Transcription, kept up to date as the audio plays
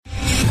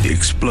The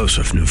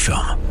explosive new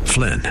film,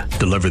 Flynn,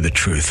 deliver the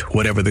truth,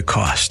 whatever the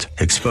cost,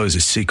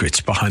 exposes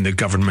secrets behind the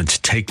government's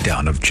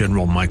takedown of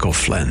General Michael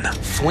Flynn.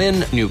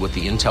 Flynn knew what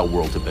the intel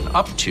world had been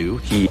up to.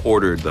 He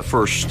ordered the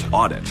first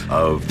audit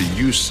of the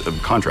use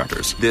of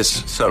contractors.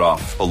 This set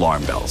off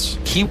alarm bells.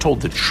 He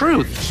told the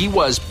truth. He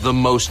was the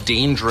most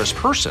dangerous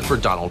person for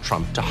Donald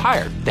Trump to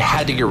hire. They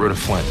had to get rid of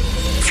Flynn.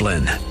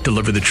 Flynn,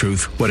 deliver the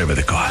truth, whatever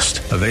the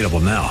cost. Available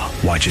now.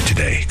 Watch it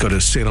today. Go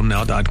to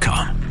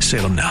salemnow.com.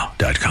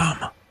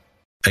 salemnow.com.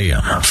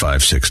 AM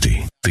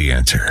 560, The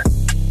Answer.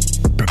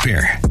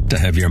 Prepare to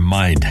have your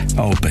mind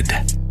opened.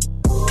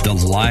 The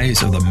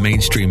lies of the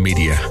mainstream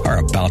media are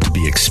about to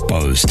be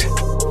exposed,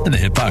 and the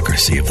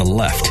hypocrisy of the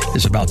left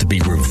is about to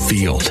be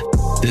revealed.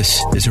 This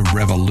is a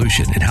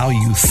revolution in how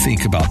you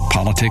think about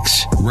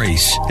politics,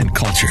 race, and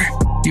culture.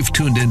 You've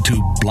tuned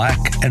into Black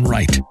and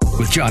Right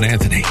with John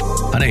Anthony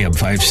on AM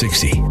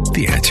 560,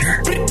 The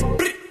Answer.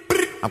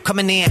 I'm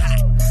coming in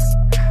hot.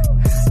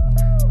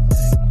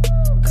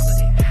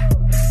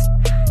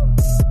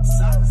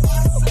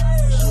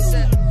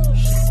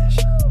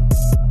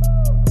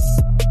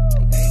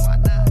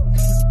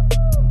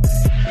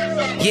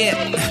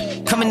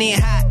 Yeah, coming in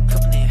hot.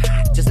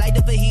 Just like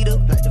the fajita.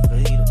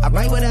 I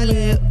write what I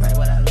live.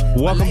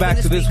 Welcome back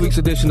to this week's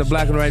edition of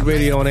Black and Right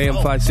Radio on AM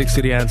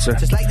 560 The Answer.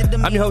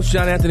 I'm your host,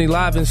 John Anthony,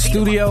 live in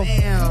studio.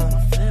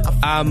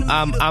 I'm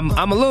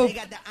a little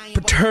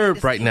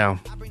perturbed right now.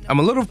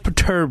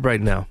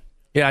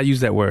 Yeah, I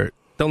use that word.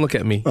 Don't look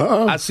at me.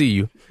 I see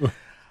you.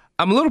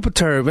 I'm a little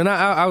perturbed, and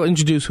I'll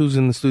introduce who's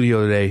in the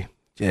studio today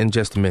in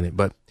just a minute.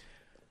 But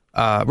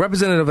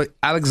Representative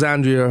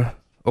Alexandria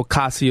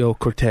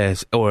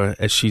Ocasio-Cortez, or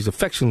as she's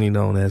affectionately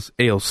known as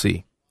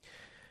AOC,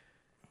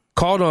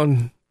 called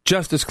on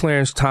Justice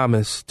Clarence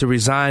Thomas to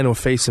resign or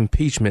face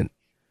impeachment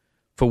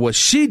for what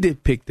she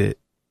depicted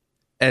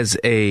as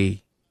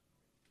a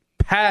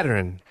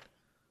pattern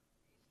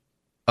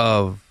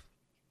of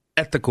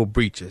ethical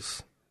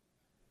breaches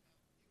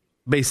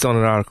based on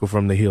an article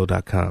from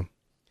thehill.com.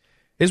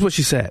 Here's what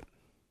she said.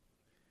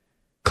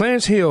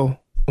 Clarence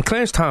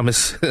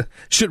Thomas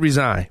should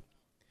resign.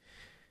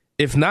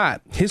 If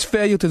not, his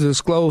failure to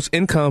disclose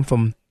income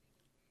from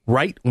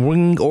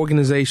right-wing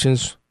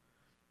organizations,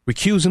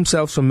 recuse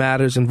himself from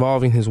matters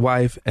involving his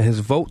wife, and his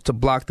vote to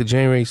block the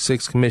January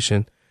 6th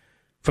commission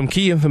from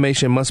key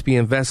information must be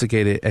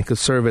investigated and could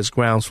serve as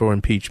grounds for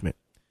impeachment.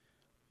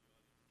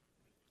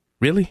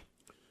 Really?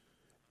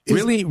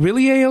 Really,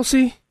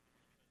 AOC?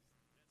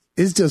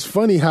 It's just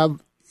funny how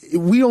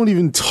we don't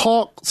even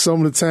talk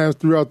some of the times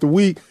throughout the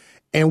week,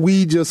 and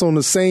we just on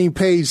the same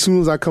page as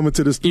soon as I come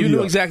into the studio. You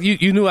knew exactly.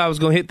 You knew I was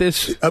going to hit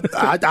this?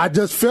 I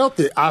just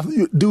felt it.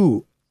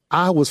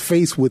 I was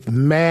faced with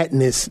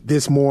madness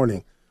this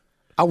morning.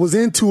 I was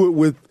into it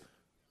with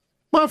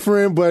my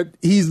friend, but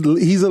he's a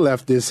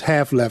leftist,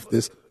 half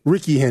leftist,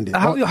 Ricky Hendon.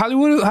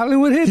 Hollywood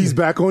Hendon. He's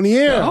back on the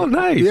air. Oh,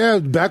 nice. Yeah,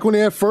 back on the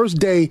air first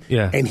day.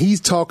 Yeah. And he's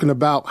talking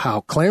about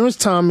how Clarence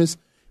Thomas,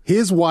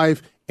 his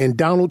wife, and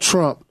Donald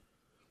Trump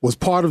was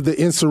part of the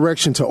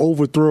insurrection to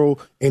overthrow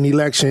an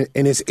election,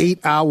 and it's 8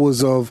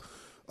 hours of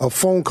a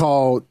phone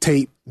call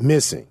tape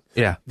missing.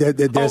 Yeah.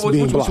 That's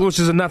being blocked. Which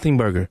is a nothing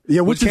burger.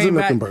 Yeah, which is a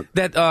nothing burger.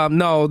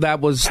 No, that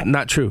was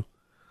not true.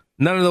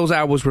 None of those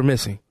hours were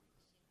missing.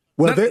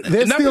 Well,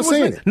 they're still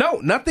saying it.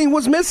 No, nothing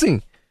was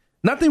missing.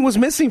 Nothing was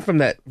missing from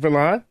that,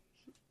 Verlon.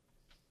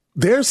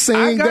 They're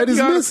saying that is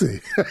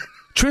missing.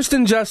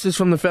 Tristan Justice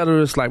from the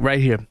Federalist, like right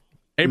here.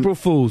 April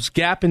Fools,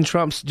 Gap and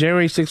Trump's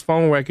January 6th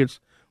phone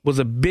records was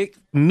a big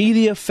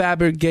media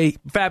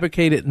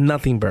fabricated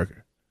nothing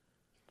burger.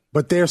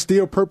 But they're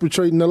still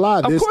perpetrating the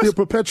lie. They're still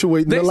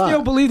perpetuating the lie. They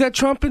still believe that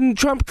Trump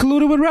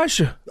colluded with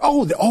Russia.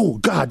 Oh,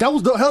 God. That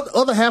was the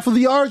other half of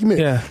the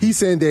argument. Yeah. He's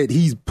saying that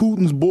he's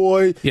Putin's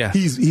boy. Yeah.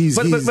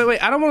 But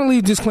wait. I don't want to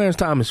leave just Clarence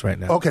Thomas right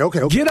now.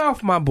 Okay. Get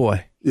off my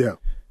boy. Yeah.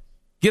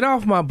 Get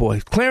off my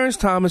boy. Clarence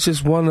Thomas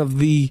is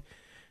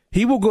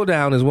he will go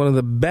down as one of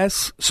the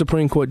best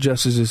Supreme Court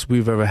justices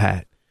we've ever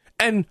had.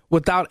 And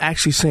without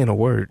actually saying a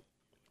word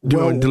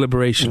during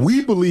deliberation.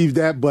 We believe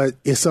that, but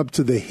it's up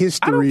to the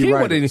history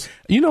writers.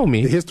 You know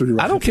me. The history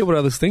writers. I don't care what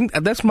others think.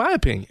 That's my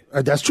opinion.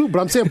 That's true, but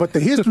I'm saying, but the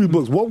history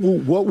books, what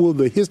will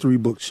the history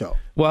books show?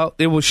 Well,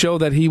 it will show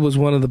that he was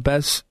one of the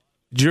best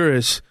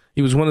jurists.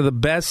 He was one of the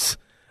best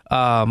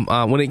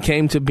when it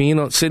came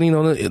to sitting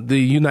on the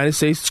United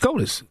States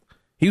SCOTUS.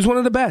 He was one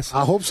of the best.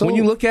 I hope so. When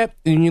you look at,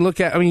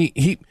 I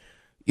mean,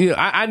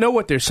 I know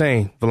what they're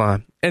saying,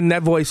 Valon. And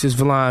that voice is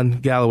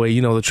Valon Galloway,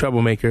 the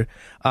troublemaker.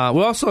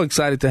 We're also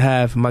excited to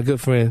have my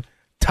good friend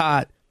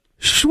Todd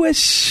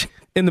Swish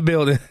in the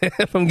building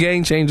from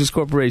Game Changers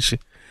Corporation.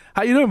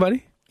 How you doing,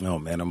 buddy? Oh,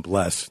 man, I'm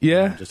blessed.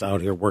 Yeah? I'm just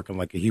out here working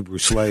like a Hebrew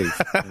slave.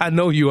 I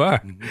know you are.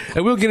 Mm-hmm.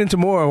 And we'll get into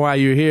more while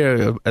you're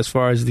here as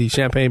far as the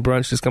champagne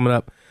brunch that's coming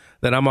up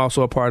that I'm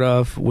also a part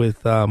of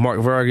with Mark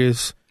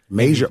Vargas.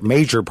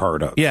 Major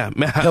part of. Yeah.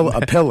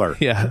 A pillar.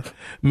 Yeah.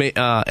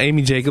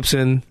 Amy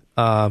Jacobson.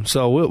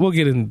 So we'll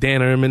get in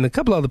Dan Ehrman, a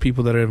couple other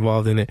people that are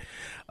involved in it.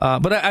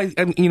 But I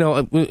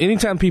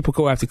anytime people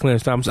go after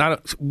Clarence Thomas,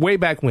 way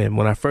back when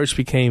I first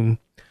became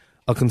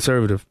a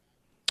conservative,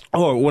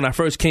 or when I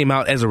first came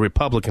out as a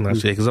Republican, I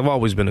say, because I've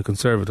always been a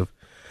conservative.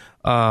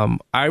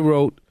 I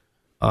wrote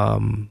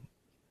Thomas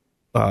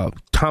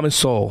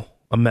Sowell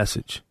a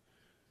message,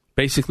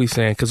 basically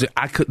saying, because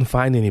I couldn't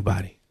find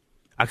anybody.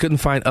 I couldn't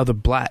find other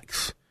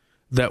blacks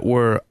that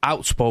were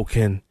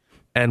outspoken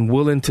and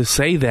willing to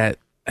say that,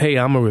 hey,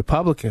 I'm a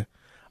Republican.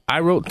 I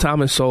wrote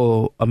Thomas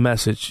Sowell a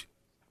message,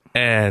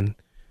 and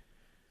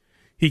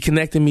he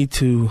connected me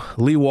to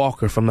Lee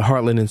Walker from the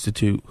Heartland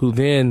Institute, who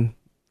then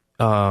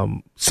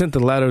sent the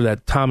letter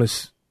that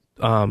Clarence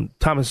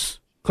Thomas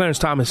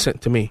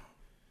sent to me,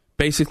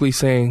 basically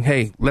saying,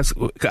 hey,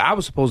 I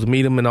was supposed to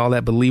meet him and all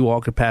that, but Lee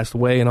Walker passed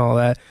away and all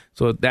that.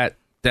 So that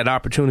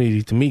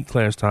opportunity to meet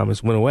Clarence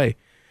Thomas went away.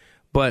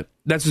 But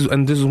this is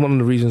one of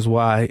the reasons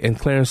why. And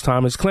Clarence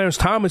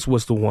Thomas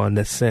was the one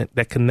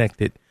that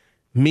connected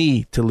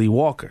me to Lee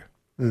Walker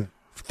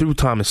through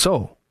Thomas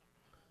Sowell,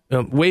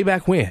 way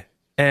back when.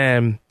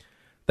 And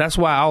that's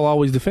why I'll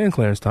always defend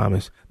Clarence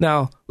Thomas.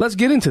 Now, let's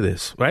get into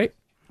this, right?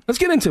 Let's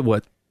get into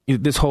what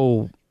this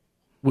whole...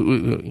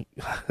 I'm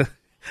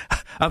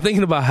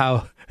thinking about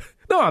how...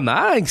 No, I'm not.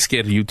 I ain't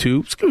scared of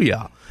YouTube. Screw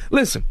y'all.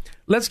 Listen,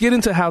 let's get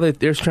into how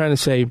they're trying to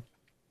say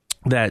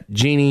that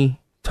Jeannie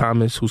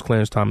Thomas, who's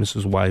Clarence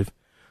Thomas's wife,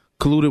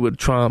 colluded with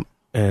Trump,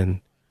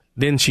 and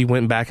then she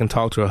went back and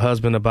talked to her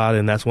husband about it,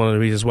 and that's one of the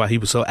reasons why he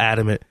was so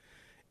adamant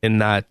in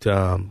not,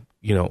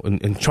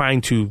 in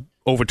trying to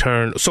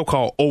overturn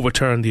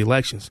the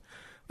elections.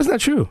 That's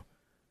not true.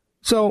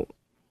 So,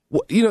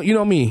 you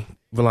know me,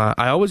 Valon.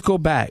 I always go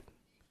back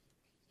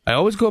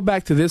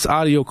to this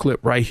audio clip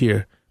right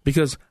here,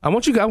 because I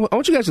want you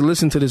guys to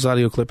listen to this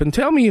audio clip and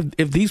tell me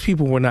if these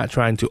people were not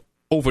trying to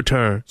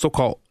overturn,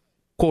 so-called,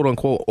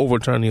 quote-unquote,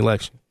 overturn the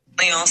election.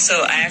 I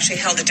actually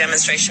held a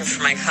demonstration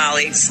for my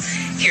colleagues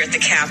here at the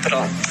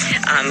Capitol,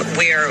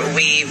 where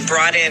we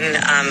brought in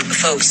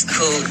folks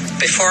who,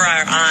 before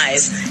our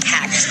eyes,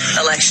 hacked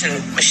election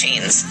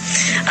machines.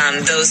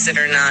 Those that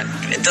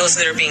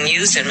are being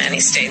used in many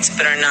states,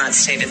 but are not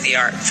state of the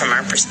art from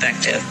our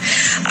perspective.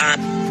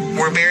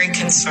 We're very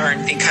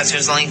concerned because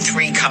there's only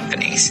 3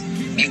 companies.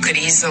 You could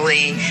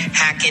easily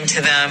hack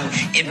into them.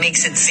 It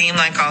makes it seem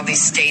like all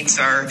these states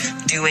are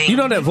doing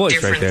that voice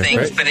different right there,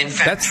 things, right? but in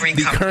fact, That's 3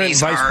 the current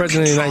companies Vice are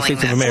President of the United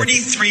States of America.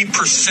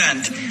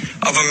 43%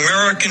 of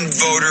American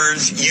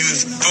voters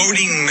use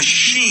voting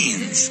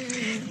machines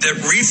that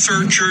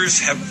researchers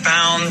have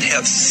found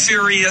have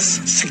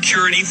serious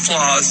security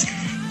flaws,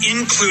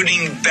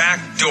 including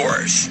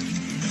backdoors.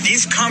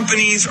 These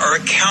companies are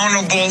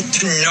accountable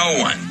to no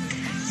one.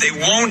 They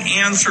won't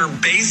answer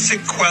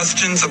basic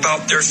questions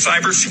about their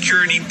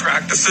cybersecurity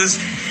practices,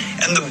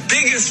 and the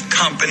biggest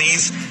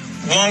companies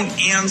won't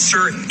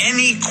answer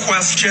any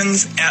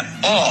questions at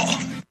all.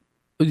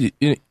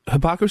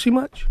 Hypocrisy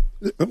much?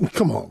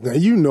 Come on, now,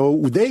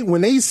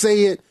 when they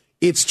say it,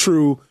 it's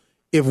true.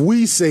 If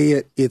we say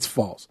it, it's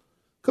false.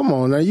 Come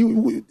on, now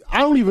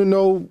I don't even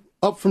know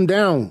up from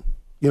down.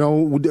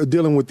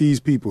 Dealing with these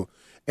people,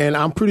 and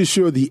I'm pretty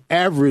sure the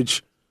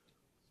average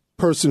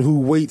person who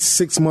waits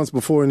 6 months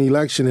before an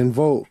election and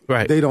vote,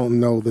 right, they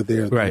don't know that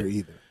they're there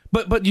either.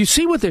 But you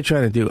see what they're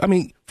trying to do. I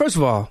mean, first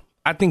of all,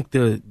 I think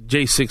the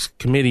J6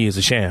 committee is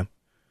a sham.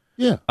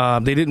 Yeah.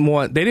 They didn't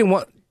want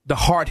the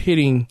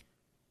hard-hitting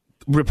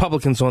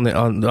Republicans on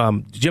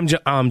Jim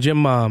Jones.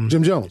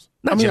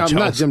 Not Jim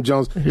Jones. Jim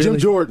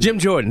Jordan. Jim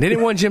Jordan. They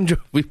didn't want Jim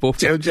Jordan. We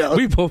both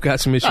got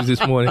some issues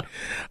this morning.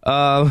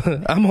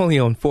 I'm only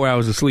on 4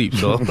 hours of sleep,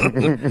 so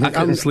I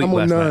couldn't sleep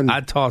last night.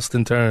 I tossed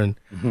and turned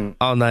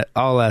all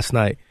last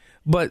night.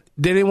 But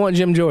they didn't want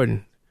Jim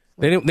Jordan.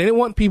 They didn't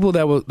want people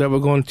that were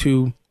going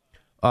to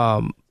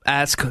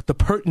ask the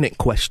pertinent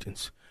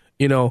questions.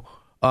 Well,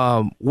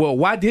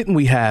 why didn't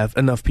we have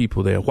enough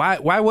people there?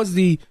 Why was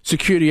the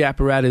security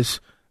apparatus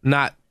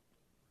not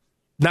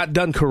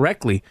done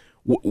correctly?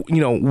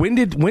 When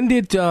did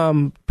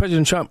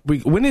President Trump?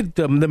 When did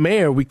the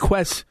mayor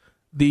request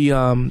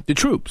the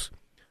troops?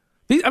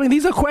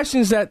 These are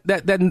questions that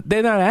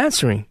they're not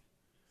answering.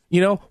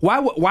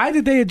 Why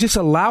did they just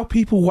allow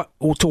people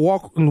to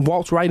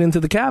waltz right into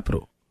the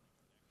Capitol?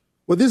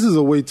 Well, this is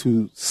a way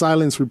to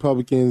silence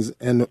Republicans,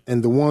 and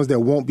the ones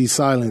that won't be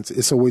silenced,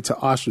 it's a way to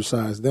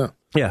ostracize them.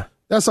 Yeah,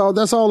 that's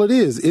all it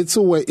is. It's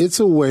a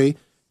way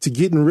to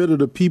getting rid of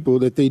the people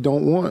that they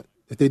don't want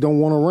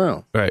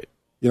around. Right.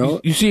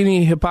 You see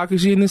any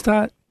hypocrisy in this,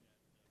 Todd?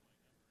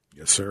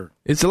 Yes, sir.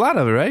 It's a lot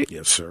of it, right?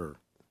 Yes, sir.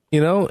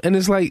 And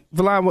it's like,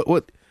 Valon,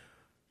 what?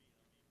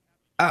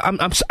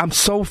 I'm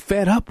so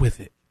fed up with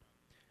it,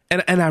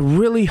 and I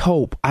really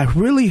hope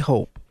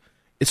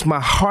it's my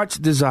heart's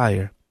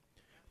desire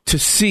to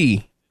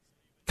see,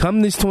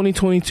 come this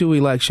 2022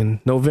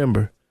 election,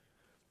 November,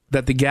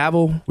 that the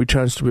gavel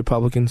returns to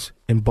Republicans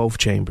in both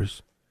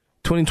chambers.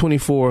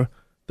 2024,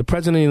 the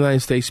President of the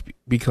United States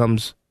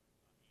becomes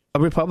a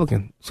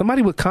Republican,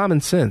 somebody with common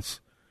sense,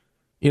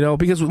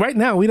 because right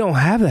now we don't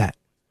have that.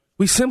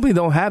 We simply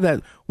don't have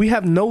that. We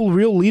have no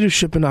real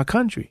leadership in our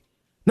country.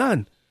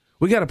 None.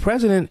 We got a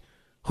president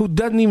who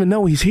doesn't even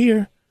know he's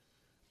here,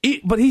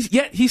 but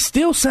he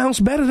still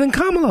sounds better than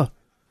Kamala.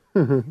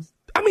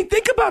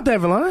 Think about that,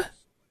 Valon.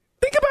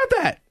 Think about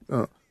that.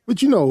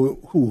 But you know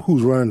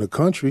who's running the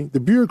country? The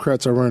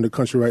bureaucrats are running the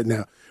country right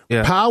now.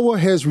 Yeah. Power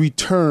has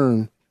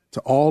returned to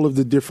all of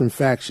the different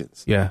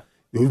factions. Yeah.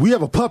 We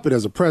have a puppet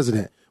as a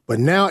president, but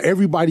now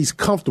everybody's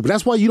comfortable.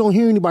 That's why you don't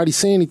hear anybody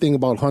say anything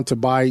about Hunter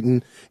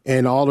Biden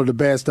and all of the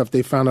bad stuff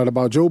they found out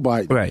about Joe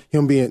Biden. Right.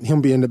 Him being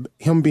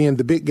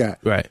the big guy.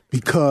 Right.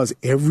 Because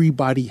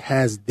everybody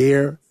has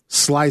their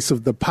slice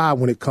of the pie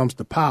when it comes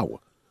to power.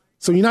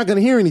 So you're not going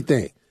to hear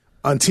anything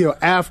until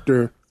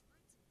after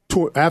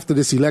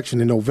this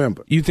election in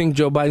November. You think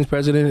Joe Biden's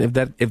president,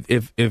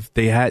 if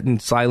they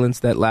hadn't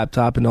silenced that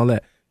laptop and all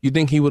that, you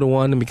think he would have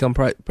won and become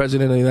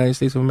president of the United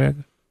States of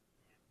America?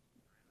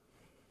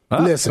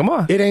 Listen, come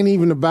on. It ain't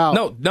even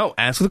about... No,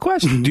 answer the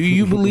question. Do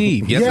you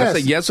believe? Yes, yes. I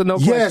say yes or no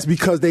question. Yes,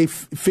 because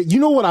you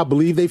know what I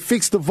believe? They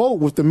fixed the vote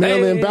with the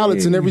mail-in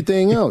ballots and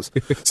everything else.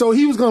 So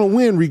he was going to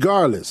win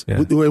regardless. Yeah.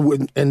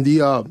 And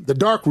the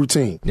dark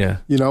routine. Yeah.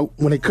 You know,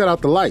 when they cut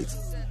out the lights.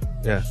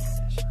 Yeah.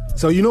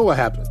 So you know what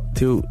happened?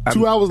 2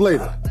 hours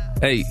later.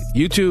 Hey,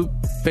 YouTube,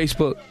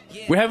 Facebook,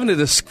 we're having a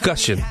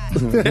discussion.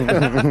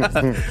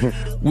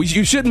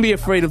 You shouldn't be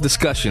afraid of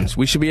discussions.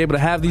 We should be able to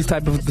have these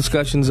type of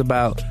discussions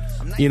about,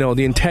 you know,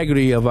 the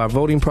integrity of our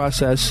voting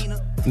process,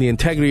 and the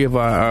integrity of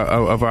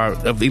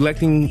of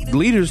electing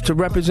leaders to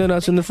represent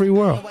us in the free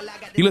world.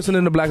 You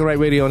listening to Black and Right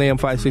Radio on AM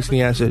 560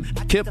 The Answer.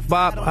 Kip,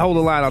 Bob, hold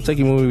the line. I'll take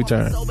you when we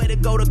return. Back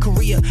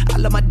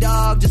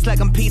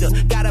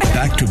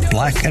to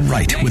Black and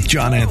Right with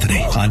John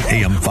Anthony on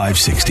AM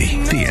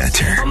 560 The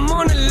Answer.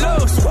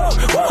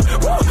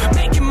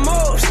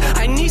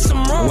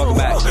 Welcome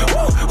back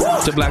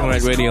to Black and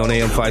Right Radio on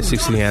AM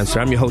 560 The Answer.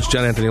 I'm your host,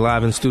 John Anthony,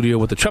 live in studio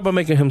with the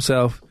troublemaker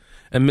himself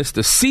and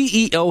Mr.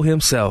 CEO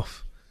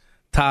himself,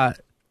 Todd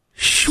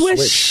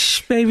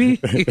Swish, baby.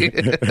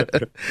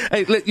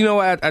 Hey, you know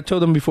what? I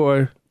told them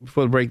before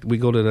the break we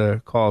go to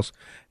the calls.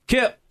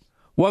 Kip,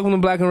 welcome to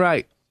Black and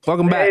Right.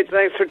 Welcome back. Hey,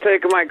 thanks for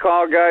taking my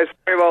call, guys.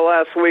 Sorry about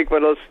last week,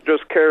 but let's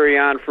just carry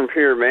on from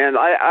here, man.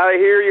 I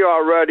hear you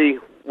already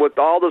with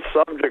all the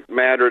subject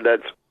matter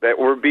that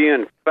we're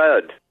being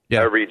fed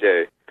every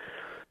day.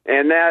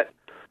 And that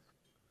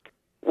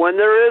when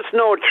there is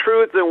no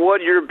truth in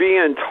what you're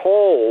being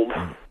told,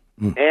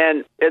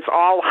 and it's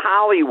all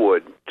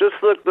Hollywood. Just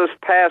look this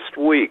past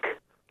week.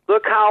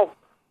 Look how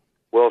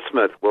Will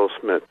Smith,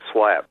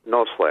 slap,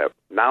 no slap.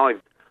 Now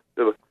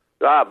blah,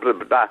 blah,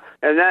 blah.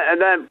 And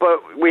then,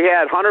 but we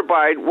had Hunter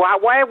Biden. Why?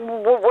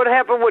 What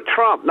happened with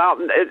Trump? Now,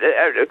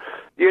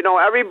 you know,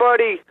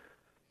 everybody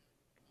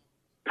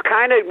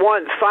kind of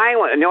went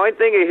silent, and the only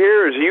thing you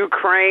hear is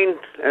Ukraine,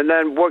 and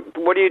then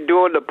what are you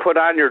doing to put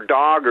on your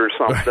dog or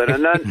something?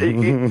 And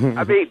then,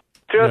 I mean,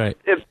 just right.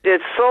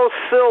 It's so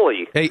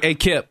silly. Hey,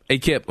 Kip.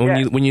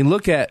 When you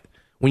look at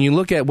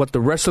what the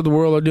rest of the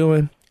world are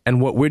doing and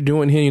what we're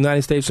doing here in the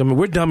United States, I mean,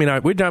 we're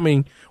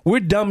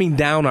dumbing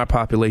down our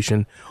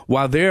population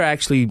while they're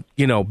actually,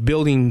 you know,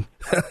 building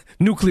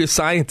nuclear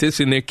scientists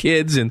and their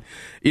kids, and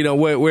you know,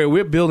 where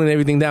we're building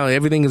everything down.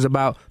 Everything is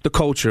about the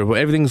culture.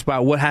 Everything is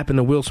about what happened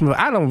to Will Smith.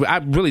 I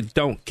really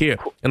don't care,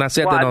 and I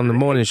said that on the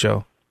morning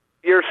show.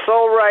 You're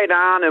so right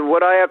on, and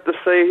what I have to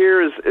say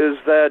here is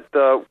that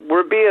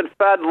we're being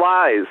fed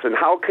lies, and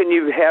how can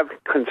you have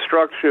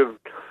constructive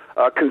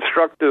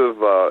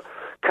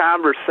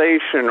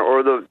conversation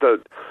or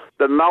the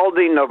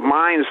melding of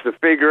minds to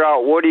figure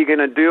out what are you going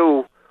to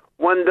do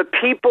when the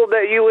people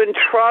that you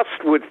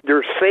entrust with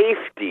your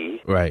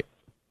safety, right,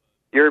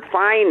 your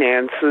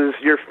finances,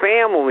 your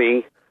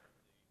family,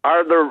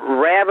 are the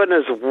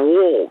ravenous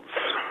wolves.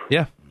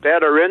 Yeah.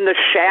 That are in the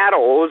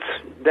shadows,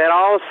 that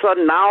all of a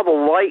sudden now the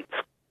lights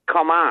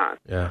come on.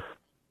 Yeah.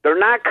 They're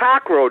not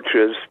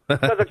cockroaches,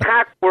 because a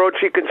cockroach,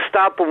 you can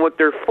stop them with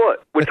their foot,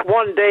 which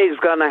one day is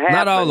going to happen.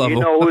 Not all of them. You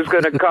know who's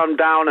going to come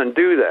down and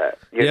do that.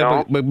 You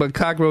know? But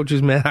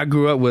cockroaches, man, I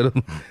grew up with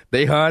them.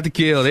 They hard to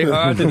kill. They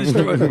hard to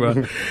destroy, bro.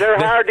 They're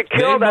hard to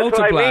kill. That's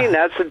multiply. What I mean.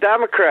 That's the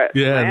Democrat,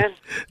 man.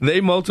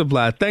 They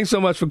multiply. Thanks so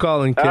much for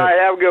calling, Kip. All right,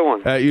 have a good one.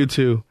 All right, you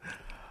too.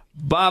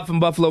 Bob from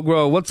Buffalo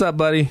Grove. What's up,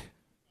 buddy?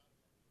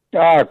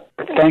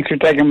 Thanks for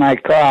taking my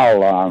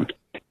call,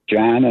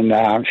 John,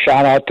 and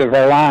shout out to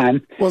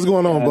Verlon. What's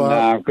going on,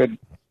 Bob? Good.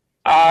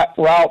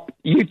 Well,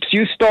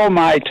 you stole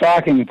my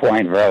talking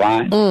point,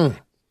 Verlon.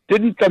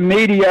 Didn't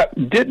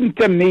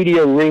the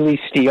media really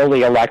steal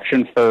the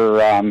election for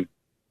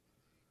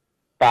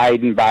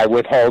Biden by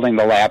withholding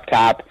the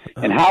laptop?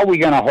 And how are we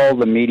going to hold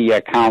the media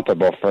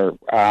accountable for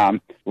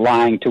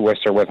lying to us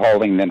or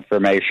withholding the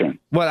information?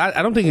 Well,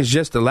 I don't think it's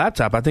just the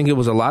laptop. I think it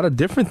was a lot of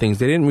different things.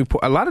 They didn't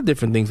report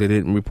they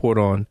didn't report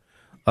on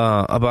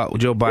about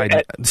Joe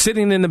Biden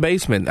sitting in the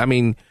basement. I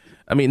mean,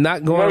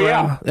 not going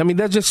around. I mean,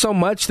 there's just so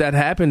much that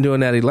happened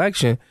during that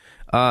election.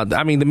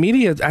 I mean, the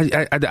media.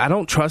 I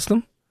don't trust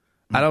them.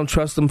 I don't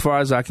trust them as far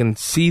as I can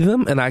see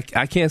them, and I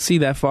can't see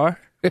that far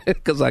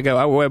because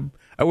I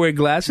wear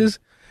glasses.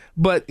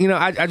 But, you know,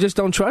 I just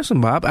don't trust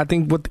them, Bob. I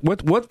think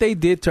what they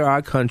did to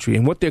our country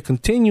and what they're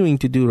continuing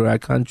to do to our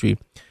country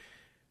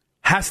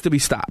has to be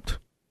stopped.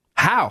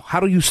 How?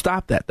 How do you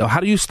stop that, though? How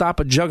do you stop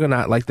a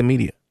juggernaut like the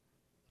media?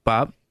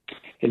 Bob?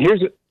 And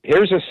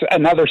here's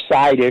another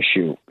side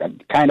issue,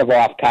 kind of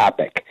off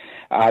topic.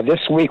 This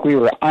week we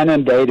were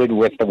inundated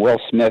with the Will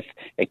Smith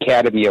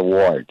Academy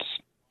Awards.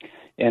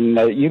 And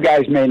you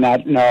guys may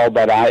not know,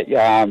 but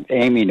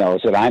Amy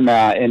knows that I'm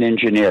an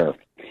engineer,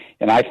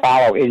 and I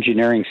follow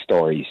engineering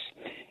stories.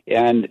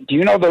 And do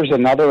you know there's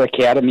another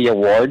Academy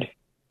Award?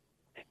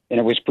 And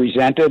it was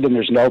presented, and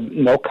there's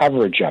no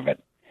coverage of it.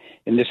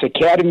 And this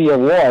Academy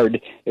Award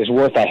is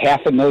worth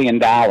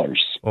 $500,000.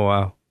 Oh,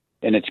 wow.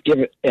 And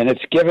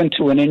it's given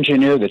to an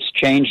engineer that's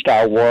changed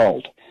our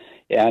world.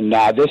 And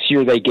this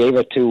year they gave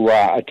it to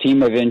a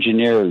team of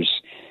engineers.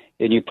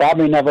 And you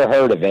probably never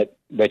heard of it,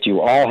 but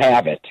you all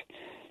have it.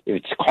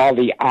 It's called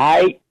the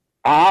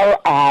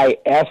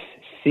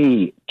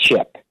RISC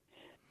chip,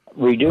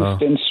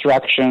 Reduced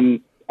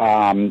Instruction.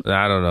 I don't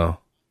know.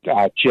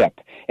 Chip.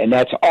 And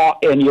that's all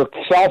in your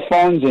cell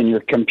phones and your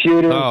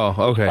computers. Oh,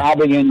 okay.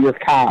 Probably in your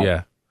car.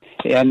 Yeah.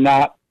 And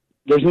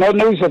there's no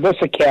news of this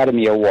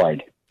Academy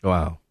Award.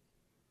 Wow.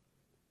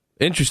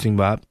 Interesting,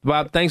 Bob.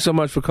 Bob, thanks so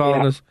much for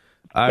calling us.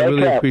 I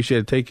really appreciate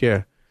it. Take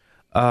care.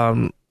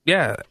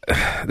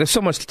 There's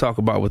so much to talk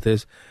about with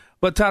this.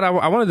 But, Todd,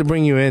 I wanted to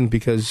bring you in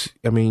because,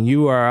 I mean,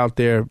 you are out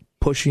there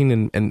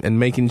pushing and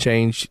making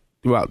change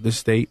throughout this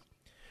state.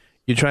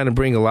 You're trying to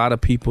bring a lot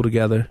of people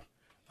together,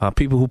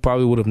 people who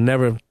probably would have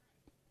never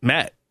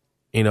met,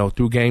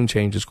 through Game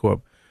Changers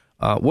Corp.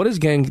 What is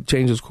Game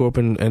Changers Corp,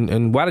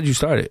 and why did you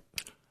start it?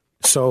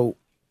 So,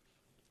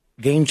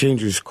 Game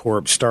Changers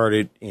Corp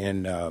started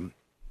in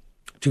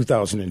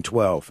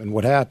 2012, and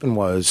what happened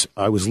was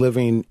I was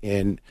living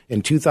in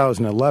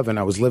 2011.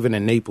 I was living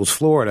in Naples,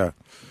 Florida,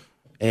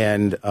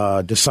 and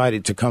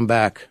decided to come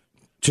back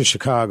to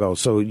Chicago.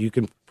 So you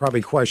can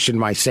probably question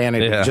my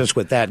sanity just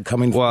with that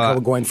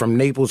going from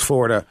Naples,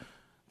 Florida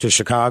to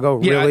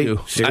Chicago. Yeah, really?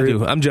 I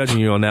do. I'm judging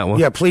you on that one.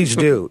 Yeah, please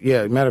do.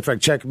 Yeah, matter of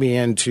fact, check me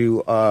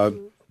into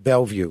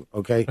Bellevue,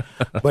 okay?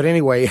 But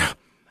anyway,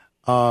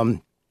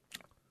 when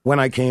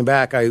I came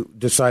back, I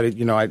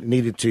decided, I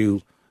needed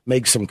to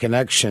make some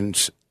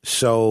connections.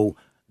 So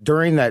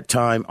during that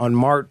time, on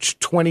March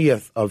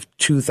 20th of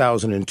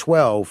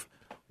 2012,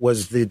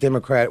 was the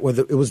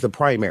it was the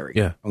primary.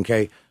 Yeah.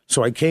 Okay.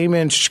 So I came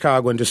in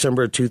Chicago in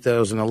December of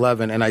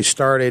 2011, and I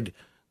started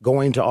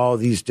going to all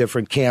these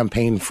different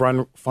campaign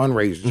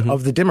fundraisers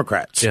of the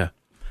Democrats. Yeah.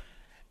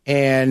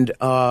 And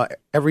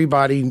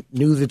everybody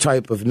knew the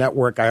type of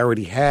network I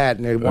already had,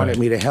 and they wanted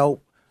me to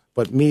help.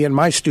 But me and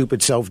my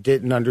stupid self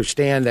didn't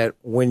understand that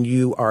when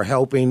you are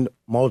helping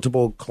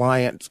multiple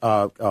clients,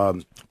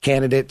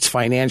 candidates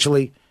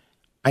financially,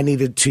 I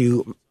needed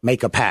to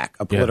make a PAC,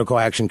 a political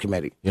action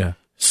committee. Yeah.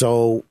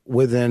 So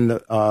within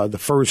the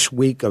first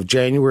week of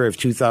January of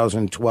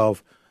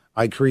 2012,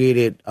 I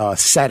created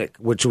SEDIC,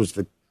 which was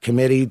the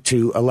committee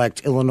to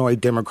elect Illinois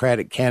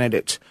Democratic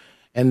candidates.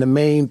 And the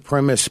main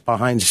premise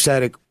behind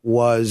SEDIC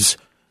was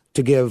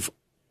to give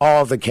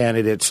all the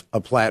candidates a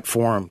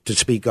platform to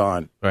speak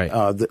on,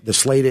 the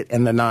slated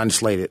and the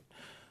non-slated.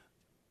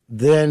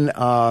 Then,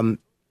 long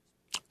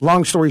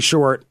story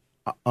short,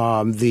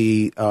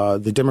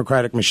 the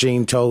Democratic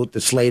machine told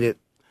the slated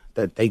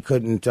that they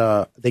couldn't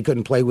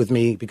play with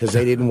me because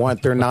they didn't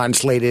want their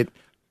non-slated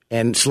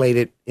and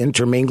slated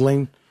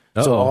intermingling.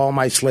 So all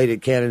my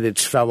slated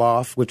candidates fell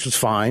off, which was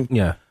fine.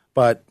 Yeah.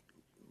 But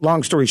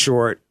long story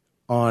short,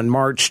 on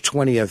March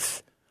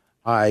 20th,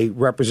 I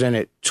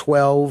represented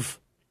 12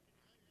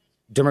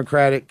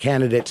 Democratic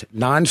candidates,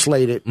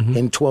 non-slated,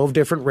 in 12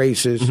 different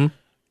races.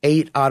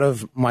 8 out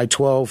of my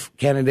 12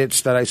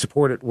 candidates that I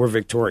supported were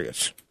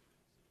victorious.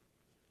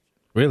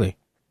 Really?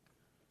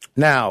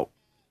 Now,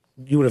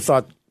 you would have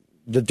thought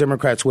the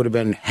Democrats would have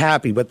been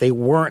happy, but they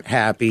weren't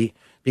happy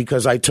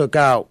because I took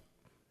out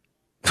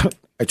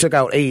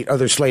 8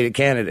 other slated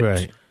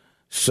candidates. Right.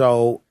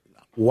 So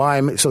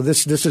why? So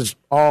this is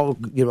all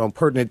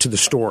pertinent to the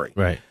story.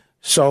 Right.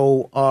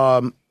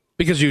 So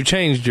because you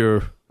changed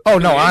your. Oh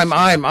no,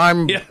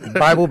 I'm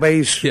Bible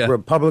based,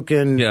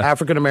 Republican,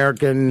 African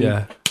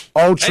American.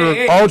 Ultra.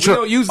 We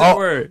don't use that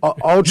word.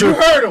 Ultra. You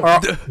heard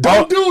him.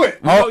 Don't do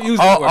it. We don't use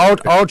that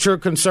word. Ultra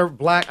conservative,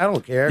 black. I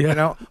don't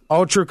care.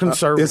 Ultra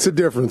conservative. It's a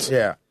difference.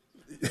 Yeah.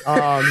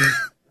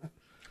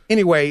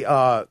 Anyway,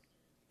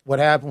 what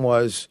happened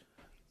was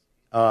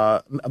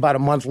about a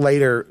month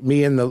later,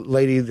 me and the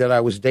lady that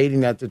I was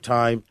dating at the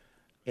time,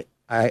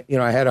 I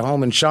had a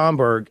home in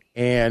Schaumburg,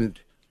 and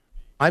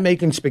I'm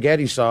making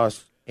spaghetti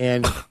sauce,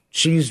 and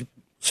she's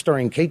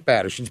stirring cake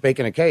batter. She's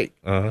baking a cake.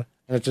 Uh-huh.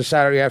 And it's a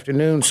Saturday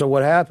afternoon. So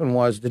what happened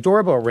was the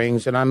doorbell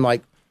rings, and I'm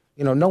like,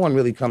 no one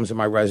really comes to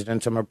my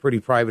residence. I'm a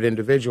pretty private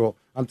individual.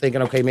 I'm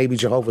thinking, okay, maybe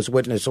Jehovah's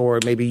Witness or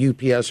maybe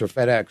UPS or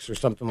FedEx or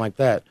something like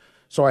that.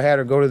 So I had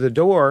her go to the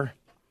door,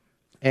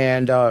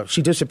 and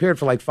she disappeared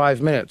for like 5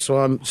 minutes. So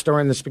I'm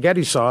stirring the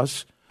spaghetti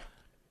sauce,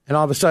 and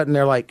all of a sudden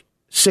there are like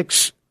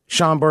 6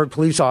 Schaumburg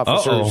police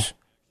officers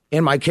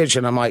in my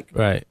kitchen. I'm like,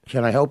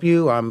 can I help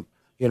you?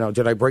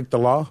 Did I break the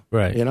law?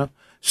 Right.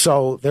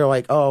 So they're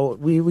like, oh,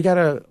 we got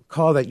a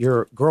call that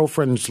your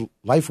girlfriend's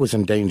life was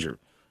in danger.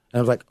 And I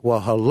was like, well,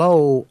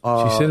 hello.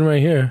 She's sitting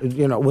right here.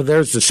 Well,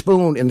 there's the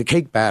spoon in the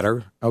cake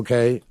batter,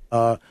 okay?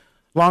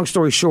 long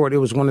story short, it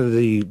was one of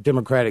the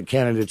Democratic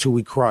candidates who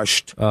we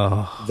crushed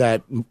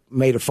that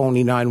made a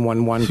phony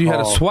 911 call. She had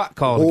a SWAT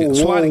call,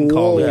 swatting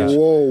call.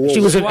 She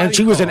was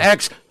an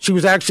ex. She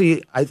was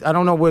actually, I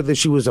don't know whether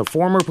she was a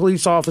former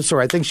police officer.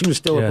 I think she was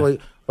still a police,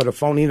 but a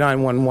phony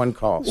 911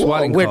 call.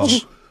 Swatting call.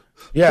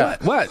 Yeah.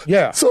 What?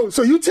 Yeah.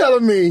 So you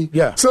telling me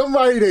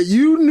somebody that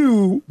you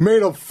knew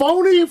made a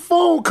phony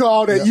phone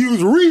call that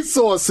used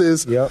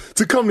resources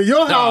to come to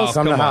your house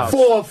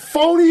for a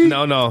phony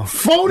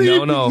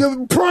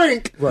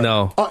prank? Right.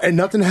 No. And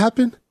nothing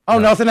happened?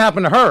 Nothing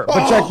happened to her.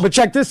 But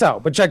check this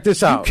out. You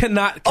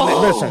cannot connect.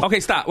 Listen. Okay,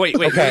 stop. Wait.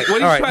 Okay.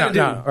 What he's trying to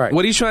do?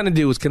 What he's trying to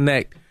do is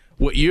connect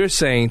what you're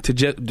saying to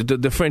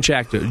the French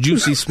actor,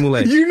 Jussie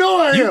Smollett. You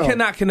know I am. You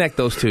cannot connect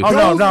those two.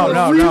 Oh,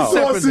 no.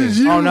 Resources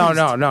used.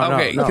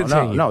 Okay,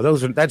 continue. No,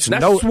 that's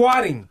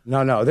swatting.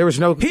 No, there was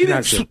no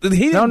connection. He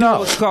didn't do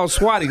what's called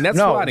swatting. That's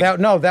swatting.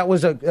 That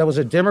was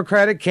a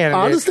Democratic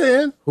candidate. I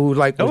understand.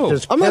 Who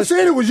I'm not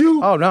saying it was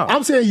you. Oh, no.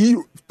 I'm saying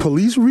you.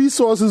 Police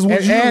resources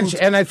was used.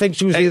 And I think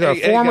she was either a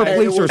former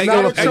police or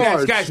still a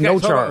charge. Guys, no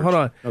charge. Hold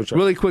on. No charge.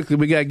 Really quickly,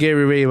 we got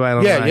Gary Rabine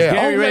on the line.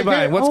 Gary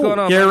Rabine, what's going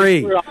on?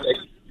 Gary.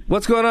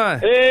 What's going on?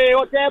 Hey,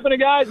 what's happening,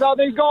 guys? How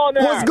things going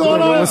there? What's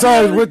going on?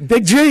 Sorry,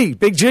 Big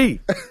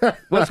G.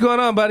 What's going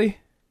on, buddy?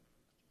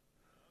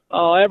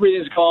 Oh,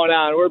 everything's going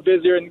on. We're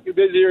busier and we're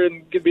busier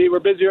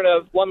than a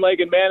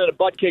one-legged man in a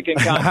butt-kicking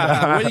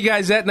contest. Where you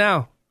guys at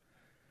now?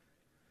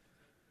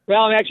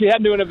 Well, I'm actually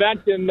heading to an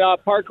event in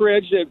Park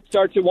Ridge. It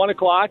starts at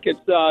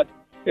 1:00.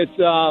 It's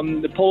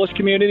the Polish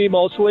community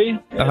mostly,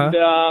 and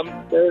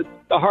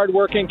the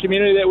hardworking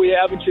community that we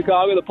have in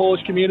Chicago, the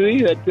Polish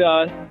community that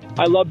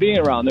I love being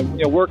around.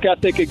 The work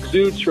ethic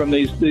exudes from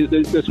this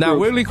Now,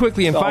 group. really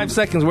quickly, in 5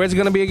 seconds, where's it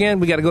going to be again?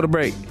 We got to go to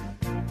break.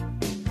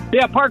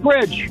 Yeah, Park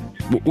Ridge.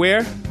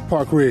 Where?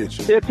 Park Ridge.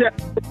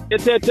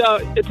 It's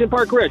in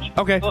Park Ridge.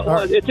 Okay.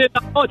 It's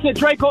in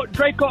Draco.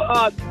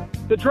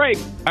 The Drake.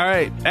 All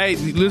right. Hey,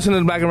 listen to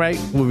the Black and Right.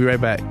 We'll be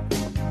right back.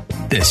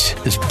 This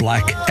is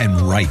Black and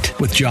Right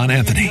with John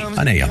Anthony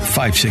on AM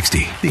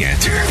 560. The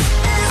Answer.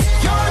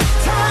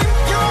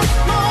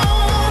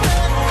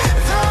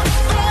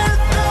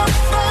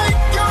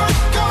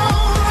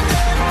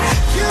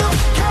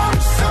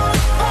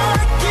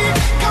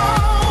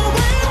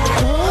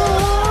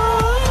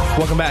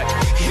 Welcome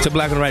back to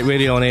Black and Right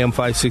Radio on AM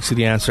 560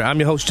 The Answer. I'm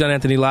your host, John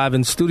Anthony, live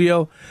in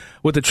studio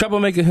with the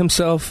troublemaker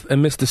himself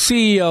and Mr.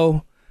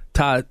 CEO,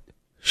 Todd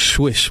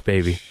Schwish,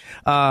 baby.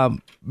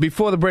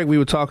 Before the break, we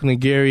were talking to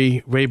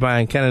Gary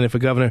Rabine, candidate for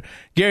governor.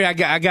 Gary,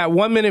 I got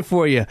 1 minute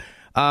for you.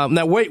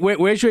 Now,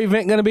 where's your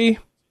event going to be?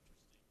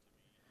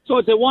 So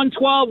it's at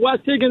 112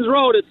 West Higgins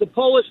Road. It's the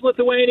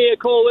Polish-Lithuania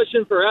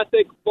Coalition for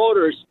Ethnic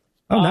Voters.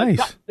 Oh, nice.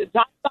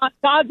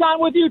 Todd's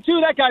on with you,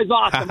 too. That guy's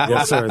awesome.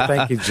 Yes, sir.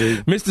 Thank you,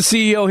 G. Mr.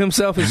 CEO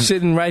himself is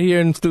sitting right here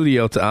in the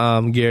studio,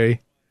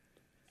 Gary.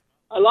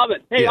 I love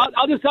it. Hey, yeah.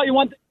 I'll just tell you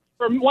one thing.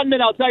 For 1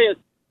 minute, I'll tell you,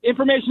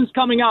 information's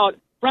coming out.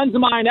 Friends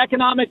of mine,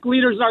 economic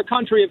leaders in our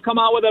country, have come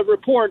out with a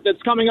report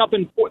that's coming up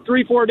in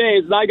 3-4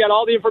 days that I got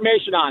all the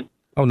information on.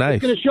 Oh, nice.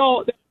 It's going to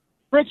show that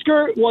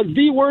Pritzker was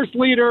the worst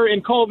leader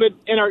in COVID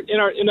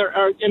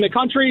in the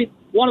country.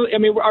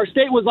 Our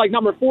state was like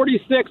number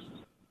 46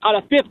 out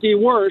of 50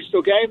 worst.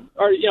 Okay,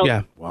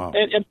 Wow.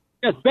 And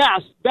it's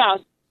best.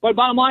 But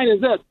bottom line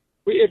is this: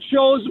 it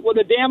shows what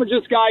the damage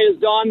this guy has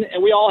done,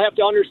 and we all have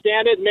to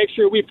understand it and make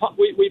sure we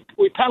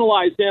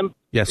penalize him.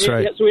 Yes,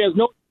 right. So he has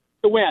no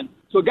to win.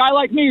 So a guy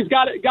like me has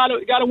got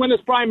to win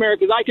this primary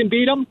because I can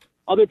beat him.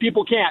 Other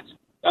people can't.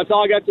 That's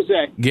all I got to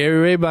say.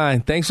 Gary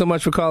Rabine, thanks so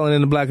much for calling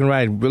in the Black and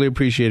Right. Really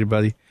appreciate it,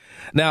 buddy.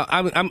 Now,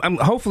 I'm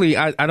hopefully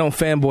I don't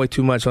fanboy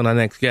too much on our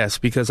next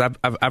guest because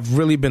I've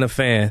really been a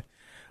fan.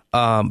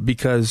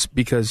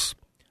 Because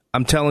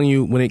I'm telling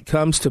you, when it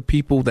comes to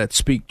people that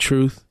speak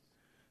truth,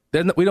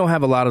 we don't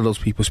have a lot of those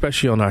people,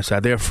 especially on our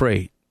side. They're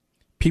afraid.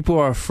 People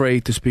are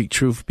afraid to speak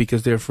truth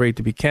because they're afraid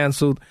to be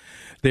canceled.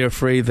 They're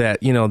afraid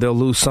that, they'll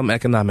lose some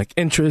economic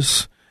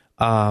interests.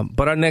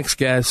 But our next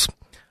guest,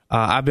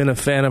 I've been a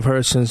fan of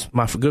her since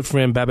my good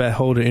friend Babette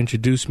Holder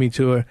introduced me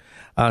to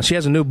her. She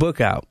has a new book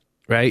out,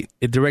 right?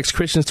 It directs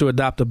Christians to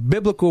adopt a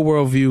biblical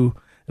worldview.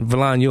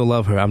 Valon, you'll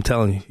love her. I'm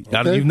telling you.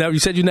 Okay. You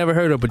said you never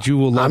heard her, but you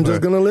will love her. I'm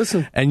just going to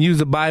listen. And use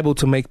the Bible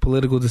to make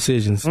political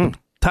decisions. The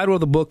title of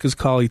the book is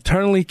called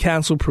Eternally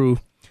Cancel Proof.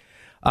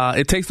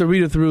 It takes the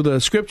reader through the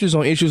scriptures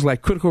on issues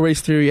like critical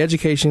race theory,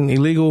 education,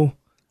 illegal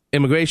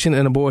immigration,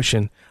 and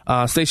abortion.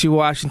 Stacey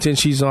Washington,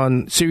 she's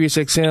on Sirius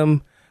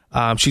XM.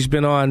 She's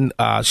been on,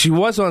 she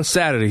was on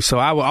Saturday, so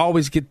I would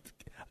always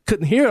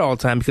couldn't hear it all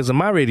the time because of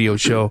my radio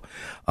show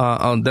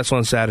that's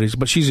on Saturdays.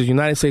 But she's a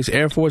United States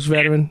Air Force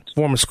veteran,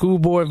 former school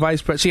board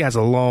vice president. She has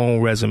a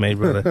long resume,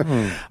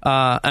 brother.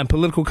 And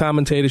political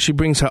commentator. She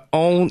brings her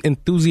own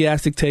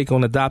enthusiastic take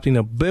on adopting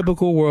a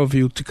biblical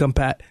worldview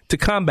to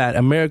combat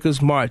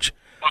America's march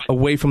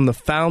away from the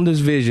founder's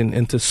vision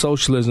into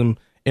socialism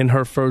in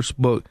her first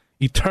book,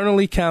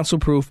 Eternally Cancel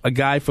Proof, a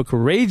guide for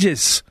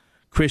courageous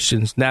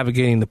Christians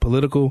navigating the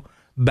political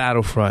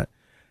battlefront.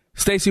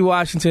 Stacey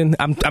Washington,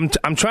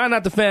 I'm trying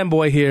not to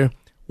fanboy here.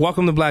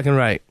 Welcome to Black and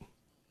Right.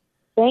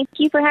 Thank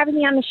you for having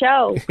me on the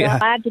show.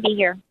 Glad to be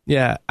here.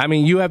 Yeah, I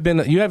mean, you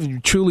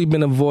have truly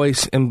been a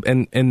voice in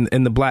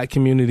the Black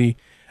community,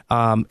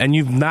 and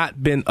you've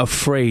not been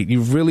afraid.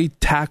 You've really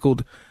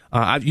tackled.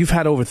 You've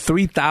had over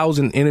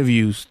 3,000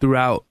 interviews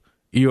throughout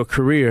your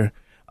career.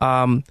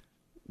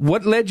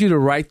 What led you to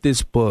write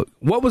this book?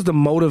 What was the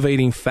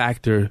motivating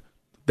factor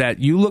that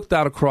you looked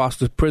out across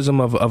the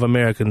prism of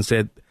America and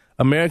said,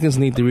 Americans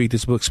need to read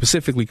this book,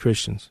 specifically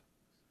Christians?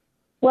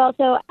 Well,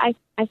 so I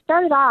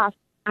started off,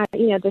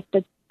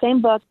 the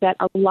same book that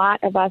a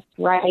lot of us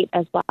write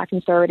as Black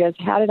conservatives,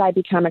 How Did I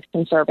Become a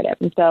Conservative?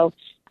 And so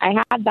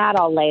I had that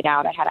all laid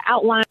out. I had an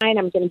outline.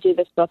 I'm going to do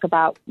this book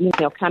about,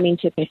 coming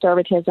to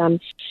conservatism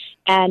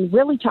and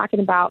really talking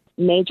about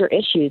major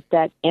issues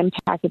that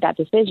impacted that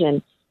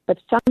decision. But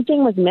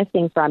something was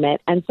missing from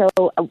it. And so,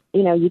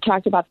 you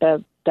talked about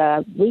the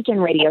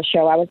weekend radio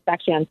show. I was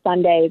actually on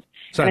Sundays.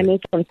 And I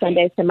moved from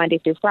Sundays to Monday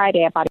through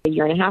Friday about a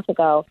year and a half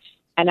ago.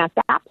 And at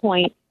that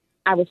point,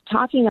 I was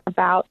talking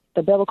about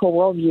the biblical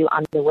worldview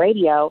on the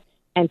radio,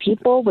 and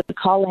people would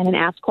call in and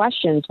ask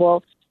questions.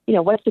 Well,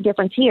 what's the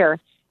difference here?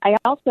 I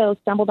also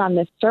stumbled on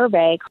this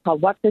survey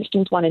called What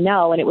Christians Want to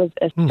Know, and it was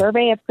a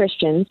survey of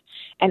Christians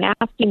and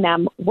asking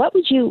them, what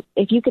would you,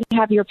 if you could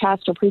have your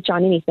pastor preach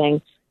on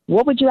anything,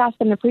 what would you ask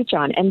them to preach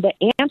on? And the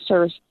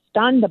answers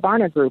stunned the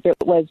Barna Group. It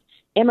was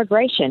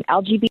immigration,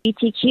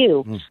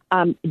 LGBTQ,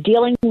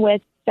 dealing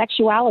with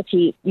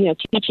sexuality,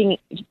 teaching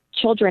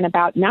children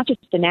about not just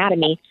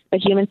anatomy, but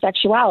human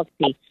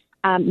sexuality,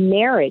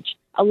 marriage,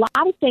 a lot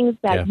of things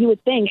that you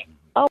would think,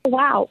 oh,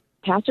 wow,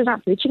 pastors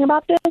aren't preaching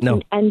about this.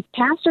 No. And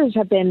pastors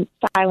have been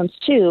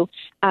silenced too.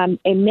 A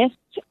missed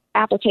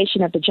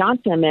application of the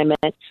Johnson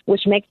Amendment,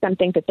 which makes them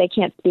think that they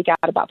can't speak out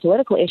about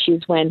political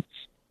issues when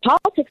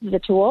politics is a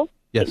tool.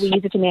 Yes. We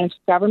use it to manage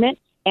government.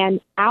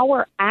 And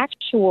our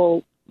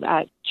actual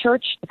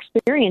church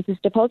experience is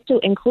supposed to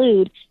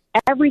include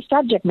every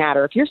subject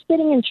matter. If you're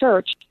sitting in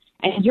church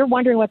and you're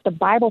wondering what the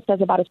Bible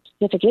says about a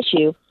specific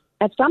issue,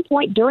 at some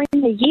point during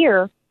the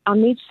year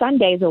on these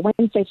Sundays or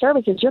Wednesday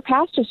services, your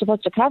pastor's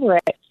supposed to cover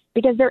it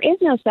because there is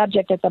no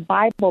subject that the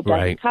Bible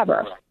doesn't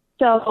cover.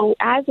 So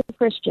as a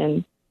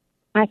Christian,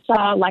 I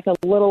saw like it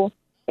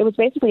was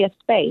basically a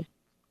space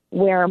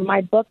where my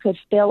book could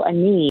fill a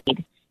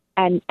need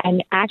and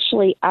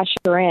actually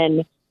usher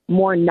in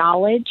more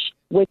knowledge,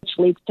 which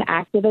leads to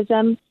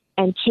activism,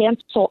 and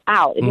cancel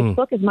out. This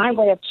book is my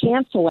way of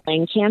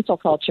canceling cancel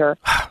culture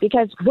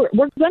because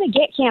we're going to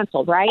get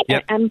canceled, right?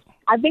 Yep. And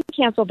I've been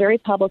canceled very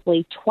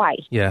publicly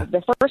twice. Yeah.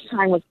 The first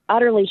time was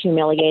utterly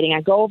humiliating.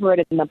 I go over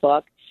it in the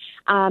book.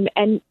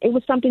 And it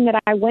was something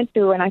that I went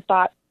through, and I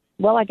thought,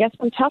 well, I guess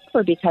I'm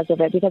tougher because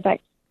of it, because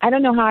I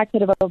don't know how I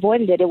could have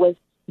avoided it. It was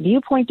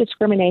viewpoint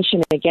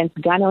discrimination against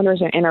gun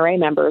owners and NRA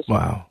members.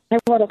 Wow. I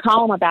wrote a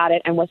column about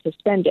it and was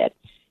suspended.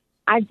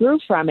 I grew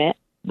from it,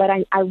 but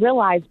I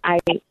realized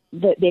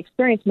the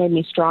experience made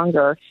me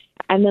stronger.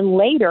 And then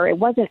later, it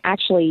wasn't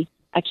actually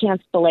a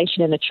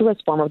cancellation in the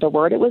truest form of the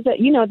word. It was,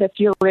 if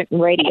you're written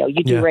radio,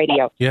 you do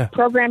radio. Yeah.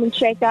 Programming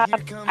shake up,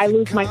 I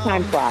lose my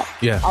time slot.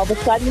 Yeah. All of a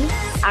sudden,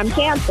 I'm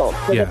canceled.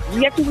 So you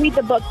have to read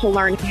the book to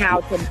learn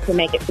how to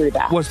make it through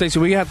that. Well, Stacey,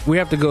 we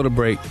have to go to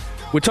break.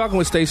 We're talking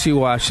with Stacey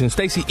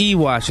E.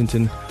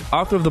 Washington,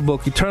 author of the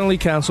book Eternally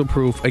Counsel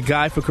Proof, A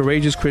Guide for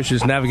Courageous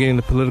Christians Navigating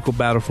the Political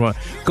Battlefront.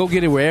 Go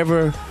get it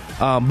wherever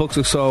books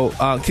are sold.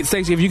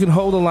 Stacey, if you can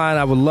hold the line,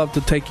 I would love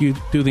to take you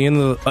through the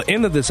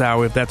end of this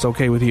hour, if that's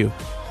okay with you.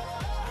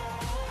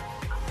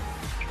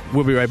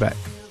 We'll be right back.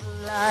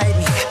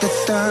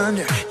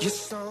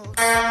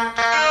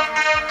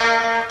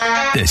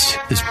 This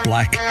is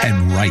Black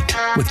and Right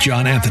with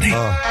John Anthony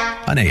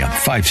on AM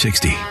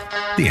 560.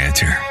 The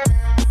Answer.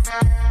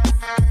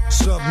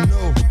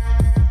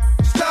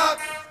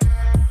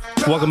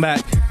 Welcome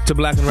back to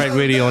Black and Right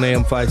Radio on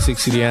AM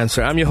 560 The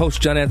Answer. I'm your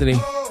host, John Anthony,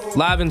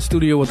 live in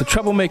studio with the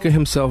troublemaker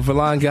himself,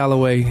 Verlon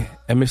Galloway,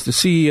 and Mr.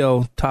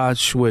 CEO, Todd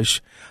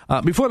Swish.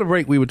 Before the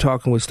break, we were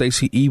talking with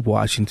Stacey E.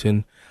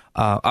 Washington,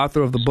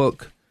 author of the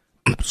book,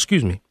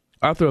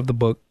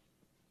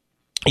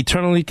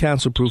 Eternally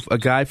Counsel Proof, A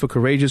Guide for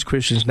Courageous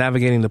Christians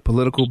Navigating the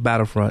Political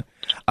Battlefront.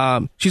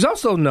 She's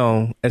also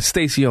known as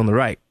Stacey on the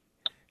Right.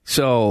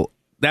 So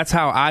that's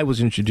how I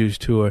was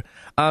introduced to her.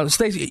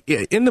 Stacey,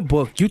 in the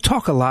book, you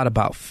talk a lot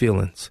about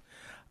feelings.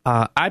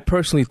 I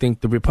personally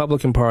think the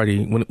Republican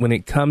Party, when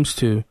it comes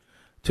to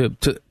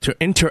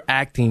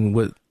interacting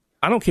with,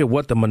 I don't care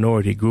what the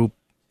minority group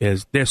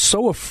is, they're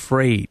so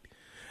afraid.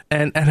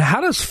 And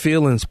how does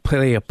feelings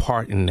play a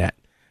part in that?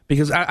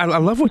 Because I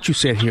love what you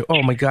said here.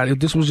 Oh, my God,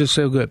 this was just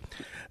so good.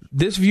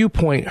 This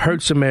viewpoint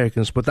hurts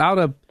Americans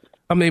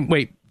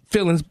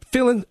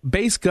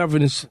feelings-based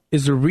governance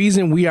is the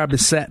reason we are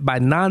beset by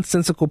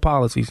nonsensical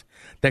policies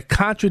that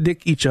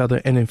contradict each other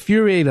and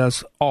infuriate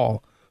us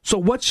all. So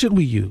what should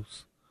we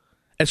use?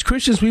 As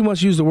Christians, we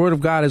must use the Word of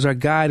God as our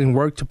guide and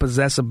work to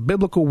possess a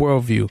biblical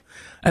worldview.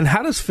 And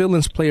how does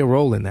feelings play a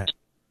role in that?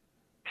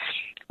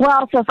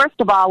 Well, so first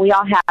of all, we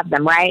all have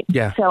them, right?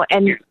 Yeah. So,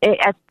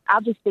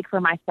 I'll just speak for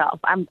myself.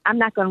 I'm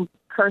not going to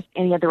curse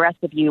any of the rest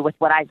of you with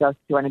what I go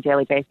through on a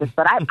daily basis,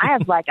 but I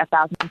have like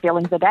 1,000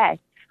 feelings a day.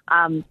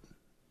 And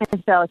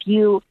so if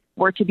you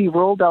were to be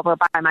ruled over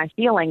by my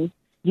feelings,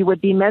 you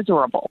would be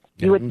miserable.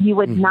 You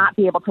would not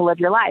be able to live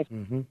your life.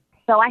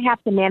 So I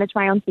have to manage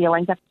my own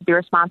feelings. I have to be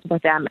responsible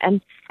for them.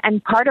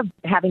 And part of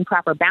having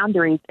proper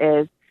boundaries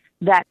is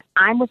that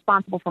I'm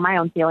responsible for my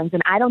own feelings,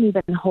 and I don't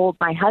even hold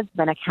my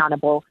husband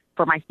accountable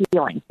for my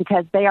feelings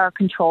because they are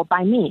controlled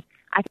by me.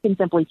 I can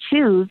simply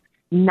choose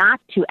not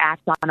to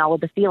act on all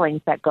of the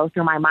feelings that go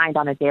through my mind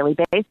on a daily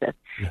basis.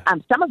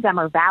 Some of them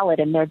are valid,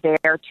 and they're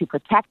there to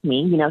protect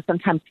me. You know,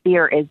 sometimes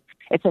fear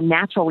it's a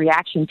natural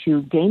reaction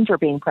to danger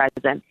being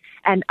present,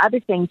 and other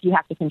things you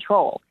have to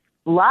control.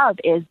 Love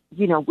is,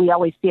 you know, we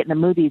always see it in the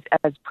movies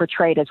as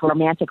portrayed as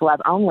romantic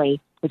love only,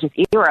 which is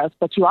eros,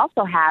 but you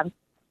also have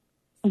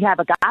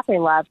agape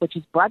love, which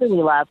is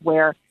brotherly love,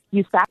 where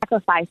you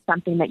sacrifice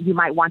something that you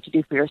might want to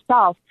do for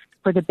yourself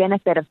for the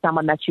benefit of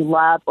someone that you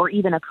love, or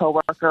even a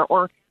coworker,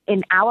 or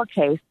in our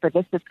case, for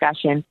this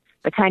discussion,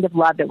 the kind of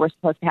love that we're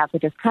supposed to have for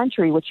this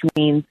country, which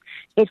means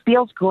it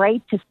feels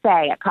great to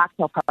say at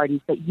cocktail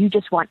parties that you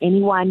just want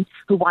anyone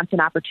who wants an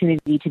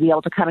opportunity to be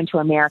able to come into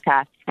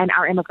America. And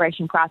our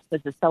immigration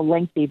process is so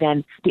lengthy,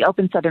 then the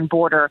open southern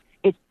border,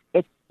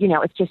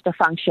 it's just a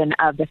function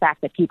of the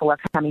fact that people are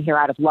coming here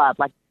out of love,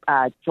 like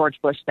George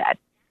Bush said.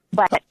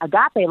 But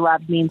agape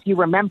love means you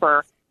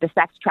remember the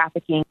sex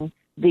trafficking,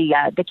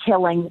 the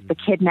killings, the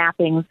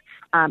kidnappings,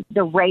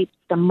 the rapes,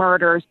 the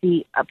murders,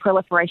 the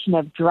proliferation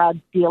of drug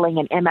dealing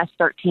and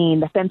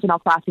MS-13, the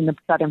fentanyl crossing the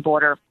southern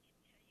border,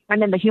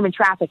 and then the human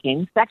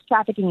trafficking, sex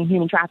trafficking and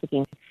human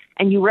trafficking.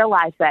 And you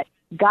realize that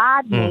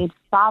God made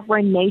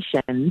sovereign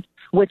nations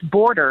with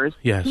borders.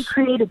 Yes. He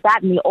created that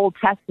in the Old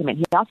Testament.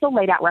 He also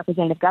laid out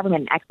representative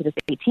government in Exodus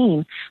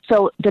 18.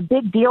 So the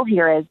big deal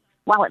here is,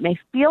 while it may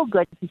feel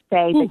good to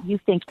say that you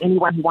think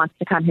anyone who wants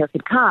to come here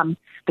could come,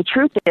 the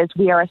truth is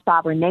we are a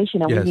sovereign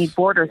nation, and we need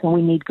borders, and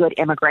we need good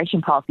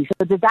immigration policy.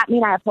 So does that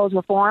mean I oppose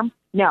reform?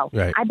 No.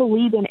 Right. I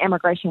believe in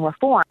immigration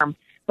reform,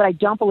 but I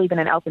don't believe in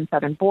an open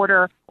southern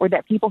border or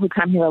that people who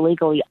come here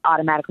illegally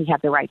automatically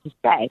have the right to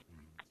stay.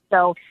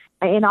 So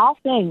in all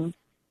things,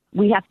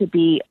 we have to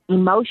be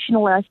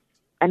emotionless,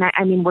 and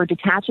I mean we're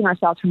detaching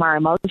ourselves from our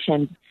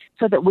emotions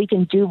so that we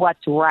can do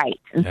what's right.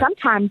 And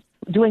sometimes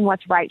doing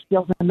what's right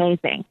feels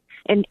amazing.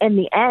 In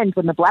the end,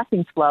 when the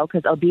blessings flow,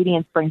 because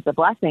obedience brings the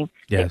blessing,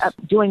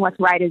 doing what's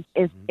right is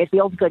it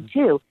feels good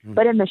too.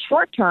 But in the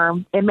short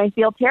term, it may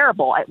feel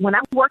terrible. When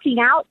I'm working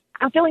out,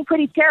 I'm feeling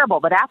pretty terrible.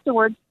 But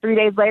afterwards, 3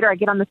 days later, I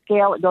get on the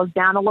scale, it goes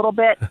down a little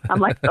bit. I'm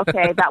like,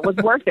 okay, that was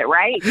worth it,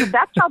 right?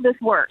 That's how this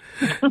works.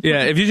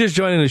 Yeah, if you're just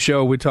joining the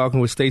show, we're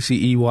talking with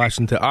Stacey E.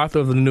 Washington, author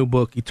of the new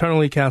book,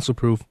 Eternally Counsel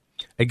Proof,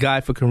 a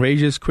guide for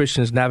courageous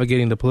Christians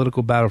navigating the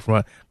political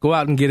battlefront. Go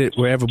out and get it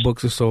wherever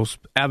books are sold,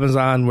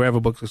 Amazon, wherever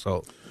books are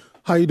sold.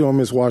 How you doing,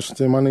 Miss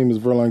Washington? My name is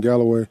Verlon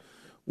Galloway.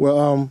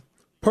 Well,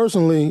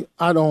 personally,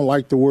 I don't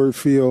like the word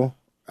feel.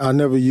 I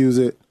never use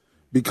it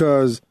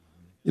because,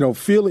 you know,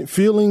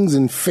 feelings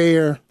and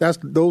fair,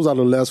 those are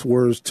the less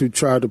words to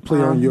try to play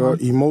on your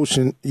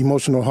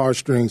emotional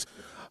heartstrings.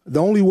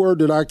 The only word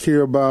that I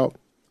care about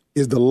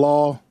is the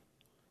law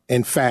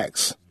and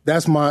facts.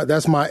 That's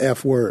my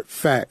F word,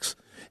 facts.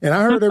 And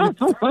I heard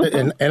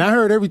and I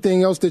heard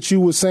everything else that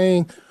you were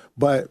saying,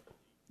 but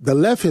the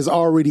left has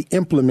already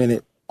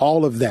implemented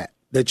all of that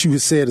you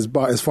said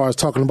as far as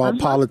talking about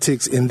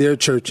politics in their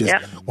churches.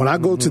 Yep. When I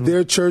go to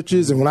their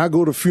churches and when I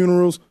go to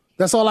funerals,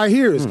 that's all I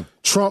hear is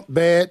Trump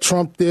bad,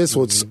 Trump this,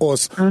 or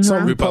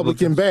some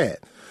Republican bad.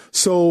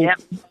 So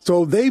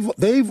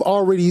they've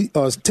already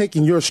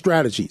taken your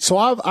strategy. So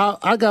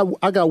I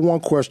got one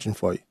question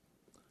for you.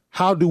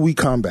 How do we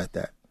combat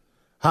that?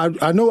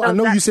 I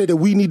know you said that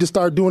we need to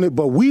start doing it,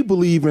 but we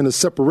believe in a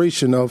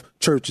separation of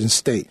church and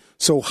state.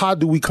 So how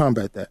do we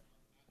combat that?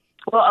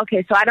 Well,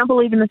 okay, so I don't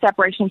believe in the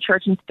separation of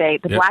church and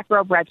state. The Black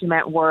Robe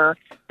Regiment were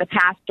the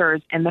pastors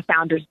in the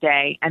Founders'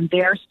 Day, and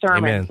their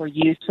sermons were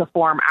used to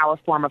form our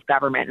form of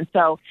government. And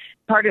so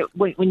part of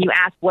when you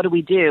ask, what do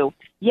we do?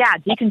 Yeah,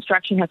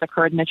 deconstruction has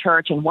occurred in the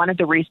church, and one of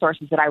the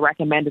resources that I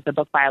recommend is a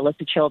book by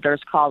Alyssa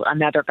Childers called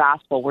Another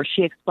Gospel, where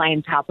she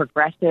explains how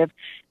progressive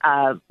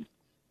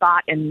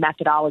thought and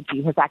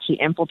methodology has actually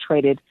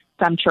infiltrated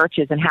some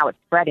churches and how it's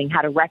spreading,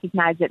 how to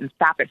recognize it and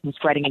stop it from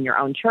spreading in your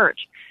own church.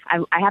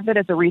 I have that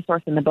as a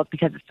resource in the book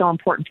because it's so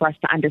important for us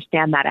to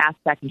understand that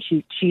aspect. And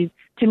she's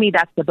to me,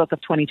 that's the book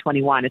of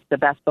 2021. It's the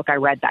best book I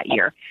read that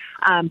year.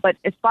 But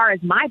as far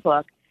as my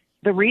book,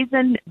 the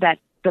reason that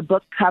the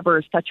book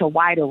covers such a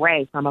wide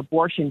array from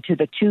abortion to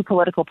the 2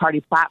 political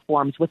party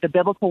platforms with the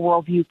biblical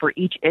worldview for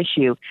each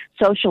issue,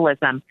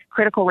 socialism,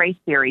 critical race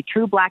theory,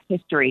 true Black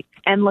history,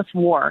 endless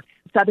war,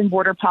 southern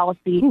border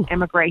policy,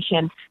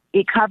 immigration.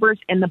 It covers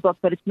in the book,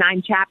 but it's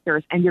 9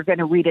 chapters, and you're going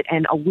to read it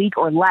in a week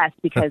or less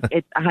because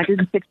it's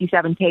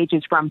 167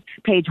 pages from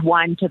page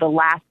 1 to the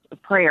last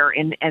prayer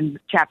in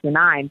chapter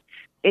 9.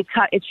 It's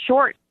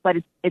short, but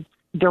it's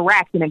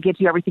direct, and it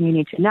gives you everything you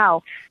need to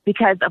know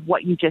because of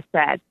what you just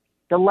said.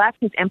 the left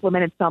has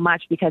implemented so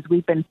much because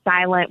we've been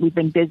silent, we've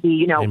been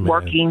busy,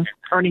 working,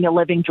 earning a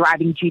living,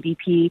 driving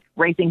GDP,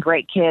 raising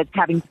great kids,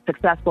 having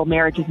successful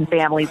marriages and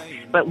families,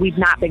 but we've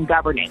not been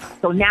governing.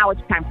 So now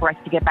it's time for us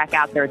to get back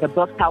out there. The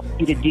book helps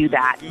you to do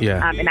that.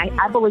 Yeah. And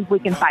I believe we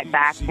can fight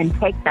back and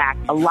take back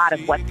a lot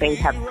of what they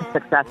have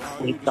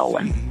successfully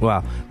stolen.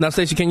 Wow. Now,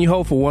 Stacey, can you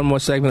hold for one more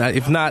segment?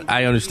 If not,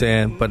 I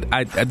understand, but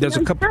there's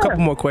a couple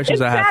more questions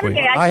I have for you.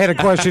 I had a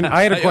question.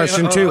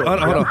 Too.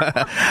 Hold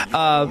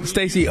on.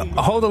 Stacey,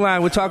 hold the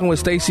line. We're talking with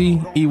Stacey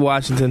E.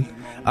 Washington.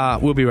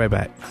 We'll be right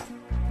back.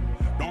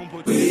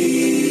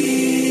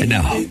 And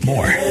now,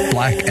 more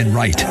Black and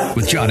Right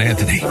with John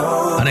Anthony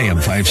on AM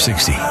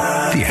 560.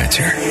 The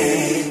Answer.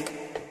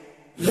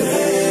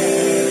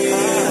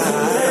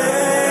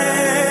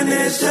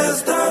 It's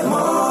just a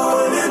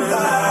morning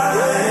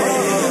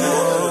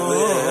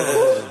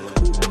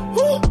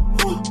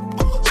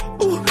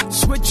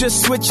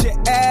switch your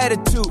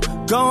attitude.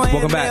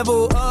 Welcome back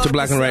to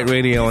Black and Right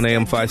Radio on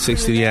AM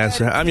 560 The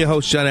Answer. I'm your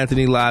host, John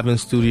Anthony, live in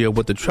studio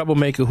with the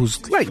troublemaker who's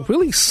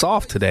really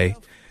soft today,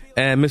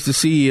 and Mr.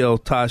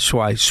 CEO Todd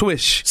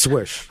Swish.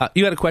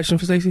 You had a question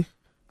for Stacey?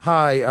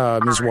 Hi,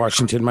 Ms.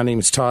 Washington. My name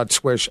is Todd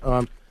Swish.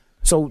 And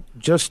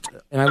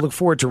I look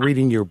forward to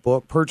reading your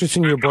book,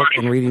 purchasing your book,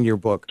 and reading your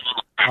book.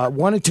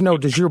 Wanted to know,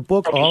 does your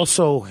book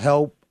also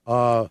help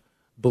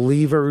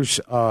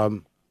believers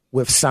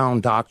with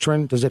sound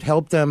doctrine? Does it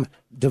help them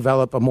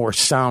develop a more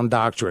sound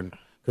doctrine?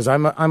 Because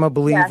I'm a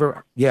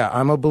believer. Yeah,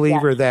 I'm a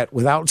believer that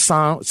without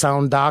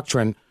sound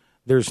doctrine,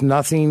 there's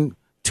nothing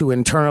to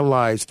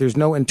internalize. There's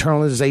no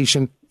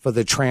internalization for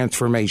the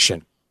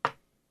transformation.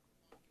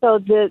 So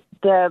the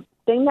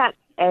thing that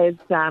is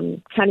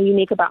kind of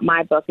unique about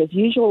my book is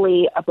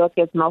usually a book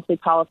is mostly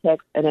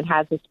politics and it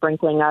has a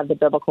sprinkling of the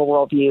biblical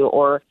worldview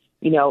or,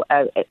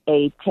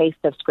 a taste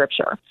of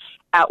scripture.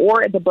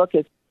 Or the book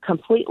is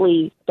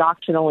completely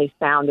doctrinally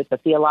sound. It's a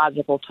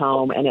theological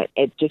tome and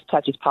it just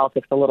touches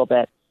politics a little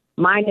bit.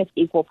 Mine is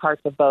equal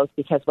parts of both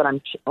because what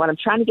I'm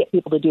trying to get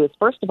people to do is,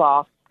 first of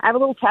all, I have a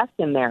little test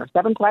in there,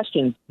 7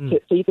 questions,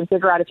 so you can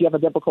figure out if you have a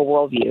biblical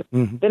worldview.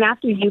 Mm-hmm. Then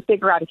after you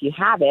figure out if you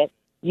have it,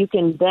 you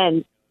can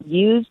then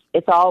use,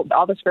 it's all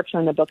the scripture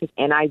in the book is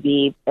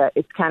NIV.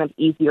 It's kind of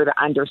easier to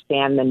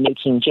understand than New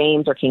King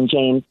James or King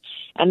James.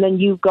 And then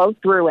you go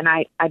through and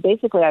I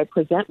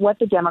present what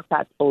the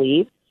Democrats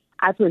believe.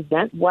 I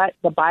present what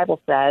the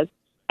Bible says,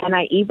 and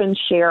I even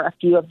share a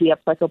few of the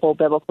applicable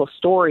biblical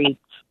stories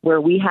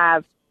where we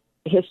have,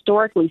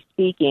 historically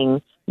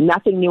speaking,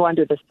 nothing new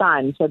under the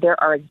sun. So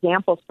there are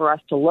examples for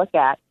us to look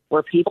at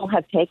where people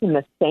have taken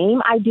the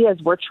same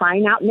ideas we're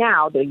trying out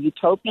now, the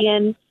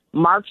utopian,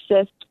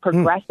 Marxist,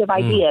 progressive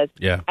ideas,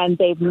 and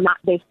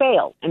they've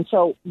failed. And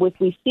so if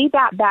we see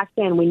that back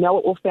then, we know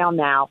it will fail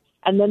now.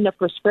 And then the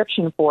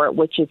prescription for it,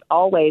 which is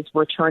always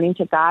returning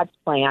to God's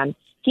plan,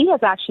 he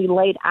has actually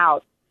laid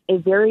out a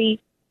very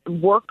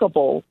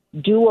workable,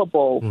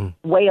 doable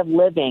way of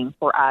living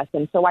for us.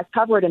 And so I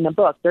cover it in the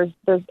book. There's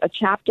a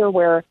chapter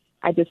where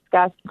I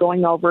discuss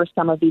going over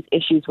some of these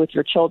issues with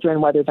your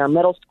children, whether they're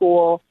middle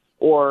school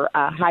or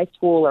high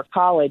school or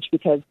college,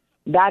 because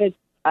that is,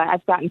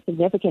 I've gotten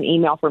significant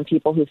email from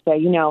people who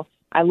say,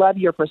 I love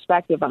your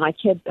perspective, but my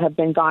kids have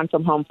been gone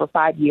from home for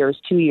 5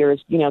 years, 2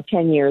 years,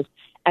 10 years,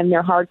 and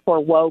they're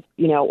hardcore woke,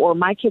 or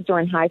my kids are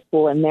in high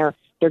school and they're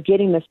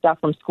getting this stuff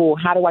from school.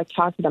 How do I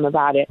talk to them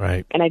about it?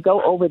 Right. And I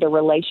go over the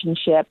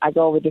relationship. I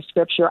go over the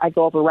scripture. I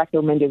go over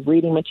recommended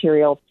reading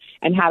materials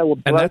and how to.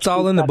 And that's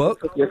all in the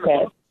book? With your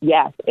kids.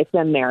 Yes, it's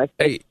in there.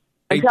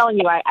 I'm telling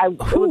you,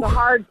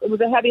 it was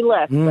a heavy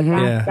lift.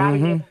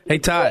 But Hey,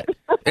 Todd.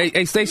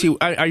 hey, Stacey,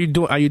 are you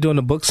doing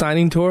a book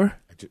signing tour?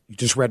 You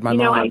just read my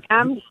mind.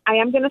 I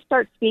am going to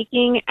start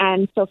speaking,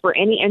 and so for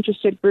any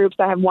interested groups,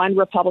 I have one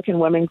Republican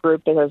women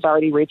group that has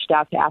already reached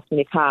out to ask me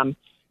to come.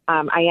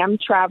 I am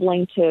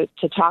traveling to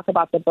talk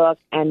about the book,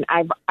 and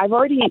I've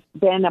already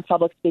been a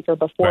public speaker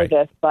before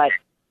this, but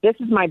this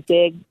is my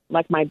big.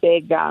 I'm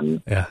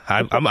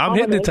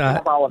hitting it,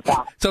 Todd. All of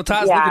that. So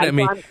Todd's looking at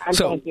me. I'm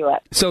going to do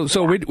it. So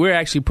we're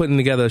actually putting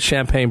together a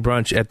champagne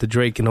brunch at the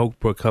Drake in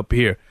Oakbrook up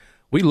here.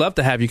 We'd love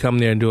to have you come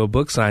there and do a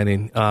book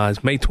signing.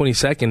 It's May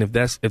 22nd.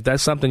 If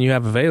that's something you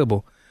have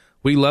available,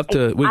 we'd love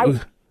to.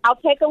 I'll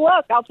take a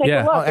look.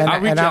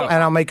 And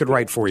I'll make it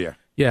right for you.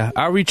 Yeah,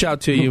 I'll reach out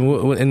to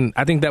you, and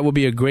I think that will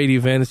be a great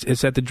event.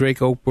 It's at the Drake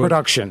Oakbrook.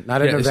 Production,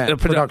 not an event.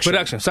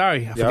 Production.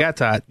 Sorry, I forgot,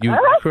 Todd.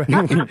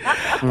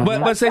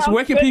 But Stacey,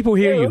 where can people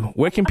hear you?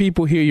 Where can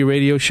people hear your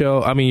radio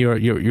show? I mean,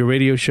 your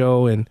radio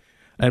show, and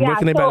where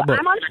can they buy the book?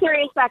 I'm on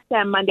Sirius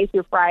XM Monday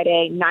through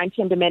Friday, 9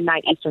 p.m. to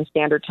midnight Eastern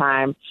Standard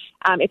Time.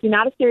 If you're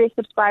not a Sirius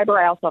subscriber,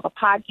 I also have a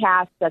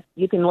podcast that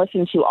you can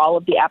listen to all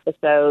of the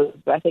episodes.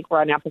 I think we're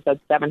on episode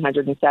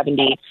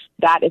 770.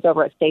 That is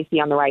over at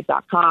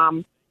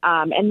StaceyOnTheRight.com.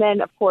 And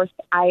then, of course,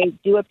 I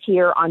do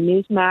appear on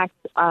Newsmax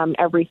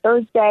every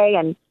Thursday.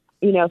 And,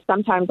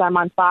 sometimes I'm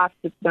on Fox.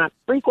 It's not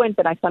frequent,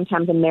 but I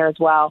sometimes am there as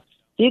well.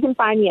 So you can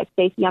find me at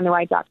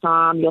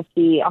StaceyOnTheRight.com. You'll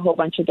see a whole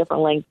bunch of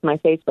different links. My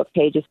Facebook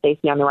page is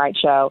Stacey on the Right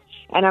Show.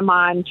 And I'm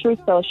on Truth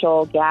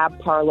Social, Gab,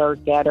 Parler,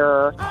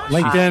 Getter.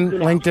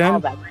 LinkedIn?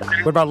 All that stuff.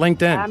 What about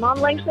LinkedIn? I'm on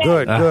LinkedIn.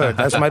 Good.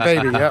 That's my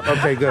baby. Yep.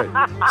 Okay, good.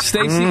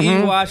 Stacey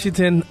E.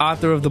 Washington,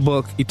 author of the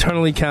book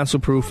Eternally Counsel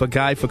Proof, a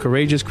guide for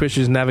courageous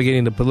Christians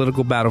navigating the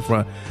political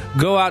battlefront.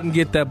 Go out and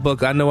get that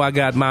book. I know I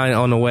got mine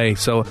on the way.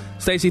 So,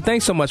 Stacey,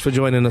 thanks so much for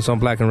joining us on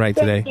Black and Right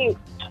today. Thank you.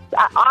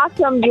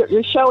 Awesome.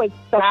 Your show is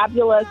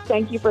fabulous.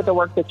 Thank you for the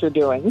work that you're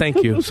doing.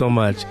 Thank you so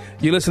much.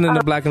 You're listening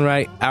to Black and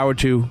Right, Hour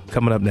 2,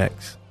 coming up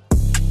next.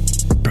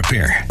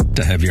 Prepare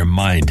to have your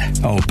mind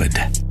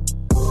opened.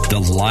 The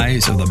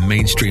lies of the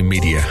mainstream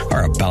media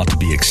are about to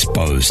be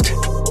exposed,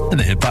 and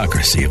the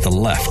hypocrisy of the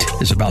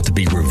left is about to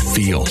be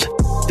revealed.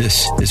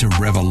 This is a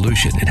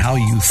revolution in how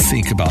you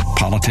think about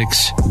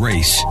politics,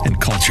 race,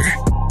 and culture.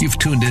 You've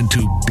tuned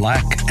into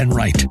Black and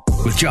Right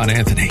with John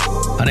Anthony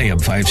on AM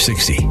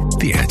 560.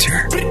 The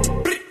Answer.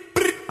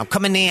 I'm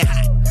coming in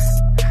hot.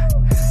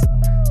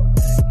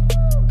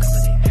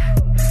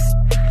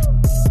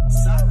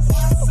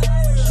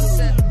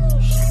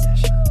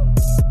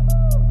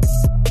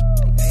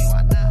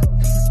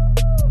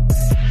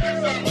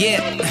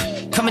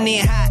 Yeah, coming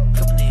in hot.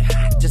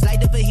 Just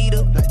like the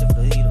fajita.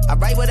 I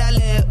write what I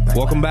live.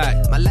 Welcome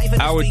back.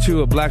 Hour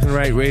 2 of Black and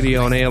Right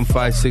Radio on AM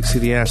 560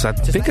 The Answer. I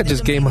think I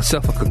just gave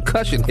myself a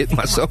concussion, hit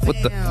myself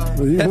with the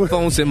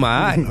headphones in my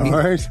eye. All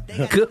right.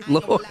 Good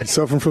Lord.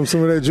 Suffering from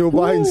some of that Joe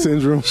Biden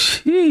syndrome.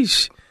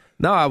 Sheesh.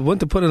 No, I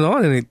went to put it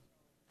on and it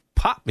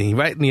popped me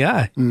right in the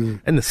eye.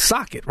 And the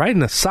socket, right in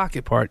the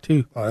socket part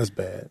too. Oh, that's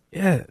bad.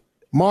 Yeah.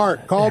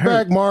 Mark, call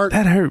back, Mark.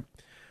 That hurt.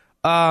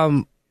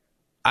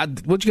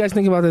 What you guys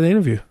think about that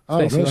interview?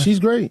 Oh, man, she's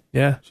great.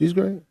 Yeah. She's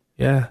great.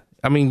 Yeah.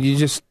 I mean, you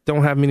just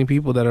don't have many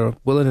people that are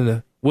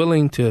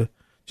willing to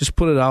just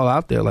put it all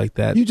out there like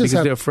that because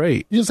they're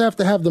afraid. You just have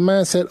to have the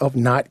mindset of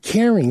not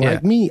caring.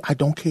 Like me, I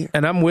don't care.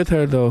 And I'm with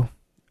her, though.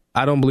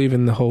 I don't believe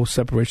in the whole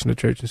separation of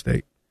church and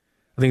state.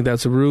 I think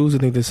that's a ruse. I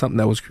think that's something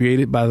that was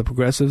created by the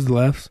progressives, the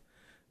lefts.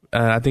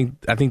 I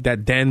think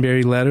that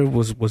Danbury letter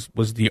was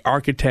the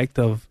architect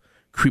of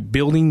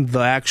building the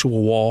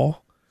actual wall.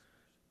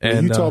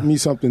 And you taught me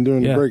something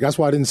during the break. That's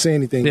why I didn't say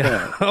anything.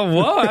 Yeah.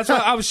 Well, that's why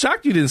I was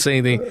shocked you didn't say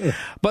anything.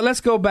 But let's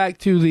go back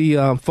to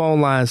the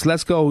phone lines.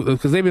 Let's go,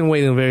 because they've been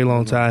waiting a very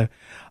long time.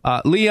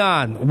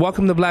 Leon,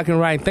 welcome to Black and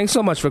Right. Thanks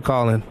so much for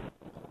calling.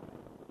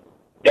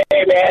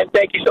 Hey, man.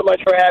 Thank you so much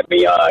for having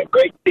me on.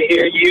 Great to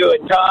hear you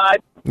and Todd.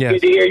 Yes.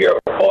 Good to hear your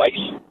voice.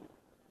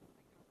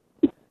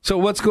 So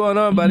what's going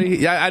on,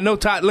 buddy? I know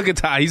Todd. Look at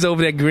Todd. He's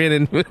over there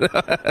grinning,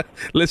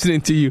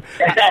 listening to you.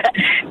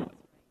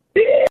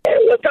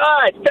 Well,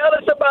 Todd, tell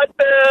us about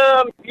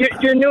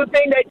your new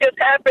thing that just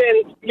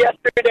happened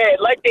yesterday. I'd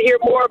like to hear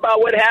more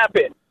about what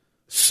happened.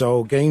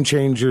 So, Game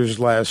Changers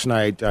last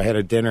night, I had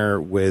a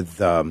dinner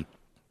with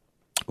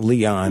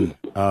Leon.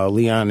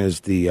 Leon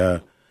is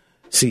the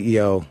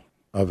CEO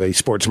of a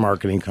sports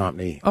marketing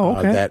company. Oh,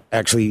 okay. That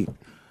actually,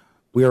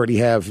 we already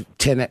have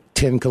 10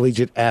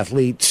 collegiate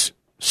athletes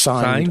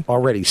signed?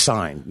 Already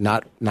signed,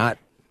 not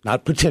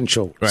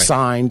potential, right.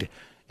 Signed,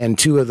 and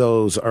 2 of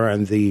those are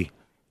in the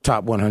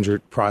top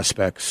 100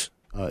 prospects,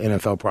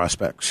 NFL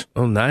prospects.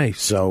 Oh,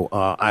 nice. So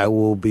I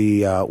will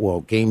be,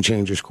 Game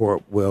Changers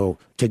Corp will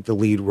take the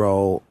lead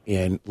role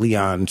in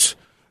Leon's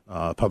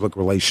public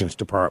relations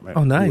department.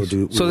 Oh, nice.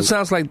 So it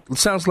sounds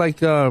like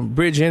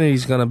Bridge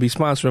Entity's going to be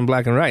sponsoring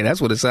Black and Right. That's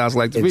what it sounds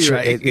like to me,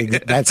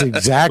 right? That's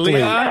exactly.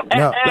 Leon?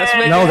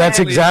 That's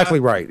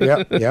exactly right.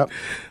 Yep.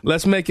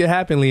 Let's make it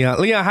happen,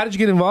 Leon. Leon, how did you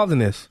get involved in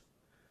this?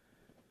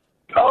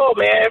 Oh,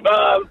 man,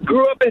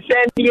 grew up in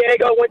San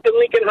Diego, went to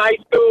Lincoln High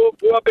School,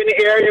 grew up in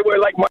the area where,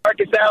 like,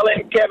 Marcus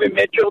Allen, Kevin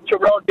Mitchell,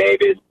 Terrell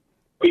Davis,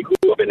 we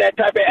grew up in that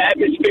type of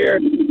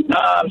atmosphere,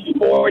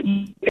 sports,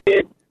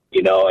 and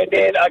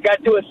then I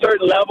got to a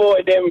certain level,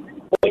 and then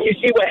when you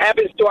see what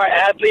happens to our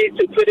athletes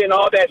who put in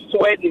all that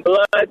sweat and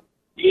blood,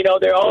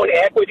 their own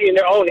equity and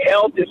their own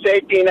health and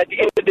safety, and at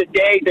the end of the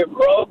day, they're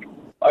broke,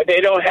 or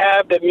they don't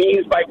have the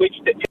means by which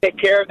to take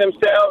care of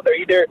themselves, or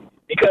either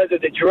because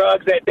of the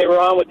drugs that they were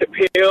on with the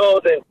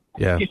pills, and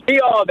you see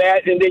all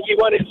that, and then you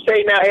want to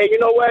say now, hey, you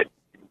know what?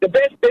 The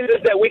best business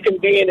that we can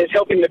be in is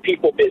helping the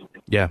people business.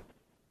 Yeah.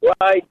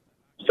 Right?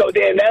 So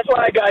then that's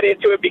why I got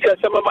into it, because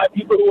some of my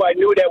people who I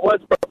knew that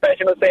was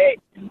professional say,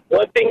 hey,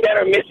 one thing that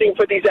are missing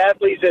for these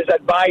athletes is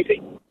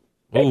advising.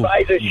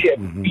 Advisorship,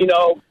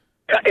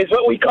 is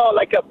what we call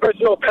like a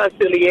personal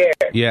consigliere.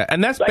 Yeah,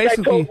 and that's like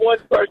basically... I told one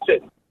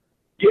person.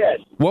 Yes.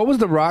 What was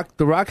The Rock?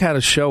 The Rock had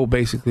a show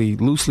basically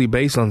loosely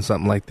based on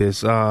something like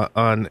this. I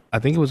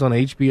think it was on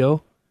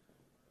HBO.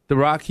 The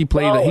Rock, he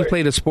played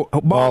a sport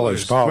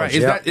Ballers. Right?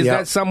 Is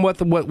that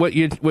somewhat what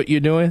you're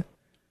doing?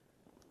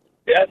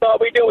 That's all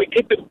we do.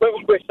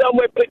 We're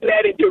somewhat putting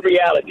that into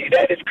reality.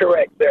 That is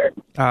correct, sir.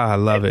 I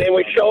love it. And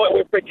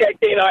we're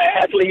protecting our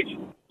athletes,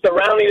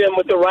 surrounding them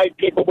with the right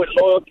people with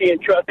loyalty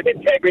and trust and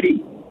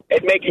integrity,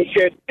 and making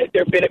sure that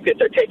their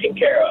benefits are taken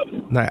care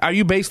of. Now, are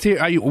you based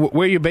here?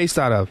 Where are you based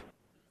out of?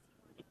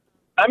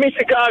 I'm in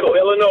Chicago,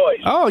 Illinois.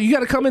 Oh, you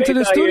got to come into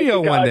the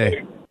studio one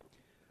day.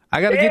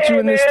 I got to get you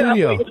in the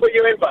studio. I'm waiting for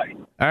your invite.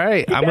 All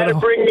right. You got to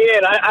bring me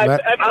in.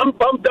 I'm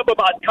pumped up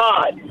about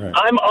Todd. Right.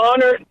 I'm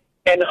honored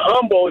and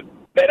humbled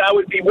that I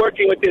would be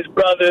working with this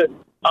brother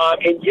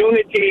in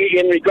unity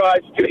in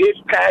regards to his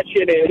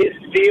passion and his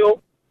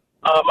zeal.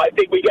 I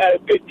think we got a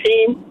good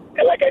team.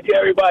 And like I tell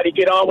everybody,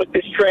 get on with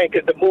this train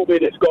because the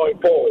movement is going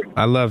forward.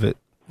 I love it.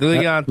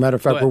 Leon, matter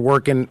of fact,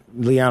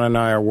 Leon and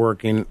I are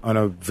working on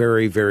a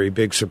very, very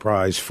big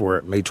surprise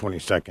for May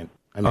 22nd.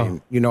 I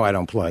mean, I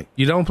don't play.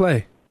 You don't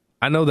play.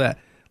 I know that.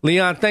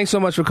 Leon, thanks so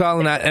much for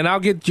calling out. And I'll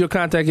get your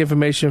contact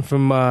information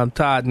from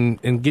Todd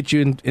and get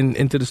you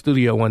into the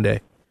studio one day.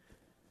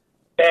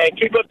 And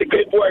keep up the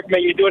good work,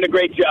 man. You're doing a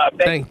great job.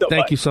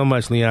 Thank you so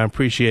much, Leon.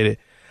 Appreciate it.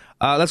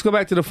 Let's go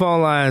back to the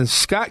phone lines.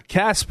 Scott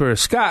Casper.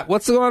 Scott,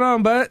 what's going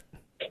on, bud?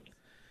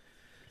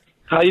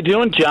 How you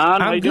doing, John?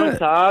 How you doing,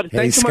 Todd?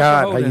 Hey,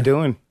 Scott. How you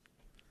doing?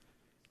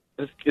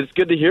 It's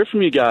good to hear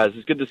from you guys.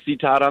 It's good to see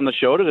Todd on the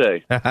show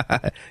today.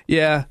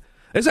 Yeah.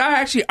 It's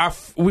actually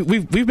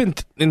we've been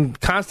in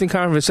constant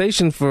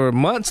conversation for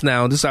months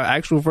now. This is our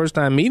actual first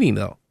time meeting,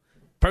 though,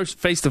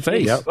 face to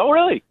face. Oh,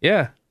 really?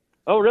 Yeah.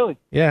 Oh, really?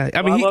 Yeah.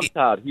 I mean, I love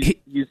Todd.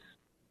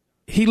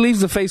 He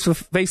leaves the face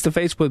to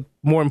face with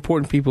more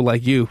important people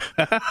like you.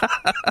 Well,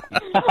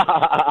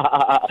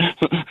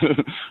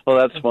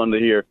 that's fun to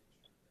hear.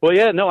 Well,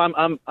 yeah, no,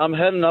 I'm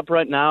heading up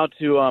right now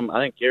to I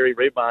think Gary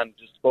Rabine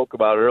just spoke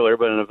about it earlier,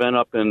 but an event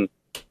up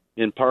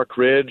in Park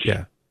Ridge.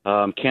 Yeah.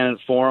 Candidate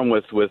Forum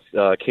with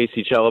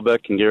Casey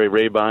Chelebek and Gary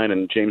Rabine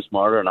and James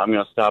Martyr, and I'm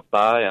going to stop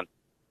by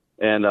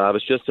and I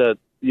was just at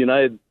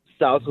United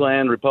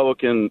Southland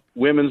Republican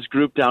Women's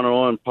Group down in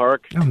Owen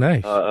Park. Oh,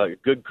 nice. A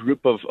good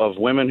group of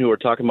women who are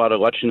talking about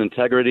election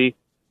integrity.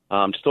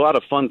 Just a lot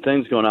of fun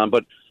things going on.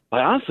 But I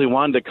honestly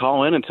wanted to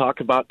call in and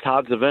talk about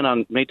Todd's event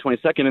on May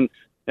 22nd,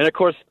 and of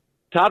course,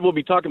 Todd will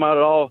be talking about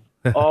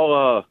it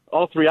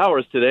all 3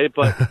 hours today.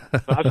 But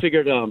I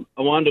figured I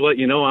wanted to let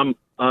you know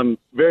I'm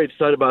very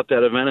excited about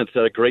that event. It's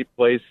at a great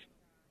place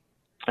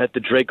at the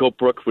Draco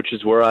Brook, which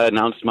is where I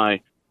announced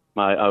I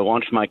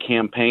launched my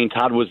campaign.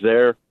 Todd was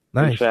there,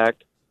 nice. In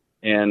fact,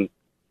 and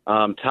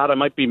Todd, I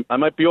might be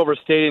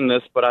overstating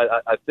this, but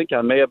I think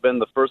I may have been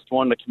the first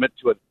one to commit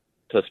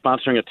to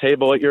sponsoring a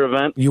table at your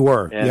event. You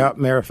were, yeah.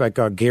 Matter of fact,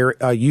 Gary,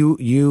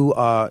 you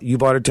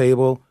bought a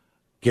table.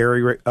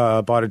 Gary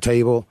bought a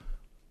table.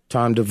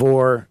 Tom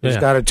DeVore has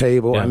got a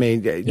table. Yeah. I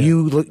mean,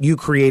 you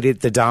created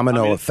the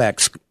domino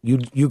effects.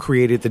 You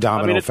created the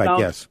domino effect.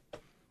 Yes.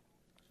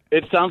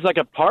 It sounds like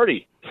a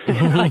party.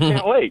 I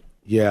can't wait.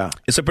 Yeah,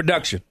 it's a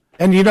production.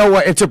 And you know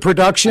what? It's a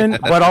production,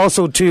 but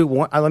also too.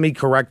 Let me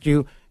correct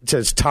you. It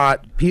says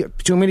Todd.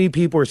 Too many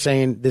people are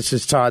saying this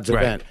is Todd's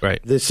event.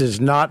 Right. This is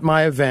not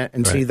my event.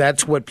 And see,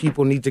 that's what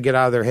people need to get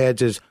out of their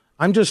heads is.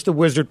 I'm just the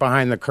wizard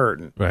behind the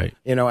curtain. Right.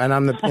 And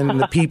I'm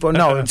the people.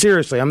 No,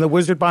 seriously, I'm the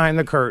wizard behind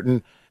the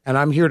curtain. And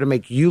I'm here to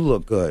make you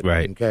look good.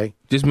 Right. Okay.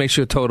 Just make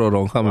sure Toto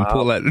don't come and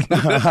pull that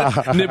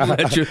nipple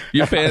at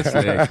your pants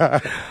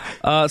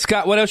leg.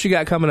 Scott, what else you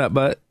got coming up,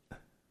 bud?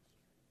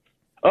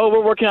 Oh,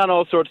 we're working on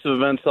all sorts of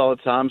events all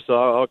the time, so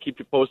I'll keep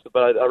you posted.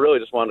 But I really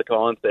just wanted to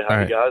call in, say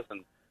hi to you guys,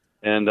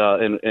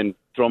 and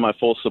throw my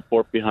full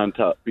support behind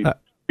our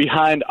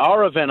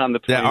event on the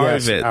 20th. Yeah, our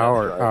event.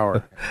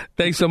 Our.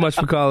 Thanks so much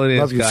for calling in,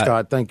 Love you,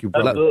 Scott. Thank you,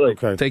 brother. Absolutely.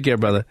 Okay. Take care,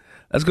 brother.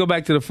 Let's go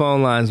back to the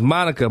phone lines.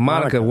 Monica,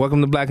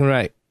 welcome to Black and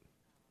Right.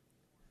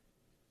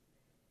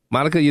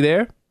 Monica, you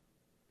there?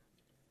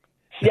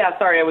 Yeah,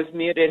 sorry, I was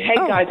muted. Hey,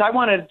 guys, I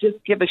want to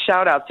just give a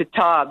shout-out to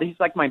Todd. He's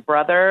like my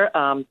brother,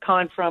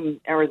 calling from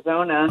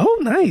Arizona. Oh,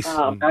 nice.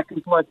 Back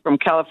and forth from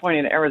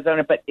California to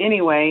Arizona. But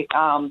anyway,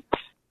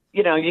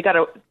 you got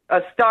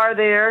a star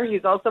there.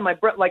 He's also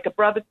like a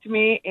brother to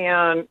me,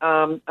 and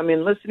I'm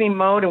in listening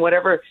mode, and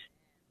whatever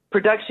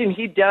production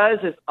he does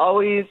is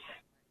always,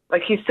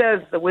 like he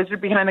says, the wizard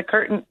behind the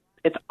curtain.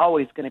 It's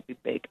always going to be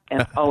big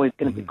and always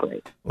going to be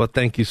great. Well,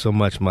 thank you so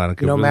much,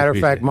 Monica. Matter of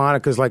fact,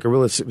 Monica's like a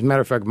real.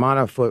 Matter of fact,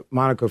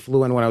 Monica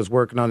flew in when I was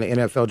working on the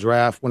NFL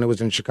draft when it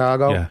was in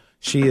Chicago. Yeah.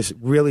 She is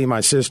really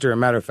my sister.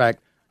 And matter of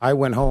fact, I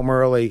went home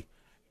early,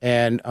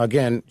 and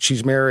again,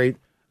 she's married,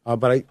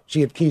 but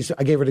she had keys.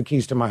 I gave her the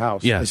keys to my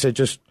house. Yeah. I said,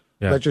 just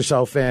let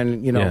yourself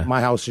in.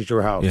 My house is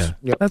your house. Yeah.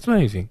 Yep. That's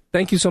amazing.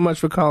 Thank you so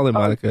much for calling,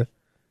 Monica.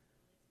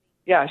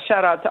 Yeah,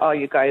 shout out to all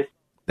you guys.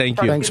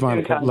 Thank you. Thanks,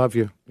 Monica. Love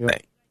you.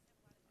 Yep.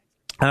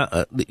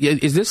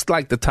 Is this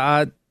like the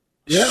Todd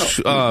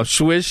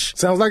Swish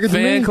sounds like a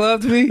fan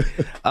club to me?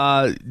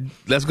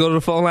 Let's go to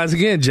the phone lines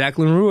again.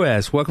 Jacqueline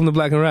Ruiz, welcome to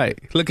Black and Right.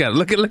 Look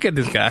at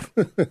this guy.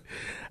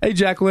 Hey,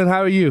 Jacqueline,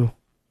 how are you?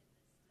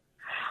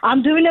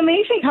 I'm doing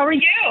amazing. How are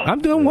you?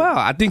 I'm doing well.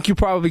 I think you're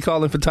probably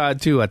calling for Todd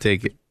too. I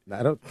take it.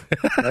 I don't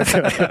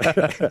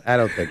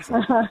think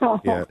so.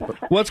 Yeah.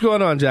 What's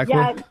going on,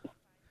 Jacqueline? Yeah.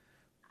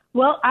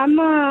 Well, I'm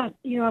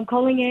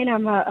calling in.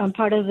 I'm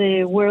part of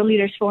the World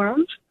Leaders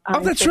Forum.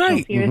 That's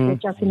right. Here at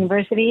Justin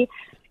University,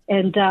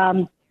 and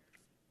John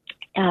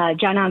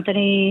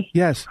Anthony.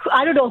 Yes.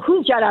 I don't know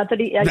who's John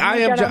Anthony.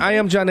 I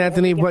am John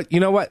Anthony, but you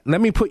know what? Let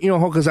me put you on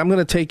hold because I'm going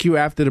to take you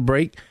after the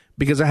break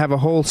because I have a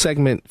whole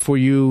segment for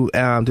you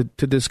to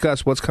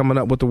discuss what's coming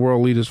up with the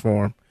World Leaders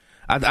Forum.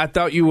 I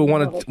thought you were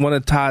one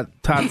of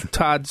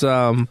Todd's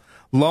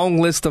long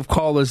list of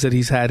callers that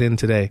he's had in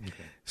today. Okay.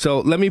 So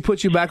let me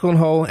put you back on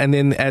hold, and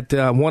then at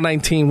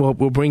 1:19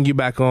 we'll bring you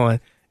back on,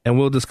 and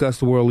we'll discuss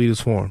the World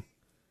Leaders Forum.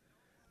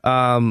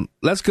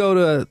 Let's go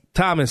to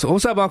Thomas.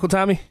 What's up, Uncle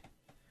Tommy?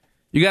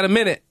 You got a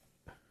minute?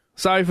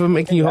 Sorry for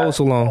making you hold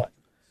so long.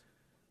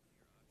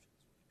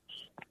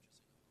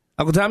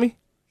 Uncle Tommy?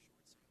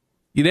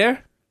 You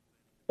there?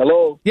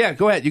 Hello? Yeah,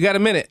 go ahead. You got a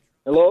minute.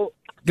 Hello?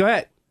 Go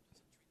ahead.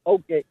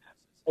 Okay.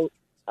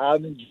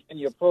 I'm enjoying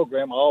your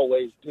program. I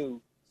always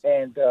do.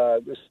 And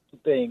there's two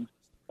things.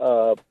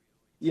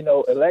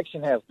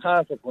 Election has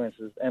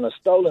consequences, and a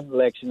stolen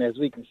election, as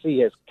we can see,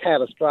 has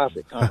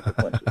catastrophic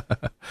consequences.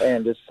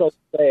 And it's so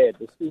sad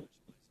to see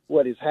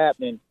what is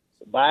happening.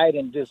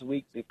 Biden this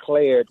week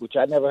declared, which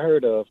I never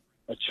heard of,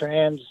 a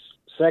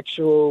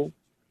transsexual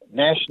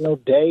national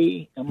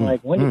day. I'm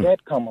like, when did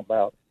that come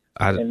about?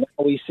 And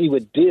now we see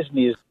what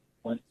Disney is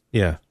doing.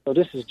 Yeah. So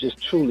this is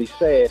just truly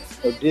sad.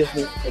 So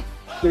Disney,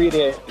 3 of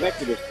their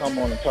executives come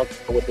on and talk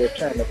about what they're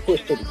trying to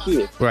push to the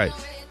kids. Right.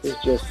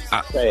 It's just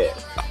sad.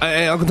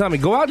 Hey, Uncle Tommy,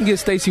 go out and get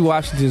Stacey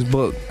Washington's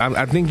book.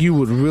 I think you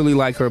would really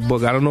like her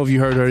book. I don't know if you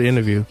heard her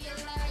interview.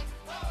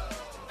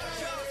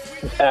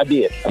 I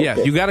did. Okay. Yeah,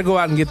 you got to go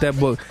out and get that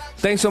book.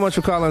 Thanks so much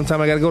for calling,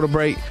 Tom. I got to go to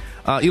break.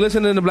 You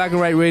listening to Black and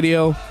White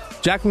Radio.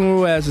 Jacqueline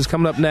Ruiz is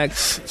coming up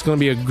next. It's going to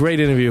be a great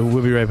interview.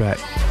 We'll be right back.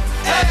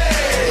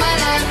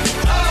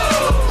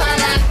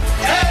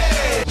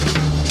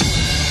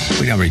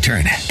 We now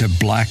return to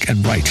Black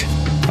and White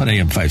on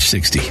AM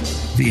 560.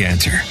 The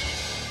Answer.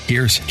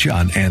 Here's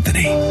John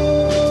Anthony.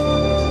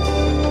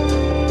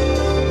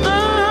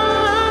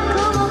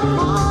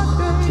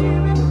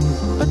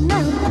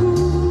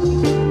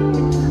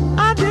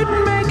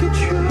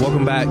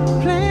 Welcome back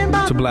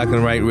to Black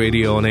and White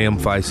Radio on AM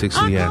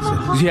 560. The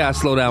Answer. Yeah, I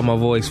slow down my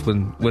voice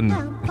when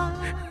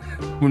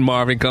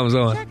Marvin comes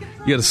on.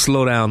 You got to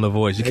slow down the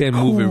voice. You can't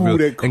move it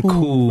real and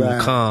cool,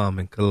 calm,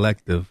 and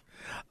collective.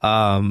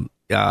 I'm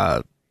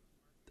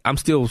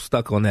still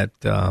stuck on that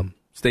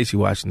Stacey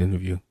Washington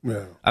interview.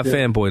 Yeah. I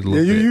fanboyed a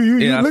little bit.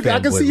 You look. I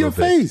can see your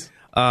face.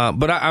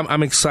 But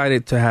I'm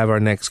excited to have our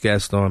next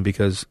guest on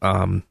because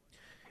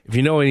if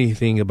you know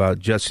anything about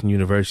Judson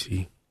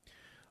University,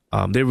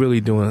 they're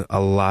really doing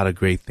a lot of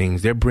great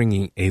things. They're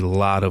bringing a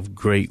lot of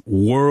great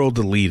world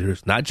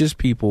leaders, not just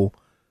people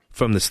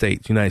from the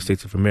States, United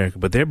States of America,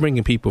 but they're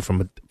bringing people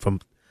from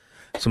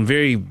some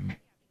very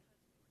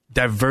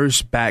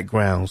diverse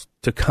backgrounds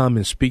to come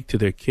and speak to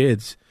their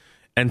kids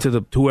and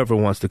to whoever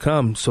wants to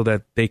come so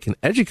that they can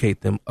educate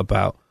them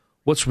about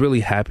what's really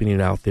happening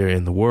out there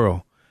in the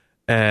world.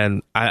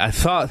 And I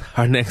thought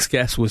our next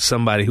guest was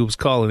somebody who was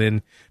calling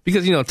in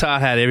because,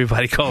 Todd had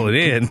everybody calling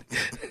in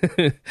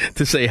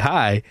to say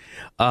hi.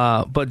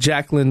 But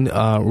Jacqueline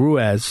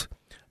Ruiz,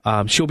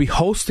 she'll be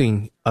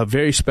hosting a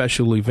very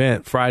special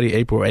event Friday,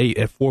 April 8th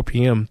at 4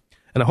 p.m.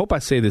 And I hope I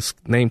say this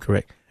name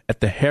correct,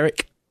 at the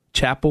Herrick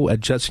Chapel at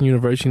Judson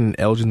University in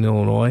Elgin,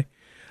 Illinois.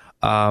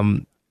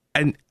 And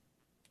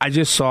I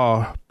just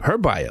saw her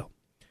bio.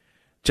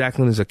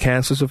 Jacqueline is a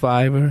cancer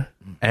survivor,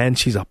 and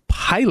she's a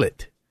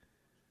pilot.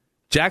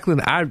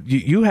 Jacqueline,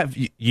 you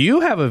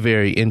have a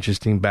very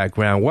interesting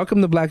background.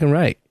 Welcome to Black and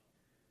White.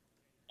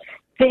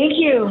 Thank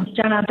you,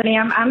 John Anthony.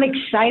 I'm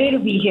excited to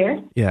be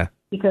here. Yeah.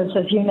 Because,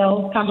 as you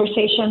know,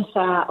 conversations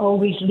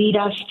always lead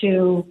us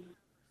to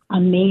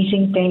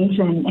amazing things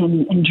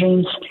and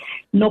dreams,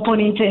 no pun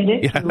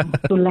intended,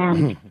 to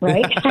land,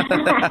 right?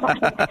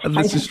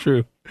 This is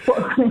true.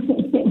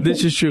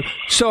 This is true.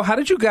 So how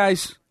did you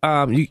guys,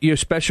 your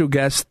special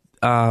guest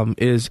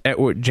is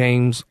Edward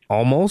James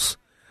Olmos.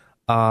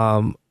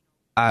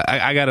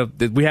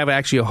 We have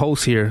actually a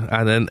host here,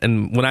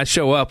 and when I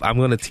show up, I'm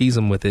going to tease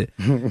him with it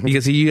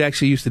because he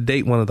actually used to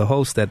date one of the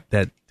hosts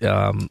that's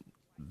on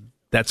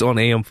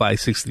AM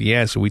 560 The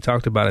Answer. We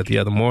talked about it the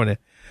other morning.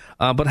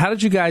 But how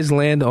did you guys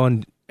land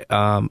on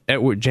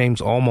Edward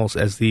James Olmos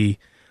as the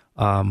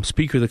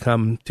speaker to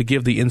come to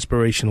give the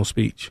inspirational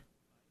speech?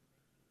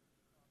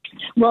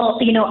 Well,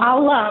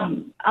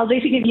 I'll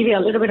basically give you a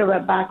little bit of a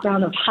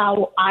background of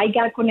how I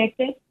got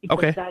connected.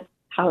 Because that's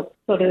how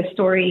sort of the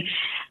story.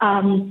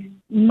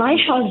 My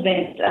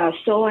husband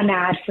saw an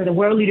ad for the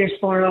World Leaders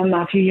Forum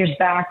a few years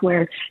back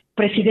where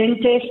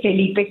Presidente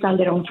Felipe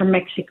Calderón from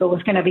Mexico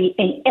was going to be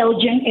in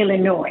Elgin,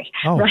 Illinois.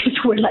 Oh. Right?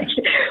 We're like,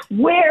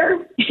 where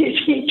is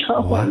he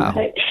going? Wow.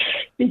 Right?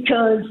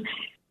 Because,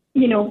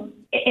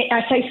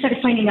 as I started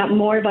finding out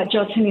more about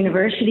Judson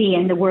University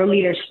and the World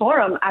Leaders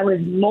Forum, I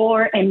was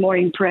more and more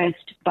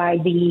impressed by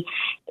the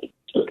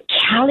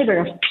caliber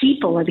of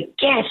people or the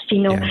guests,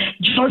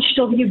 George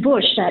W.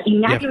 Bush that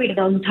inaugurated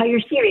the entire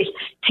series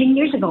 10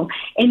 years ago,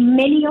 and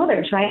many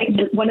others, right?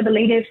 One of the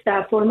latest,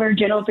 former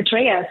General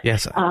Petraeus.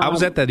 Yes, I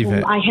was at that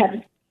event. I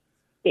had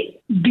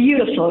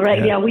beautiful,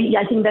 right? Yeah,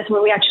 I think that's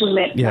where we actually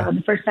met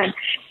the first time.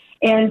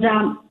 And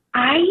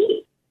I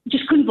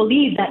just couldn't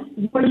believe that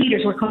world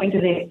leaders were coming to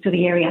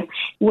the area.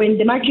 When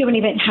the Mark Cuban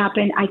event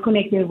happened, I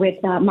connected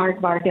with Mark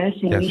Vargas,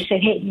 and we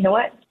said, hey, you know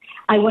what?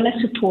 I want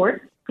to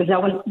support, because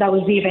that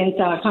was the event,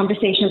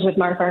 Conversations with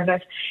Mark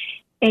Vargas.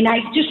 And I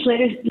just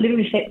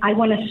literally said, I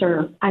want to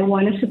serve. I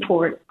want to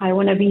support. I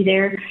want to be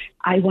there.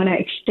 I want to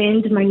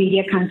extend my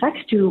media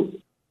contacts to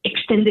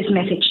extend this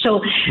message.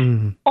 So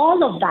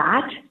all of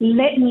that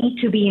led me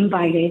to be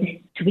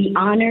invited, to be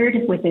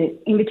honored with the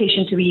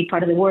invitation to be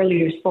part of the World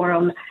Leaders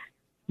Forum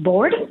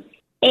board.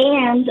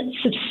 And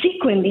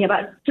subsequently,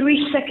 about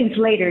 3 seconds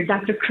later,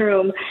 Dr.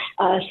 Crum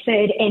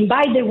said, and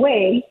by the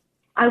way,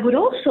 I would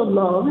also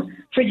love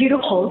for you to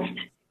host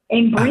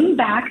and bring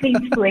back the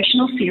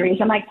inspirational series.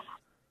 I'm like,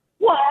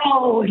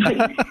 wow.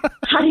 Like,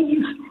 how do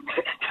you,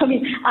 I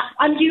mean,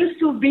 I'm used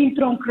to being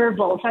thrown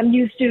curveballs. I'm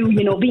used to,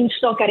 being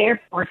stuck at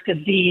airports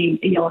because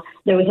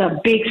there was a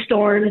big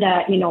storm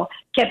that,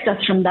 kept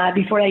us from that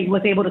before I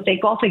was able to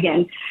take off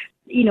again.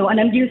 And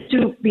I'm used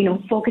to,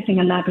 focusing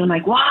on that. But I'm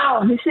like,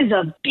 wow, this is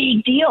a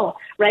big deal,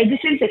 right? This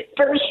is the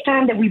first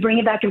time that we bring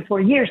it back in 4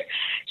 years.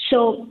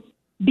 So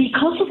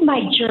because of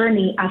my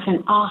journey as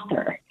an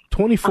author.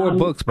 24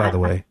 books, by the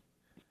way.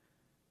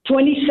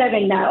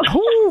 27 now,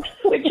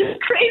 which is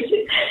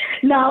crazy.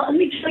 Now, let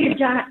me tell you,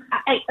 John,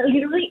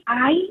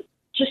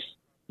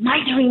 my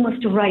dream was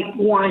to write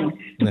one,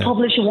 to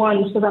publish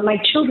one, so that my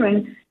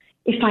children,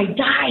 if I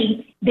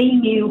died, they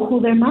knew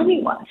who their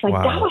mommy was. Like,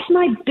 that was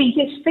my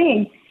biggest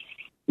thing.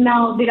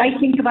 Now, did I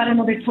think about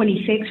another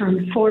 26 or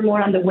 4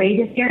 more on the way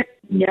this year?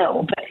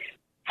 No, but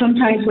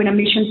sometimes when a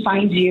mission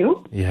finds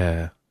you.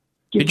 Yeah.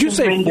 Did you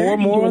say 4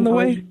 more on the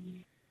way?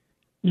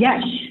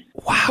 Yes.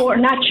 Wow. 4,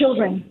 not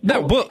children.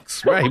 No,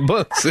 books, right,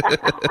 books.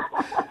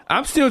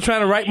 I'm still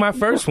trying to write my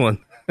first one.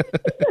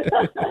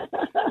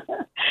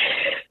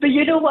 But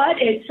you know what?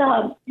 It's,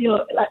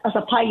 as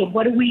a pilot,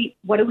 what do we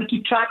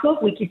keep track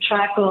of? We keep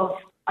track of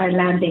our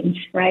landings,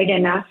 right?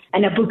 And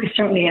a book is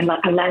certainly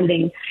a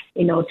landing,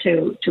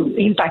 to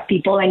impact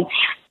people. And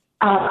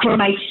for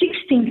my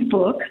 16th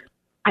book,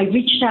 I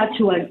reached out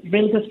to a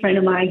really good friend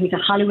of mine who's a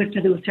Hollywood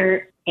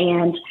producer,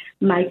 and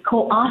my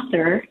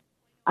co-author,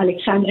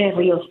 Alexandra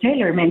Rios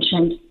Taylor,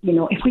 mentioned,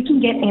 if we can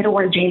get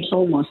Edward James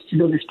Olmos to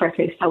do this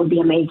preface, that would be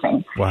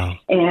amazing. Wow.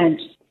 And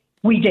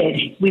we did.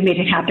 We made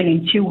it happen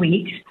in 2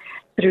 weeks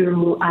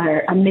through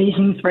our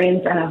amazing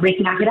friend, Rick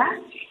Nagara.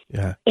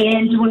 Yeah.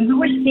 And when we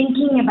were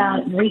thinking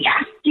about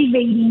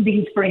reactivating the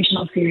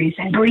inspirational series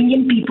and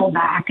bringing people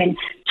back and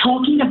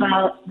talking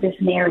about this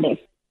narrative,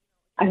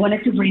 I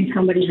wanted to bring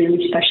somebody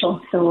really special.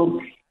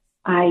 So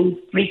I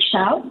reached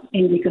out,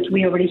 and because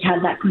we already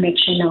had that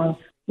connection of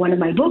one of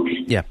my books,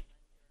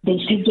 they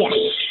said yes.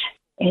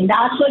 And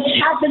that's what's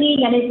happening,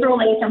 and it's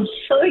rolling. I'm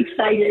so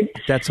excited.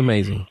 That's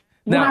amazing.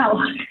 Now,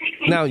 wow.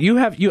 Now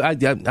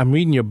I'm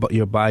reading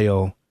your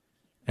bio,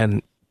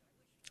 and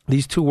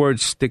these 2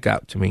 words stick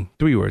out to me.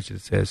 3 words, it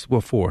says.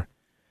 Well, 4.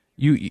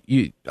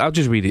 I'll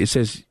just read it. It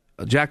says,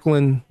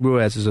 Jacqueline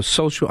Ruiz is a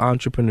social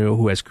entrepreneur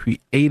who has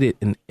created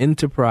an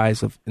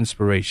enterprise of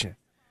inspiration.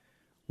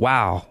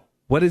 Wow.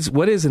 What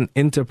is an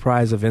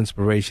enterprise of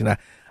inspiration?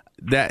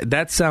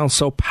 That sounds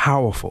so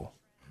powerful.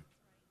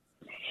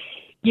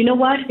 You know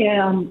what?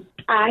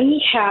 I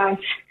have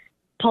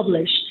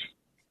published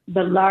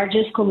the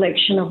largest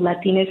collection of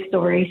Latina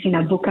stories in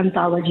a book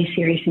anthology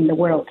series in the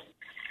world,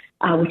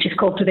 which is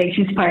called Today's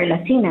Inspired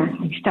Latina.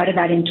 I started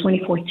that in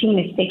 2014.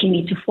 It's taken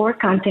me to 4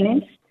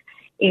 continents.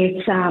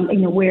 It's,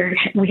 where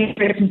we have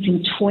presence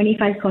in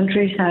 25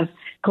 countries, have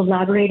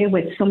collaborated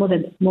with some of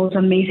the most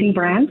amazing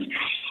brands.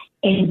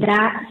 And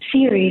that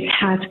series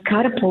has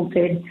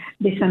catapulted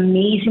this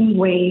amazing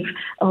wave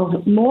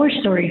of more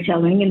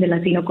storytelling in the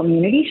Latino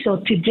community.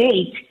 So to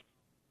date,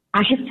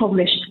 I have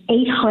published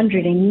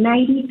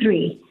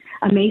 893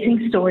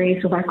 amazing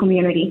stories of our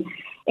community.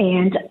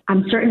 And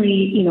I'm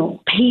certainly,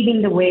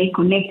 paving the way,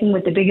 connecting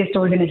with the biggest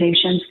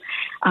organizations.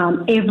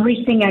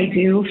 Everything I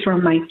do,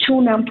 from my 2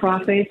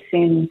 nonprofits,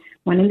 and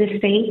one in the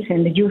States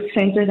and the youth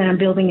center that I'm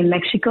building in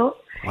Mexico.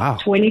 Wow.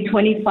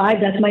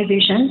 2025, that's my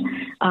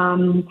vision.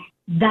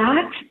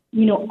 That,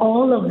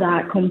 all of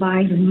that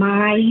combined,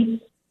 my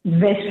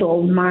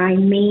vessel, my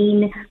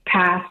main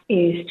path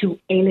is to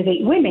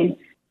elevate women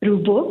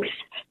through books,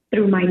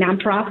 through my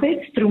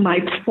nonprofits, through my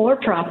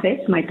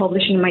for-profits, my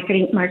publishing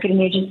and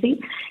marketing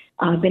agency.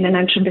 I've been an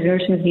entrepreneur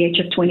since the age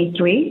of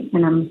 23,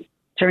 and I'm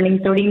turning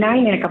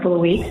 39 in a couple of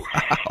weeks.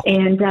 Wow.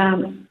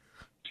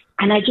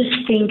 And I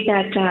just think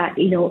that,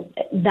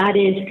 that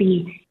is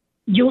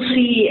you'll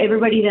see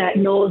everybody that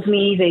knows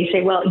me, they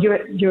say, well,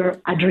 you're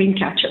a dream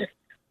catcher.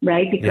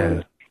 Right?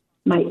 Because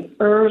my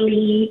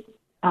early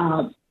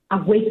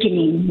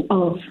awakening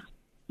of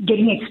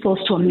getting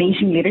exposed to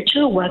amazing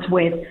literature was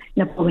with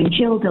Napoleon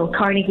Hill, Dale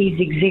Carnegie,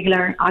 Zig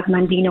Ziglar, Og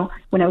Mandino,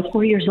 when I was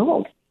 4 years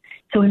old.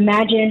 So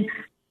imagine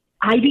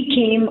I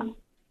became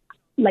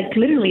like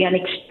literally an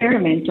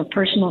experiment of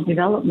personal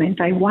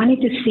development. I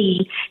wanted to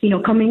see,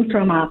 coming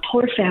from a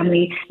poor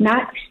family,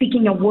 not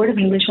speaking a word of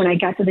English when I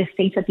got to the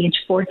States at the age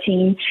of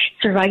 14,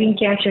 surviving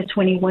cancer at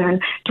 21,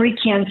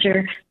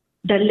 pre-cancer,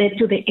 that led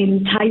to the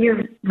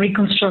entire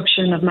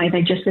reconstruction of my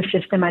digestive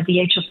system at the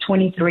age of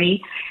 23,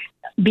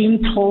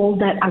 being told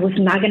that I was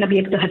not going to be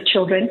able to have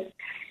children,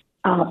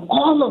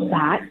 all of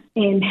that,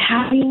 and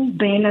having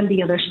been on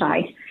the other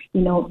side,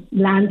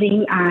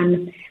 landing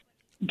on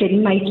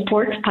getting my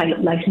sports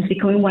pilot license,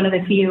 becoming one of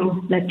the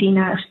few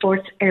Latina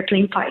sports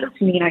airplane pilots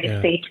in the United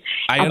States.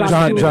 I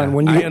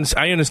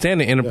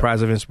understand the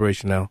enterprise of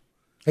inspiration now.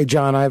 Hey,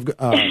 John,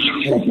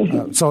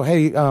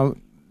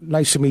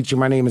 nice to meet you.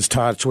 My name is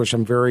Todd Swish.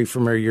 I'm very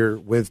familiar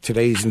with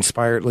today's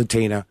Inspired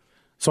Latina.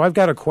 So I've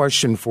got a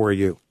question for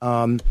you.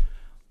 So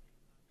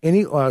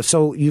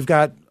you've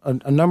got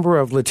a number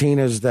of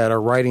Latinas that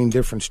are writing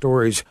different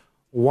stories.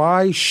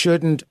 Why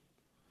shouldn't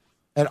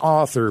an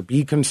author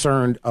be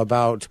concerned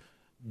about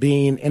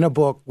being in a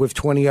book with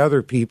 20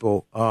 other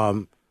people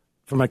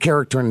from a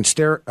character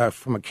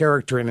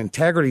and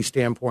integrity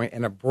standpoint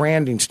and a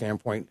branding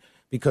standpoint?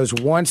 Because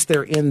once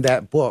they're in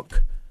that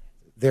book,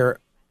 they're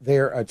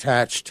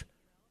attached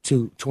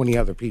to 20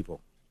 other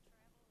people.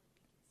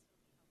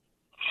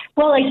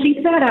 Well, I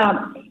think that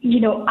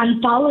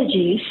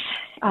anthologies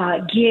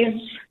give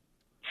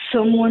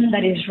someone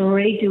that is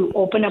ready to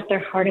open up their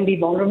heart and be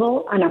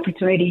vulnerable an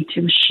opportunity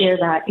to share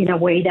that in a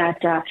way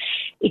that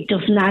it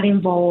does not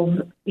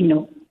involve,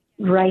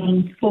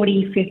 writing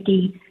 40,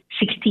 50,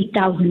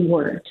 60,000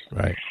 words.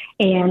 Right.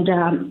 And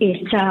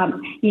it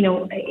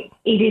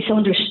is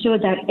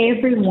understood that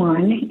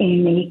everyone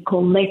in a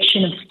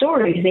collection of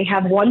stories, they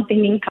have one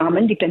thing in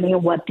common, depending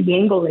on what the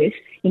angle is.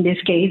 In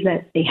this case,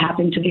 that they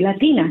happen to be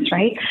Latinas,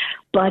 right?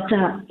 But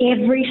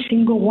every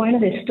single one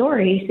of the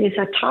stories is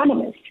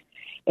autonomous.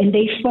 And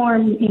they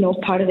form,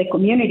 part of the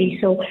community.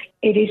 So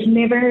it has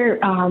never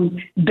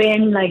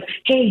been like,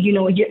 hey,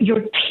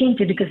 you're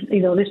tainted because,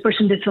 this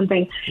person did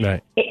something.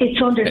 Right.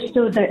 It's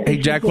understood that hey,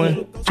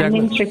 Jacqueline, an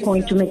entry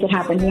point to make it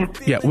happen. Yeah.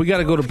 Yeah, we got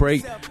to go to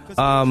break.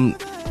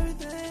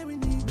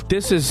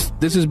 This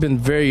has been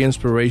very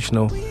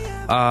inspirational.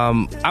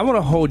 I want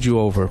to hold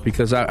you over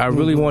because I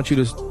really want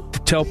you to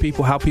tell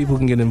people how people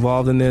can get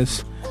involved in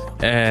this.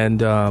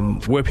 And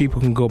where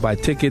people can go buy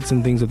tickets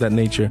and things of that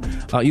nature.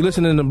 You're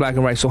listening to Black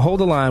and Right, so hold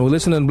the line. We're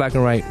listening to Black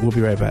and Right. We'll be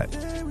right back.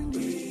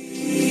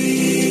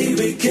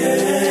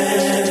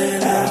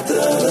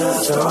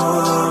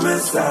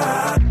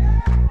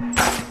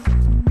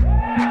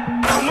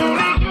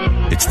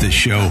 It's the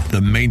show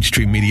the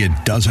mainstream media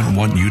doesn't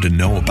want you to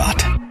know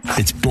about.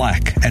 It's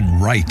Black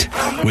and Right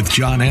with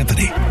John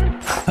Anthony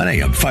on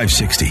AM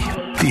 560.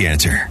 The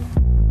Answer.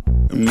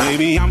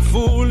 Maybe I'm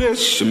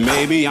foolish,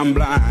 maybe I'm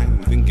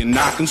blind, thinking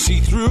I can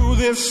see through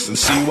this and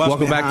see what's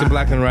Welcome back to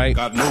Black and Right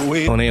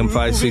on AM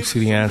 560,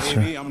 The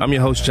Answer. I'm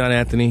your host, John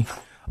Anthony.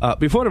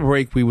 Before the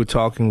break, we were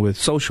talking with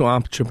social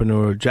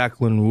entrepreneur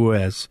Jacqueline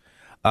Ruiz.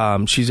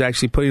 She's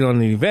actually putting on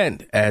an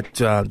event at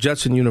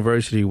Judson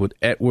University with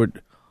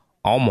Edward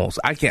Olmos.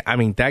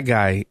 That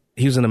guy,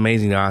 he was an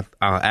amazing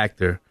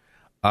actor.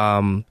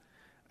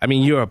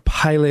 You're a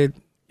pilot.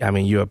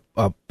 You're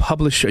a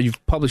publisher.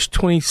 You've published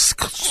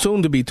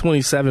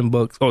 27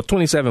 books,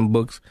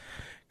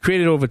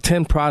 created over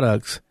 10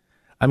 products.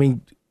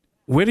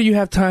 Where do you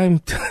have time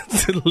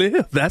to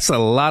live? That's a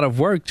lot of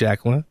work,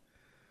 Jacqueline.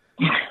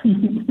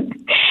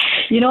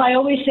 I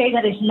always say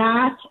that it's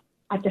not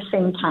at the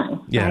same time,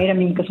 right?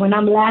 Because when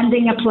I'm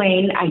landing a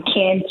plane, I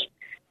can't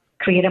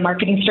create a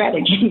marketing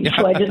strategy.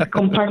 So I just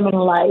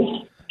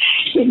compartmentalize,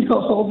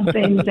 all the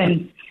things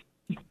and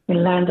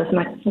land as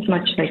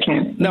much as I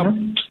can. Now,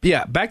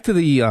 back to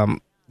the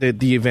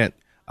event.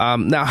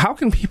 Now, how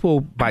can people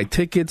buy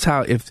tickets?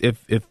 How if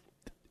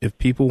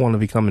people want to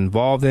become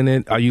involved in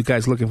it? Are you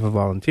guys looking for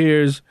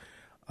volunteers?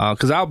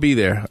 Because I'll be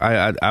there.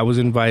 I was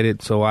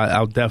invited, so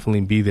I'll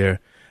definitely be there.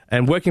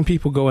 And where can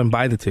people go and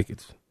buy the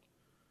tickets?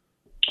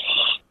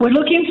 We're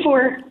looking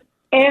for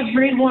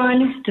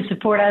everyone to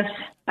support us,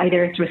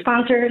 either through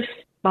sponsors,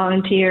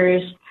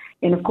 volunteers,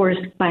 and of course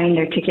buying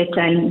their tickets.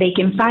 And they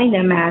can find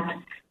them at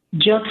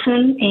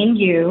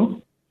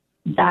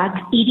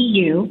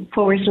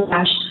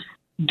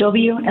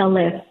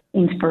judsonu.edu/WLF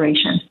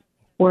Inspiration,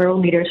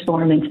 World Leaders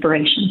Forum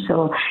Inspiration.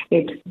 So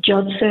it's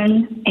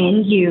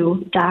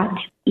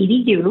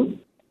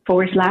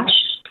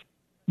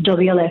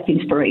judsonu.edu/WLF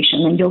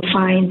Inspiration. And you'll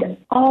find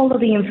all of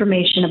the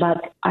information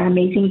about our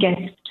amazing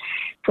guests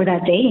for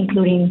that day,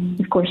 including,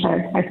 of course,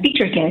 our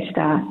featured guest,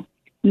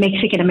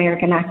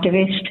 Mexican-American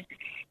activist,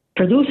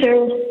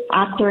 producer,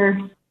 actor,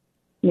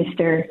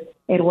 Mr.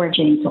 Edward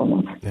James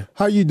Olmos. Yeah.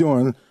 How you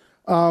doing?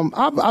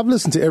 I've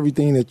listened to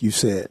everything that you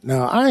said.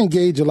 Now, I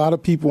engage a lot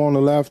of people on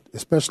the left,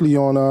 especially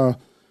on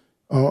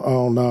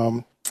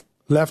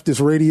leftist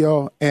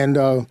radio,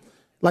 and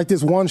like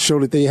this one show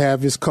that they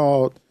have is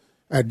called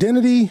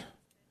Identity,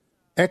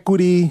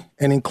 Equity,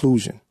 and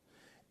Inclusion.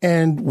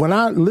 And when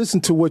I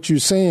listen to what you're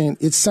saying,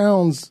 it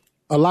sounds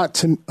a lot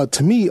to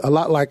me a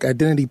lot like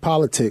identity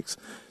politics.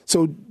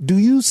 So, do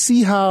you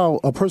see how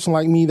a person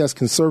like me that's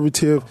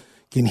conservative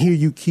can hear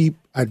you keep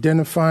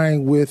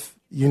identifying with,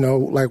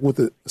 with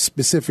a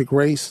specific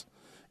race,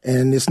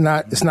 and it's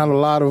not a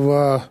lot of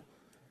a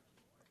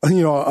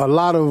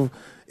lot of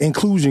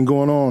inclusion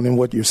going on in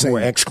what you're saying. Or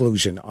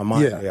exclusion on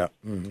my yeah.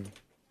 Mm-hmm.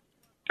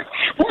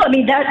 Well,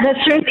 that's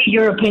certainly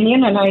your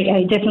opinion, and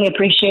I definitely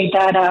appreciate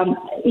that.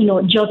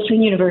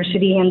 Judson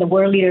University and the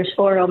World Leaders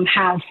Forum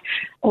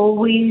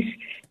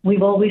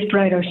we've always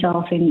prided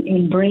ourselves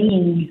in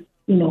bringing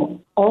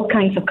all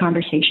kinds of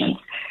conversations,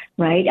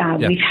 right?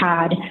 We've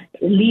had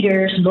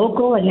leaders,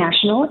 local and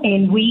national,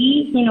 and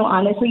we,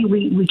 honestly,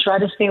 we try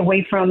to stay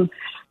away from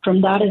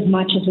that as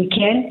much as we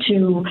can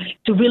to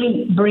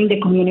really bring the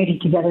community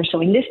together. So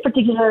in this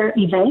particular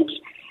event,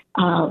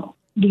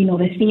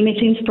 the theme is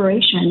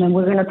inspiration, and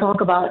we're going to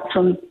talk about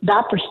from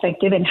that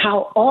perspective and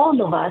how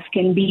all of us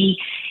can be,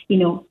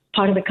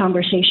 part of the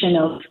conversation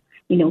of,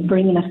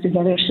 bringing us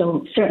together.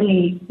 So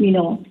certainly,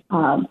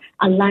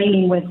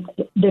 aligning with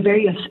the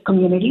various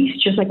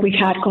communities, just like we've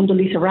had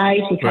Condoleezza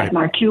Rice, we've had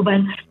Mark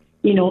Cuban,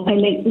 and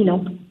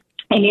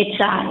it's,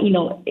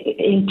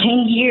 in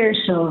 10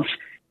 years of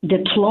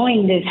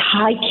deploying this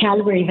high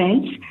caliber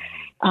events,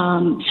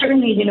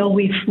 certainly,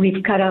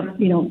 we've kind of,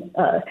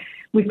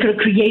 we could have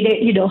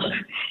created,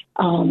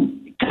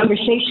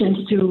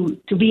 conversations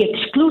to be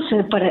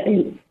exclusive, but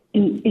in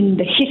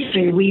the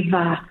history, we've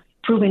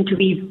proven to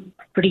be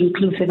pretty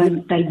inclusive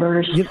and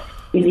diverse.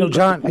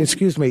 John,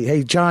 excuse me.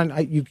 Hey, John,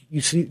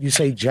 you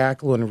say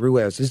Jacqueline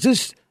Ruiz. Is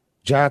this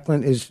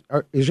Jacqueline? Is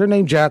your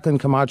name Jacqueline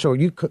Camacho?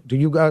 Do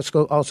you guys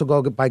also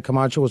go by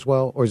Camacho as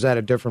well, or is that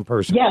a different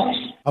person? Yes.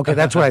 Okay,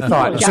 that's what I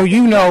thought. So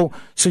you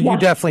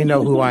definitely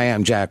know who I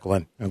am,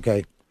 Jacqueline.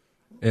 Okay.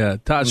 Yeah,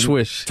 Todd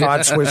Swish.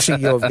 Todd Swish,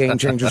 CEO of Game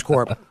Changers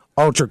Corp.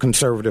 Ultra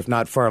conservative,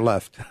 not far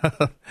left.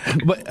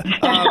 But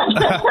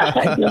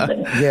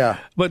yeah.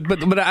 But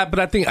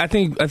I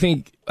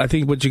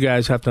think what you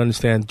guys have to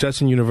understand,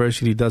 Justin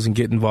University doesn't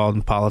get involved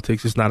in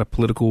politics. It's not a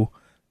political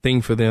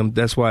thing for them.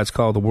 That's why it's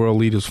called the World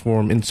Leaders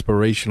Forum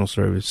Inspirational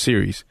Service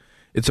Series.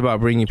 It's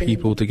about bringing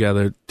people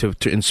together to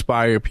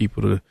inspire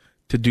people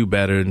to do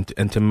better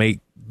and to make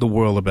the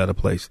world a better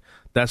place.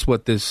 That's why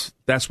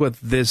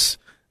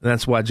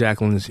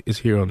Jacqueline is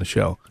here on the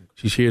show.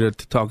 She's here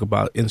to talk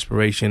about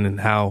inspiration and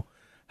how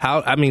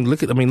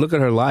look at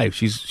her life.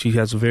 She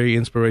has a very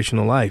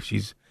inspirational life.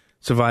 She's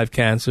survived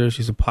cancer.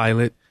 She's a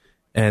pilot,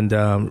 and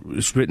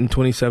she's written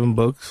 27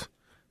 books,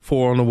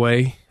 4 on the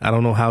way. I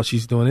don't know how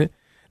she's doing it,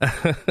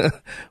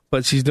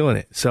 but she's doing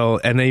it. So,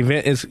 and the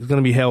event is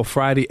going to be held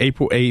Friday,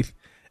 April 8th.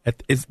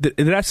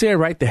 Did I say it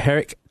right? The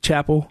Herrick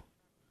Chapel.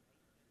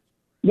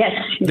 Yes,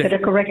 you said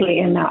it correctly.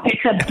 And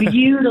it's a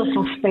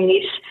beautiful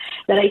space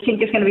that I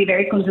think is going to be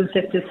very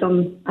conducive to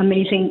some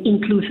amazing,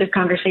 inclusive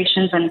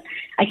conversations. And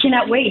I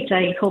cannot wait.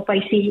 I hope I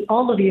see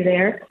all of you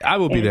there. I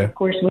will be there. Of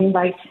course, we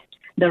invite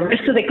the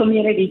rest of the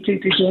community to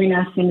join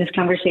us in this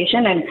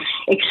conversation, and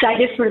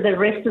excited for the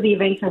rest of the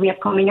events that we have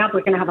coming up.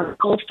 We're going to have a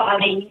golf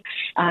outing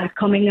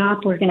coming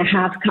up. We're going to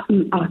have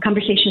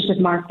conversations with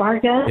Mark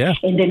Vargas,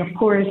 and then of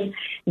course,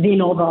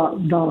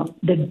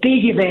 the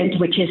big event,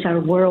 which is our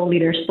World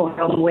Leaders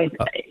Forum. With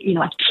I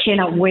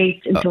cannot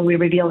wait until we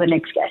reveal the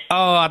next guest.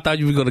 Oh, I thought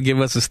you were going to give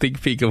us a sneak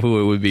peek of who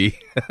it would be.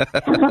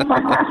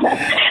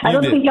 I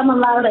don't think I'm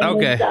allowed in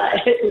this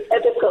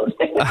episode.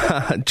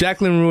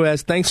 Jacqueline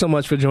Ruiz, thanks so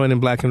much for joining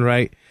Black and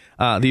Right.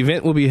 The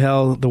event will be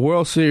held, the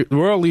World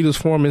Leaders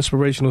Forum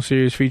Inspirational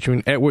Series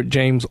featuring Edward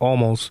James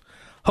Olmos,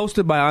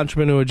 hosted by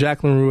entrepreneur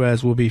Jacqueline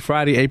Ruiz, will be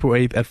Friday, April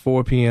 8th at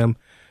 4 p.m.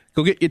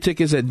 Go get your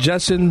tickets at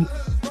justinu.edu,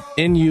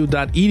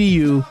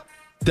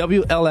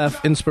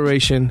 WLF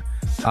Inspiration.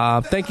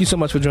 Thank you so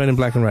much for joining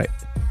Black and Right.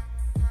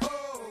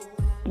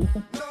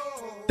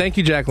 Thank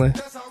you, Jacqueline.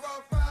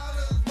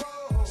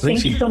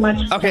 Thank you so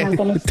much. Okay,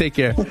 take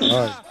care. All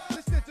right.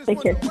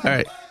 Take care. All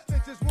right.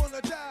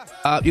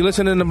 You're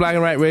listening to Black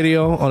and Right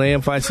Radio on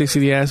AM 560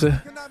 The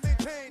Answer.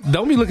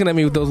 Don't be looking at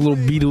me with those little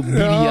beady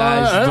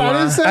eyes. I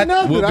didn't say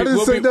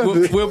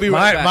nothing. We'll be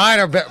right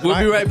back. We'll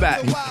be right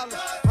back. Let's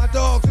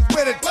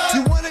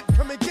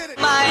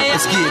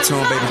get it to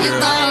him, baby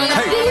girl.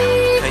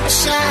 Hey.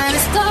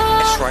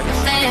 That's right.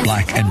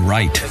 Black and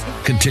Right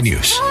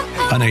continues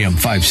on AM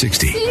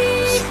 560.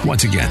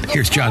 Once again,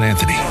 here's John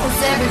Anthony.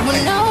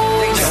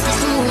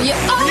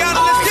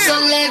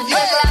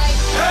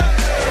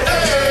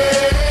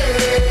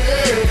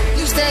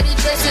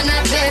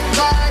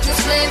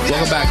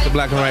 Welcome back to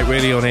Black and Right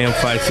Radio on AM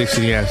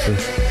 560 The Answer.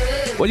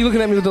 What are you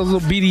looking at me with those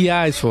little beady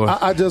eyes for?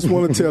 I just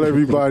want to tell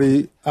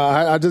everybody,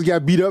 I just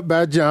got beat up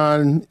by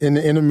John in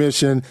the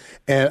intermission,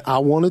 and I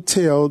want to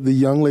tell the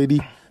young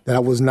lady that I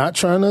was not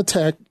trying to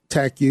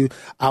attack you.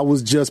 I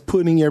was just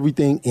putting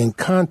everything in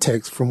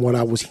context from what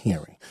I was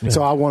hearing. Yeah.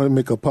 So I want to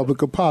make a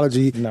public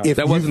apology. No. If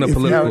that wasn't a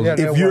political.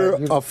 If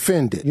you're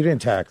offended. You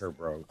didn't attack her,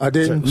 bro. I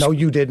didn't. No,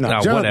 you did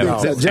not. John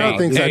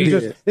thinks I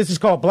did. This is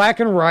called Black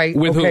and Right.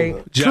 With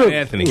who? John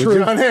Anthony.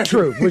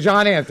 Truth. With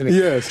John Anthony.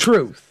 Yes.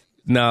 Truth.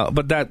 No,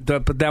 but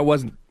that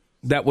was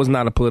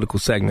not a political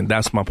segment.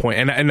 That's my point,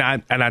 and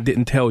I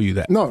didn't tell you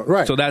that. No,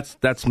 right. So that's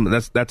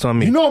on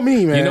me. You know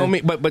me, man. You know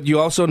me, but you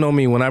also know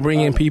me. When I bring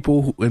in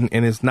people and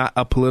it's not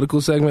a political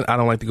segment, I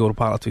don't like to go to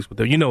politics with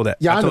them. You know that.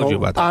 Yeah, I told you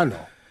about that. I know.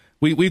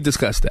 We've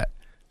discussed that.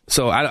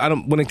 So I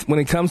don't. When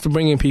it comes to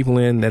bringing people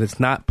in that it's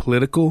not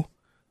political,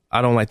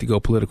 I don't like to go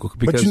political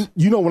because but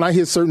you know when I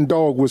hear certain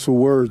dog whistle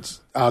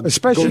words,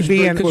 especially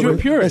being because you're a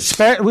purist,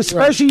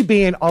 especially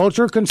being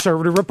ultra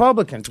conservative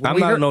Republicans. I'm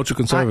not an ultra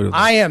conservative.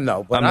 I am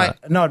though,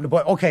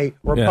 but okay,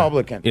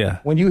 Republican. Yeah.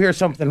 When you hear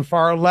something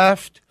far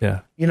left,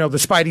 the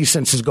spidey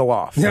senses go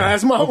off. Yeah,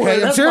 that's my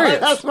word. I'm serious.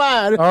 That's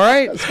fine. All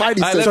right, spidey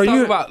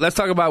senses. Let's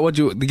talk about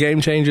the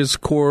Game Changers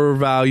core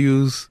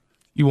values.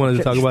 You wanted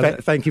to talk about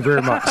that? Thank you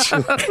very much.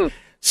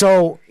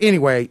 So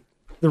anyway,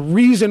 the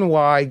reason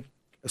why.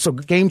 So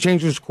Game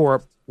Changers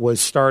Corp was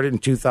started in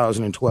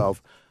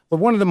 2012. But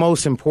one of the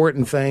most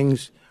important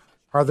things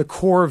are the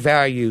core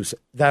values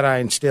that I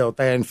instilled,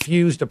 that I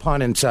infused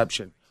upon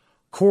inception.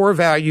 Core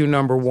value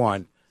number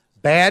 1,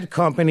 bad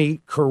company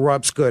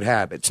corrupts good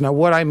habits. Now,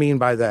 what I mean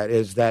by that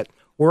is that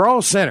we're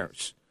all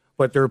sinners,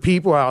 but there are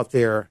people out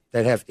there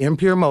that have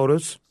impure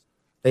motives.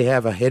 They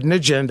have a hidden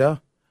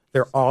agenda.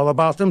 They're all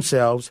about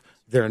themselves.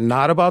 They're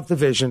not about the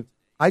vision.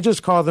 I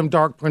just call them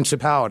dark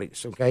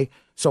principalities, okay?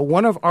 So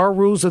one of our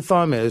rules of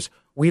thumb is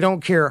we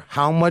don't care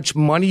how much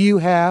money you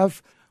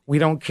have. We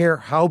don't care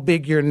how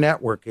big your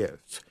network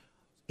is.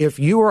 If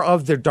you are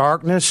of the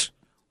darkness,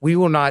 we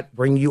will not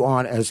bring you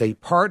on as a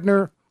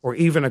partner or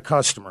even a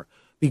customer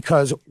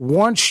because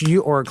once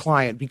you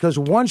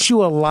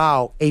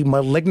allow a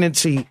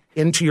malignancy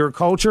into your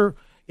culture,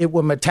 it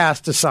will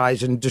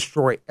metastasize and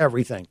destroy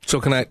everything.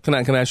 So can I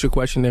ask you a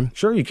question then?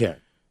 Sure you can.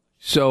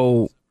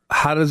 So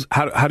how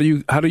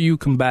do you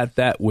combat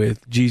that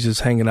with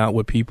Jesus hanging out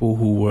with people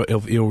who were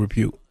of ill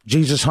repute?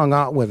 Jesus hung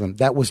out with him.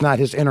 That was not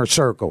his inner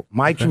circle.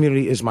 My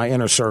community is my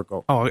inner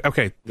circle. Oh,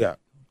 okay. Yeah.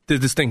 The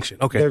distinction.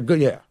 Okay. They're good.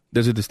 Yeah.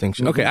 There's a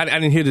distinction. Mm-hmm. Okay. I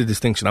didn't hear the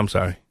distinction. I'm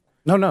sorry.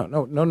 No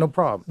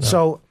problem.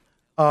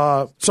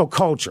 No. So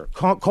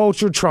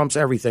culture trumps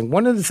everything.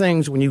 One of the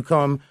things when you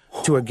come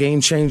to a Game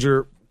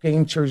Changers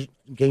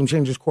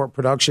Corp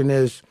production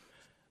is,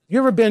 you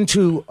ever been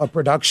to a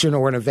production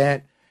or an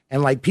event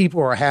and like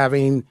people are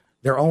having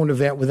their own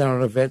event within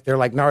an event? They're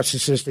like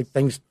narcissistic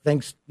things,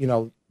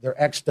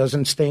 their ex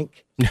doesn't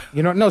stink.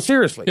 No,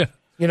 seriously.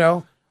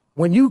 Yeah.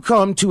 When you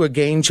come to a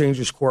Game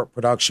Changers Corp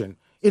production,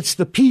 it's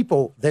the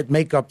people that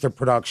make up the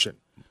production.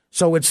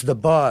 So it's the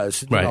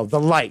buzz, the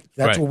light.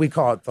 That's what we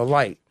call it, the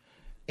light.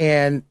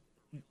 And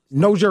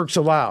no jerks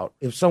allowed.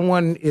 If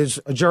someone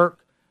is a jerk,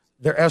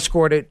 they're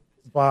escorted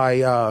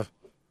by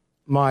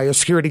my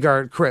security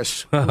guard,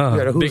 Chris.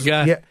 Big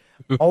guy? Yeah.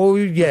 Oh,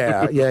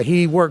 yeah.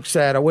 He works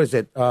at,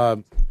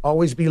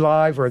 Always Be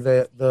Live or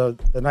the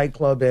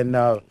nightclub in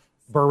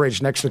Burr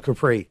Ridge next to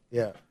Capri.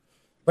 Yeah.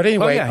 But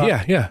anyway.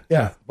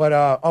 Yeah. But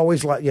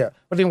always like, yeah.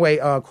 But anyway,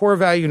 core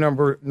value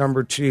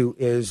number 2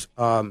 is,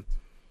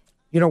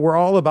 we're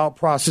all about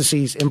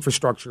processes,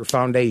 infrastructure,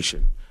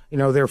 foundation.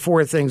 There are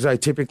 4 things I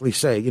typically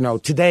say.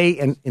 Today,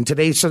 in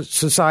today's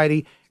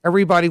society,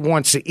 everybody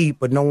wants to eat,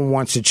 but no one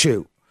wants to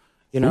chew.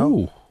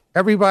 Ooh.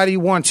 Everybody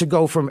wants to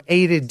go from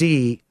A to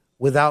D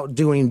without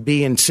doing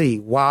B and C.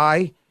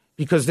 Why?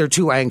 Because they're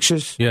too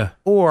anxious. Yeah.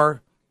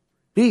 Or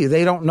B,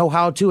 they don't know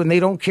how to and they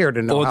don't care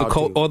to know how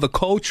to. Or the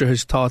culture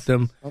has taught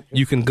them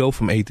you can go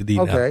from A to D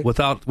now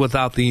without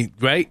the,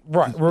 right?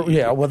 Right.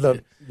 Yeah, with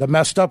the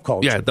messed up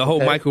culture. Yeah, the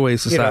whole microwave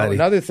society.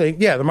 Another thing,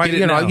 yeah,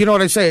 you know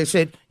what I say? I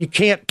said you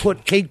can't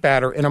put cake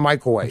batter in a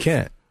microwave. You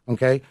can't.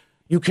 Okay?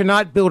 You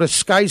cannot build a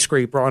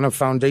skyscraper on a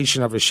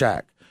foundation of a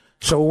shack.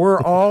 So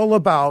we're all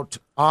about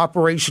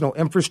operational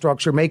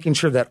infrastructure, making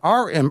sure that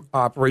our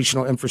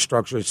operational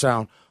infrastructure is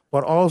sound,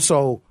 but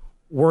also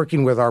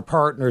working with our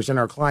partners and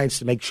our clients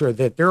to make sure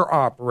that their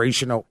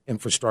operational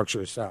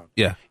infrastructure is sound.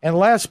 Yeah. And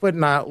last but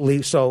not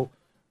least, so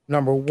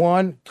number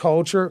 1,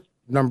 culture.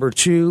 Number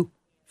 2,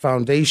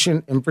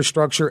 foundation,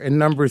 infrastructure. And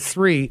number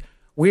 3,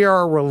 we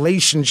are a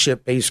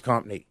relationship-based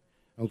company.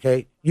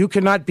 Okay? You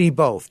cannot be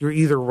both. You're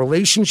either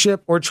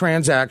relationship or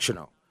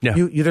transactional. Yeah.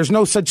 There's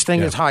no such thing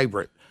as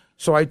hybrid.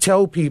 So I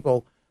tell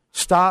people,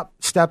 stop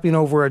stepping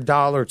over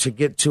 $1 to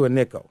get to a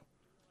nickel.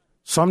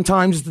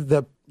 Sometimes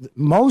matter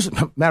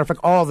of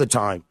fact, all the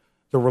time,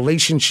 the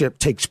relationship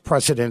takes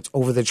precedence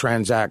over the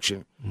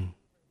transaction.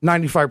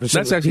 95%.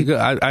 That's actually good.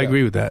 I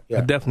agree with that. Yeah.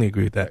 I definitely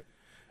agree with that.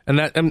 And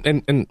that,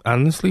 and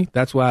honestly,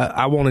 that's why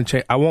I won't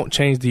change. I won't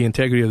change the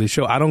integrity of the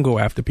show. I don't go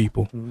after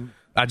people. Mm-hmm.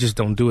 I just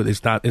don't do it.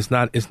 It's not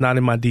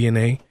in my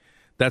DNA.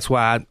 That's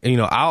why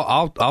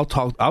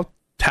I'll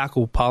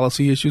tackle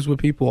policy issues with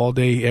people all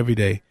day, every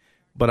day.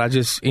 But I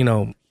just,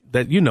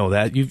 that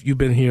you've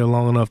been here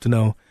long enough to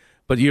know.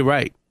 But you're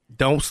right.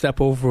 Don't step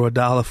over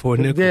 $1 for a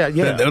nickel.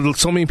 Yeah.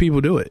 So many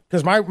people do it.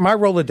 Because my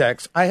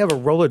Rolodex, I have a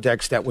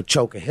Rolodex that would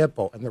choke a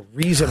hippo. And the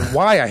reason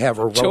why I have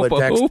a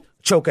Rolodex,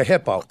 choke a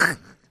hippo,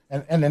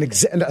 and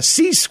a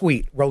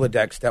C-suite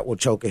Rolodex that will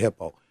choke a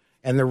hippo.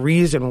 And the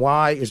reason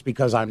why is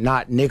because I'm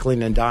not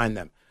nickeling and diming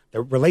them.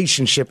 The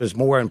relationship is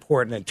more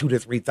important than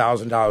 $2,000 to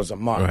 $3,000 a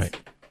month. Right.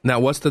 Now,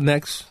 what's the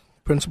next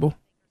principle?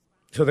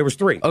 So there was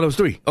 3. Oh, there was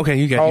 3. Okay,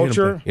 you got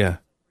culture,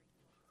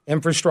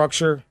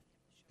 infrastructure,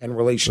 and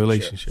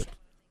relationships.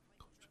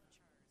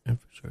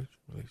 Infrastructure,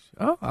 relationship.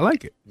 Oh, I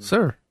like it,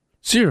 sir.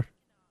 Seer.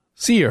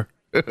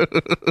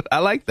 I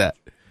like that.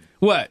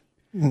 What?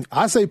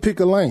 I say pick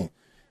a lane.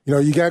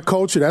 You got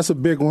culture. That's a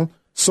big one.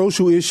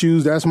 social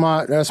issues. That's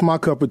my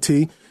cup of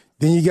tea.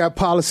 Then you got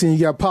policy and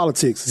you got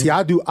politics. See,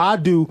 I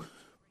do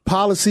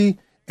policy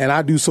and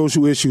I do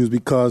social issues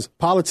because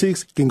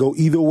politics can go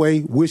either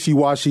way,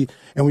 wishy-washy.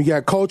 And we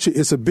got culture,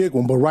 it's a big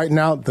one. But right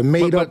now, the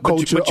made-up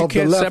culture but you of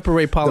the left. can't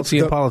separate policy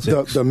and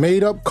politics. The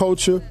made-up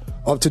culture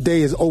of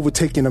today is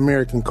overtaking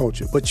American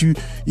culture. But you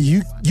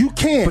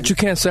can. But you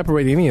can't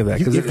separate any of that.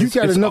 If you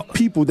got enough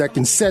people that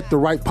can set the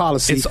right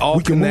policy,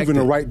 we can move in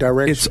the right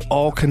direction. It's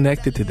all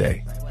connected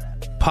today.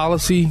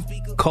 Policy,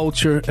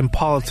 culture, and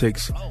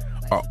politics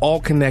are all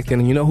connected.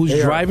 And you know who's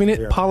driving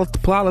it?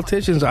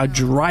 Politicians are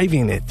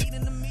driving it.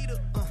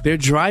 They're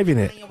driving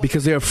it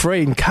because they're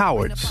afraid and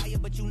cowards.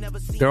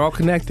 They're all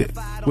connected.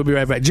 We'll be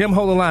right back. Jim,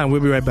 hold the line. We'll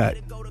be right back.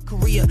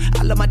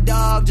 I love my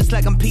dog just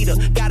like I'm Peter.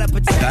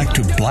 Back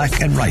to Black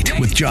and Right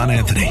with John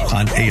Anthony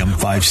on AM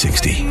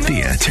 560.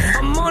 The Answer.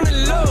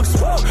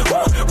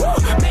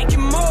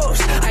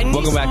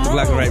 Welcome back to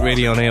Black and Right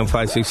Radio on AM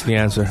 560. The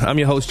Answer. I'm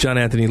your host, John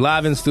Anthony,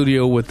 live in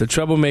studio with the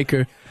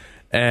Troublemaker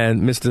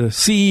and Mr.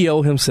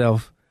 CEO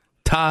himself,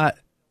 Todd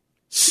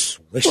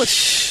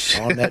Swish.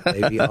 On that,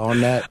 baby,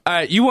 on that. All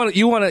right, you want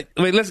to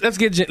wait? Let's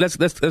go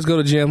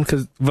to Jim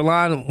because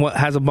Valon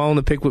has a bone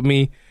to pick with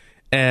me,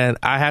 and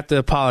I have to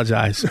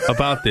apologize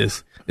about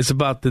this. It's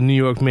about the New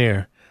York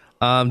mayor.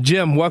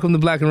 Jim, welcome to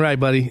Black and Right,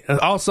 buddy.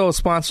 Also a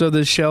sponsor of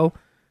this show,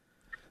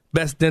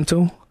 Best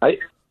Dental.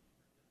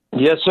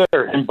 Yes,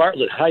 sir. In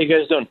Bartlett, how you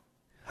guys doing?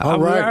 All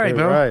right,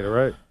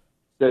 bro.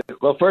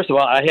 Well, first of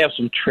all, I have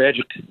some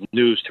tragic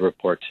news to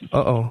report.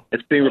 Uh-oh.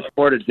 It's being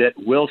reported that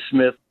Will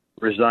Smith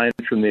resigned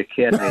from the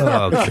Academy.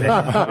 Oh,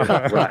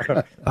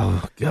 God.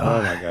 Oh, God.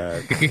 Oh, my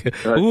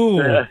God.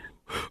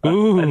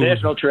 Ooh. A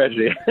national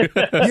tragedy.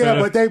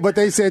 Yeah, but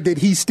they said that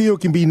he still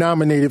can be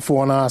nominated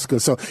for an Oscar,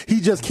 so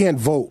he just can't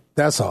vote.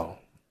 That's all.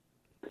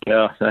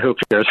 No, who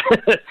cares?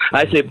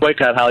 I say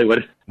boycott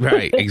Hollywood.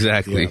 Right,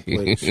 exactly.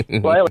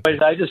 Well,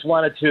 anyways, I just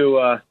wanted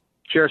to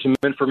share some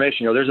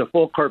information. There's a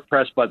full court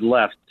press by the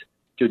left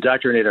to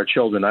indoctrinate our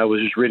children. I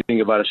was just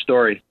reading about a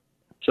story.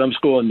 Some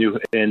school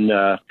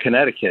in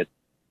Connecticut,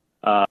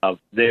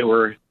 they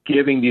were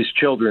giving these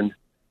children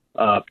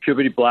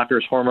puberty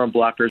blockers, hormone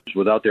blockers,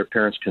 without their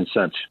parents'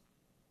 consent.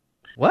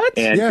 What?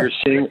 And you're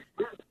seeing,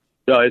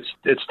 no,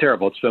 it's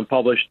terrible. It's been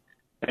published.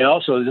 And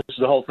also, this is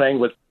the whole thing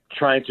with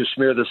trying to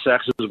smear the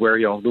sexes where,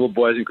 little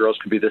boys and girls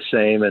can be the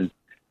same and,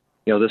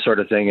 this sort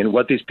of thing. And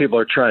what these people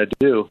are trying to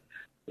do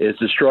is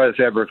destroy the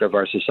fabric of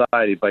our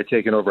society by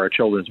taking over our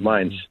children's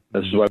minds.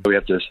 This is why we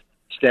have to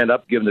stand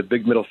up, give them the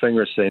big middle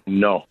finger, saying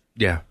no.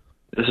 Yeah.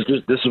 This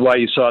is why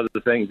you saw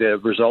the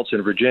results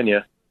in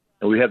Virginia,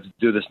 and we have to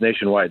do this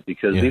nationwide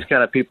because these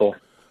kind of people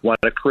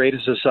want to create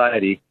a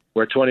society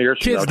where 20 years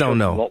kids from now, don't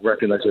know. Won't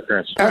recognize their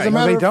parents. As a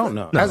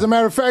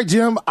matter of fact,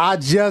 Jim, I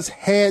just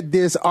had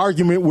this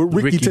argument with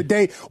Ricky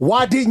today.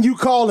 Why didn't you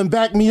call and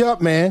back me up,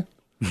 man?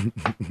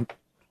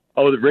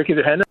 Oh, Ricky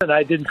the Henna, and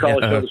I didn't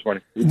call his show this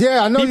morning.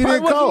 Yeah, I know you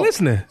didn't call.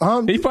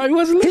 He probably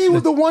wasn't listening. He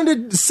was the one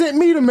that sent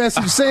me the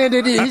message saying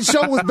that his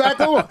show was back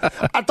on.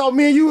 I thought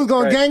me and you was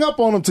going to gang up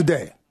on him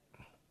today.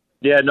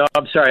 Yeah, no,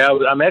 I'm sorry.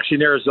 I'm actually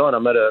in Arizona.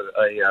 I'm at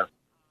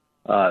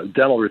a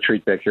dental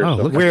retreat back here.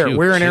 Oh,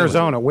 where in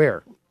Arizona?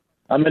 Where?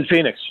 I'm in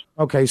Phoenix.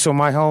 Okay, so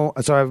my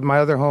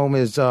other home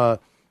is about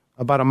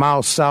a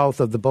mile south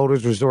of the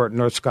Boaters Resort in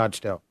North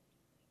Scottsdale.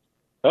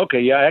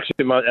 Okay, yeah,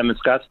 actually, I'm in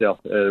Scottsdale.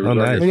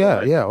 Nice.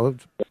 Yeah.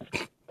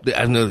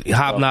 I know,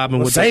 hobnobbing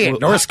with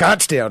North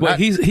Scottsdale. Well,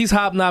 he's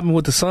hobnobbing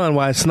with the sun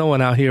while it's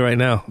snowing out here right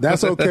now.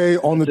 That's okay.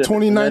 On the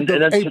 29th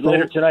of April.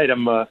 Later tonight,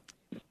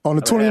 on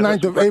the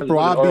 29th of April,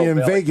 I'll be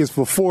in Vegas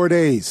for 4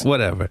 days.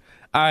 Whatever.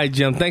 All right,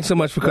 Jim. Thanks so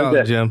much for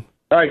calling, Jim.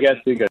 All right, guys.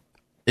 See you guys.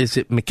 Is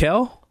it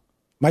Mikel?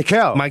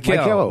 Michael,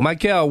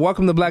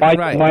 welcome to Black and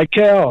Right.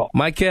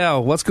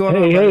 Michael, what's going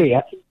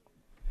on?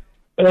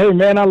 Hey,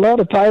 man, I love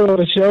the title of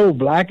the show,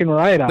 Black and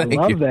Right. I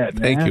love that,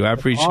 man. Thank you. I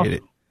appreciate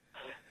it.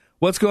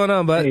 What's going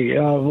on, bud?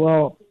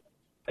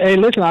 Hey,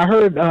 listen, I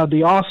heard I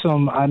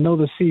know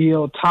the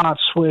CEO, Todd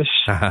Swish,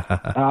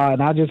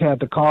 and I just had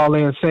to call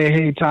in and say,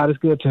 hey, Todd, it's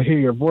good to hear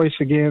your voice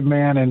again,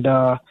 man, and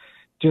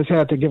just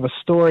had to give a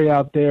story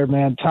out there,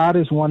 man. Todd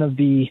is one of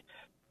the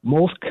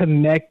most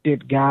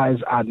connected guys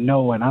I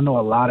know, and I know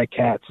a lot of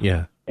cats.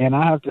 Yeah. And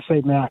I have to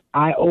say, man,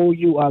 I owe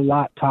you a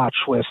lot, Todd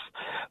Swish,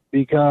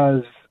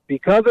 because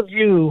of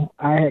you,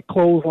 I had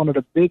closed one of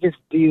the biggest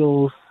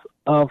deals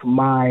of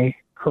my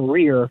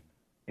career,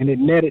 and it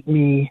netted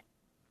me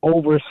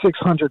over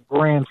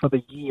 $600,000 for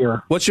the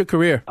year. What's your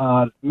career?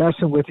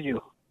 Messing with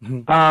you.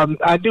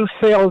 I do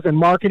sales and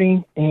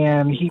marketing,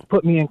 and he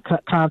put me in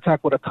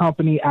contact with a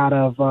company out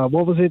of,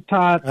 what was it,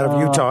 Todd? Out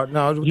of Utah.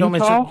 No, don't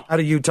mention. Out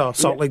of Utah,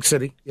 Salt Lake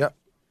City. Yep.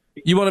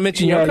 You want to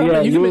mention your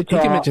company? You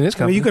can mention his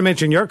company. I mean, you can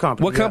mention your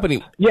company. What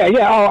company?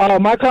 Yeah.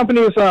 My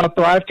company is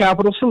Thrive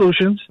Capital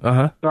Solutions.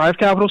 Thrive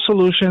Capital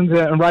Solutions,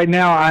 and right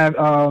now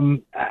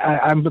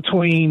I'm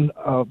between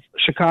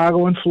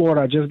Chicago and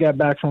Florida. I just got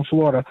back from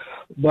Florida,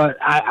 but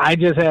I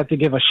just had to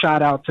give a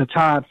shout out to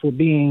Todd for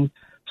being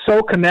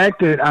so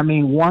connected. I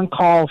mean, one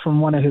call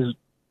from one of his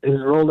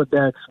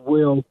Rolodex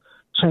will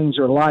change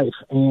your life.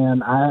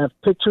 And I have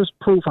pictures,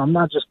 proof. I'm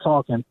not just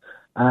talking.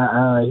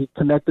 He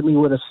connected me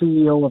with a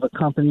CEO of a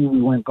company.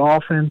 We went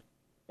golfing,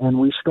 and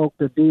we stroked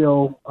the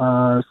deal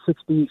a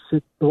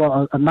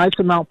nice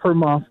amount per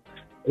month.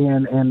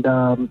 And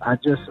I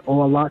just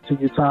owe a lot to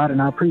you, Todd,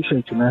 and I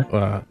appreciate you,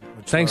 man.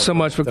 Thanks so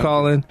much for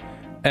calling.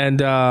 And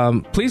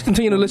please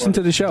continue to listen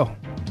to the show.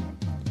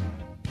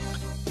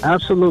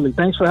 Absolutely.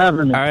 Thanks for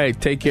having me. All right.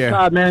 Take care.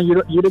 Todd, man,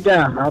 you're the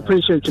guy. I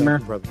appreciate you,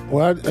 man.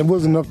 Well, it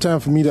wasn't enough time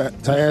for me to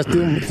ask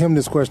him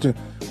this question.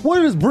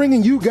 What is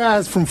bringing you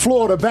guys from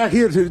Florida back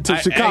here to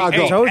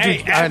Chicago? I told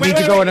you. I need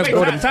to go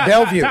to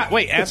Bellevue.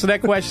 Wait, answer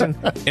that question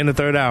in the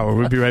third hour.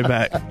 We'll be right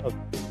back.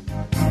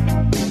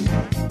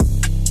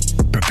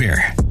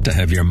 Prepare to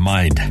have your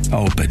mind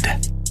opened.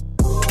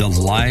 The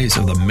lies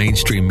of the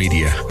mainstream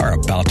media are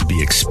about to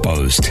be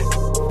exposed,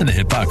 and the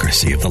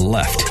hypocrisy of the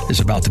left is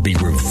about to be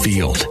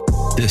revealed.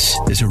 This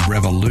is a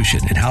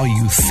revolution in how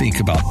you think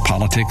about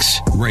politics,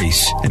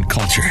 race, and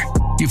culture.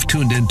 You've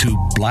tuned into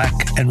Black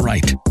and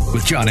Right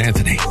with John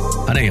Anthony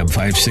on AM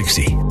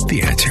 560.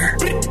 The Answer.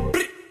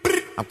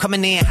 I'm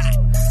coming in hot.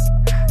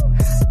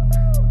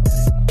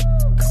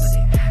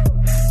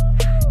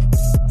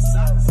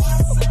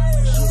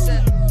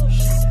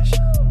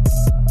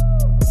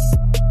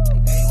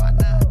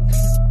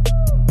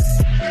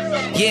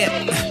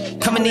 Yeah,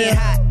 coming in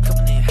hot,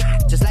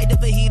 just like the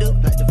fajita.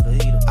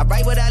 I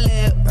write what I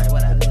live,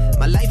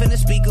 my life in the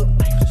speaker.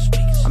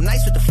 I'm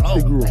nice with the flow.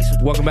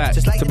 Welcome back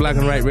to Black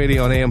and Right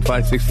Radio on AM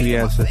 560 The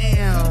Answer.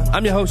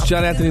 I'm your host,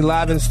 John Anthony,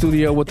 live in the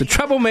studio with the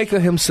troublemaker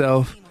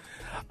himself.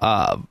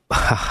 I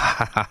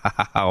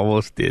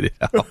almost did it.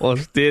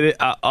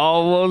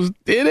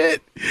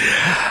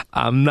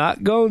 I'm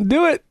not going to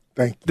do it.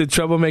 Thank you. The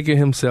troublemaker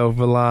himself,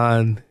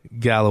 Valon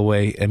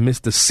Galloway, and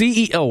Mr.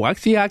 CEO. I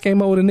see how I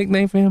came up with a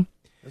nickname for him.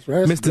 That's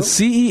right. Mr.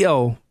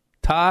 CEO,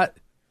 Todd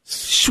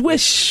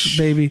Swish,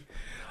 baby.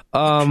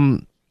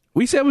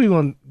 We said we were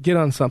going to get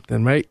on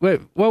something, right?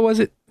 Wait, what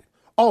was it?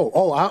 I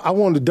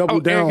wanted to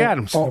double down. Eric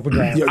Adams.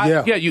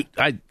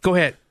 Go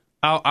ahead.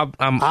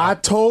 I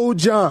told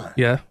John.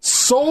 Yeah.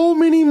 So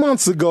many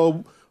months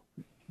ago,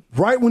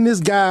 right when this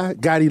guy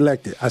got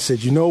elected, I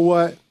said, you know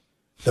what?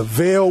 The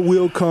veil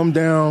will come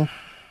down.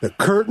 The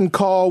curtain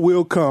call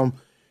will come.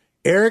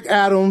 Eric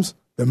Adams,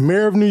 the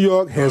mayor of New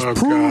York, has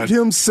proved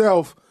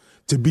himself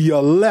to be a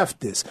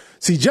leftist.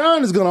 See,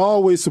 John is going to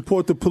always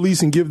support the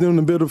police and give them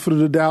the benefit of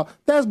the doubt.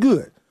 That's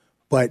good.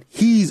 But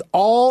he's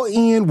all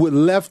in with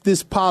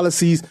leftist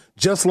policies,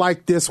 just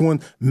like this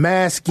one,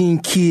 masking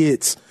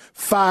kids,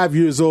 5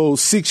 years old,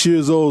 6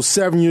 years old,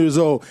 7 years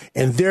old,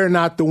 and they're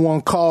not the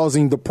one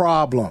causing the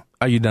problem.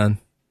 Are you done?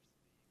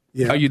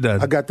 Yeah. Are you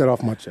done? I got that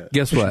off my chest.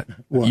 Guess what?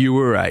 What? You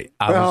were right.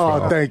 I was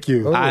wrong. Thank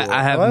you.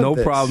 I have no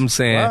problem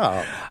saying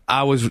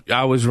I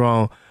was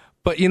wrong.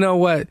 But you know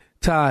what,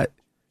 Todd?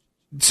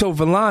 So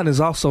Valon is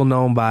also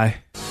known by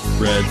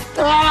Red.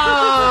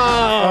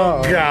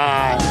 Oh,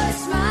 God.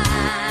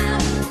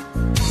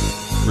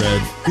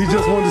 Red. He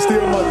just wanted to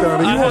steal my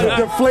thunder. He wanted to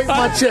deflate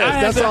my chest.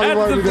 That's all he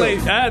wanted to do.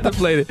 I had to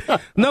play it.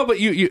 No, but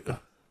you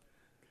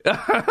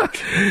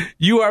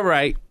you are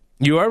right.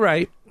 You are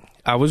right.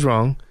 I was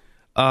wrong.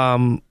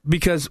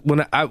 Because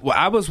when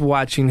I was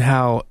watching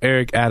how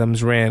Eric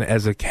Adams ran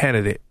as a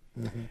candidate,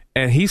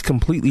 and he's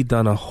completely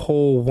done a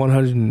whole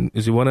 100.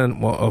 Is it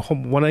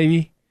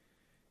 180?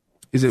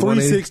 Is it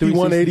 360,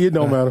 180? It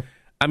don't matter.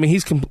 I mean,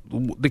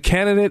 the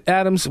candidate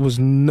Adams was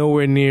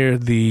nowhere near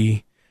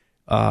the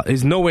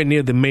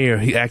mayor.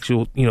 He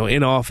actual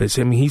in office.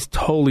 I mean, he's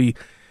totally.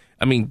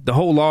 I mean, the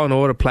whole Law and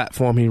Order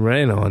platform he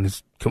ran on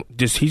is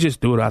he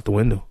just threw it out the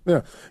window.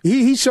 Yeah,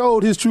 he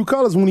showed his true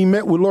colors when he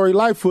met with Lori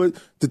Lightfoot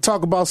to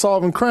talk about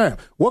solving crime.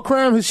 What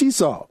crime has she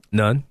solved?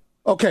 None.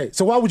 Okay,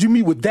 so why would you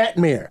meet with that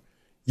mayor?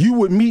 You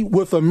would meet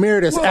with a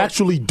mayor that's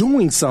actually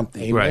doing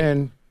something.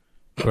 Amen.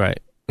 Right.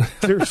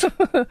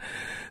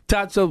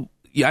 Todd, so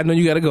I know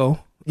you got to go.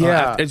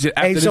 Yeah.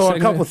 A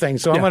couple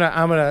things. So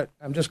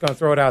I'm just gonna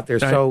throw it out there.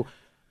 All so,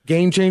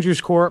 Game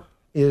Changers Corp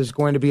is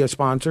going to be a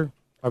sponsor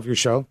of your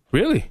show.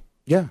 Really?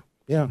 Yeah.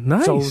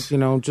 Nice.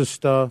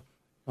 So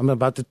I'm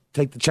about to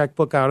take the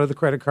checkbook out of the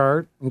credit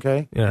card.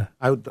 Okay. Yeah.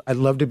 I'd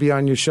love to be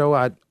on your show.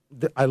 I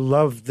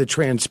love the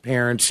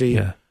transparency.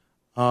 Yeah.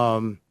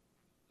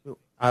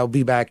 I'll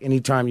be back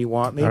anytime you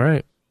want me. All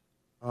right.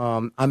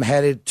 I'm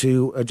headed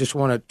to just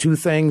two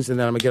things, and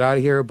then I'm gonna get out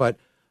of here. But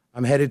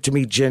I'm headed to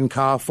meet Jen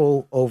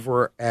Koffel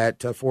over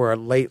at for a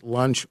late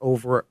lunch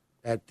over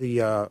at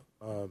the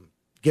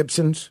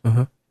Gibson's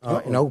in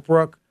Oak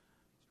Brook.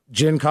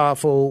 Jen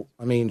Koffel,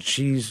 I mean,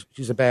 she's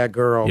a bad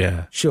girl.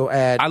 Yeah. She'll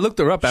add. I looked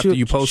her up after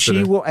you posted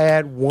She it. will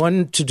add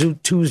 1 to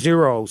 2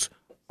 zeros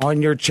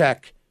on your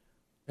check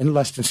in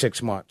less than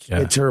 6 months.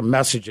 Yeah. It's her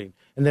messaging.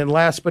 And then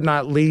last but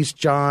not least,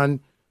 John,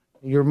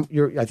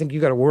 I think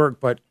you got to work,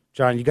 but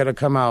John, you got to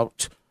come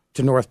out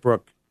to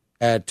Northbrook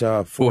at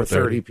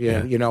 4:30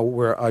 p.m. Yeah.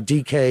 Where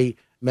DK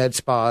Med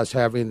Spa is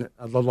having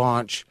the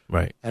launch.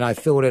 Right. And I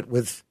filled it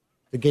with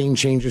the Game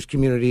Changers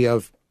community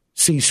of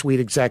C-suite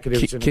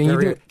executives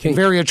and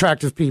very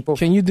attractive people.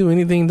 Can you do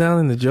anything down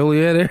in the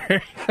Joliet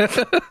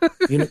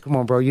area? Come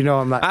on, bro. You know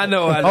I'm not. I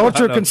know.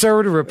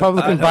 Ultra-conservative,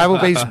 Republican,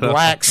 Bible-based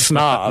black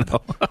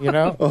snob. You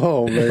know?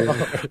 Oh, man.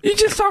 You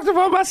just talked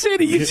about my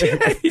city. You just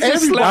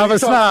Everybody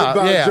talked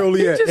about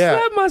Joliet. You just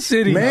slapped my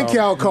city.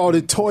 Mancow called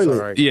it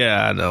toilet.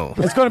 Yeah, I know.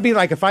 It's going to be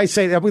like, if I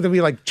say that, it's going to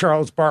be like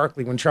Charles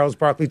Barkley when Charles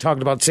Barkley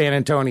talked about San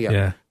Antonio.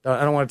 Yeah.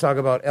 I don't want to talk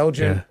about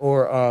Elgin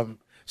or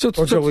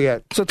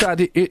Joliet. So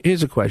Todd,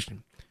 here's a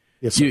question.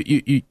 Yes, sir.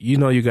 You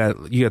know you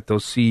got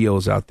those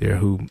CEOs out there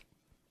who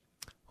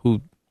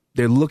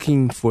they're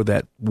looking for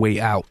that way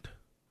out,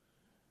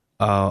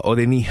 or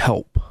they need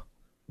help.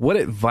 What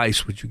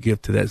advice would you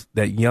give to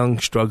that young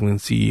struggling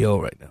CEO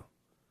right now?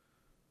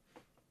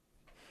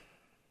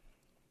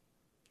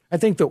 I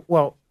think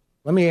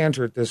let me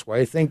answer it this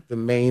way. I think the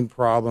main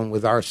problem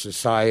with our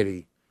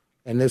society,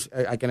 and this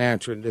I can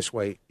answer it this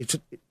way, it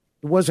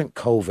wasn't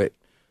COVID.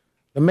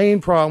 The main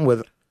problem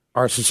with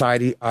our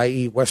society,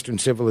 i.e. Western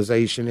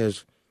civilization,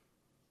 is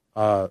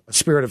a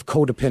spirit of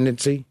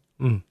codependency.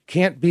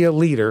 Can't be a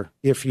leader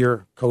if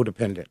you're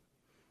codependent.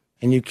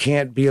 And you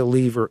can't be a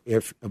leader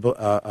if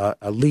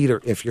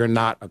you're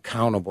not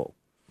accountable.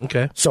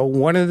 Okay. So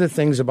one of the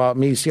things about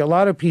me, a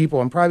lot of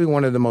people, I'm probably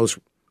one of the most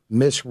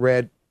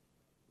misread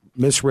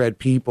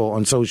people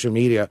on social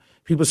media.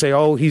 People say,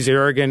 oh, he's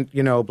arrogant,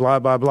 blah,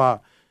 blah, blah.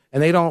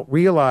 And they don't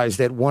realize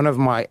that one of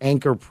my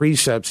anchor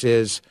precepts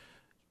is,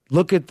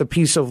 look at the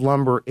piece of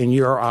lumber in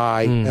your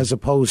eye as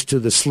opposed to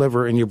the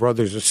sliver in your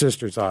brother's or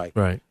sister's eye.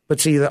 Right. But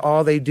see,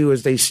 all they do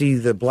is they see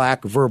the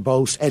black,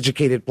 verbose,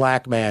 educated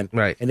black man,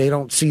 right, and they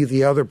don't see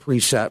the other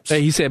precepts.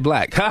 Hey, he said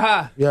black. Ha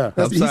ha. Yeah.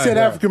 He said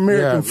African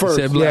American first.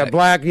 He said black. Yeah,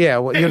 black. Yeah.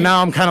 Well,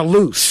 now I'm kind of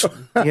loose,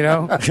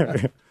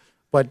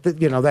 But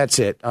that's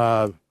it.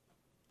 No,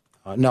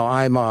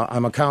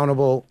 I'm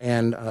accountable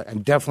and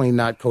definitely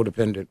not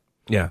codependent.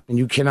 Yeah. And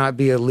you cannot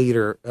be a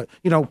leader.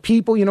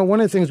 People. One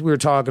of the things we were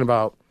talking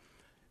about.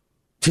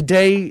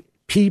 Today,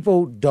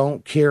 people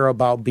don't care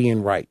about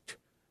being right.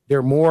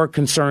 They're more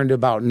concerned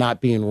about not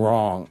being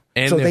wrong,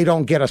 so they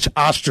don't get us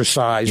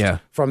ostracized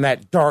from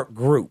that dark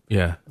group.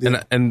 Yeah.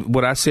 And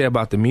what I say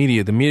about the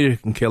media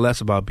can care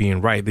less about being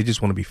right. They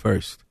just want to be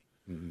first.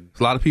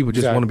 A lot of people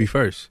just want to be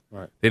first.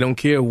 Right. They don't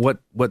care what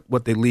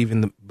they leave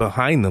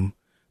behind them.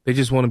 They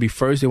just want to be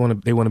first. They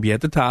want to be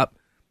at the top.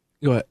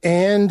 Go ahead.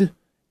 And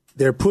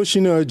they're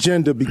pushing the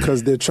agenda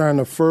because they're trying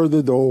to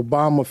further the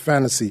Obama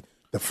fantasy.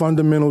 The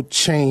fundamental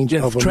change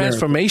of America.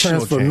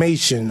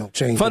 Transformational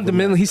change.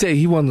 Fundamentally, he said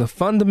he wanted to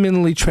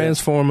fundamentally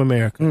transform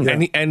America.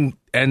 Yeah.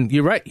 And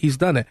you're right, he's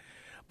done it.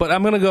 But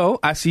I'm going to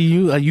go. I see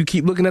you. You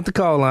keep looking at the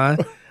call line.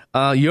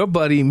 Your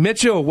buddy,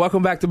 Mitchell,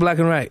 welcome back to Black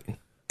and Right.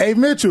 Hey,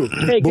 Mitchell.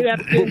 Hey, good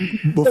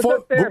afternoon.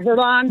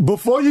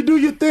 Before you do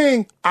your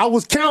thing, I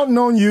was counting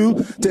on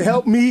you to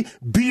help me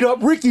beat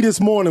up Ricky this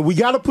morning. We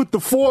got to put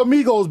the four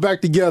amigos back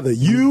together.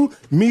 You,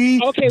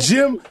 me,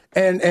 Jim,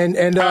 and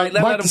right,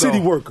 Mike the City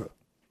Worker.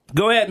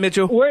 Go ahead,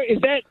 Mitchell. Where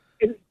is that?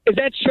 Is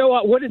that show?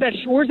 Where's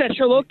that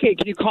show located?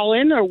 Can you call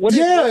in or what?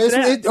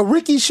 It's a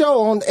Ricky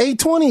show on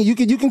 820.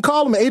 You can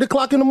call him at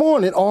 8:00 in the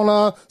morning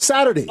on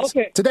Saturdays.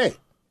 Okay. Today.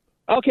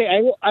 Okay,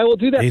 I will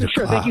do that for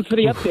sure. Thank you for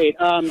the update.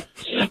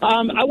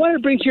 I wanted to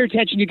bring to your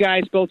attention, you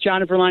guys, both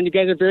John and Verlon, you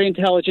guys are very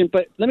intelligent,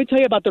 but let me tell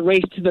you about the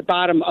race to the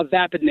bottom of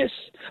vapidness,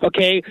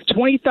 okay?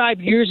 25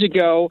 years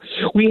ago,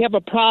 we have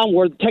a problem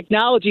where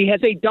technology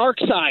has a dark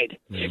side.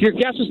 Your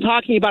guest was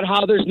talking about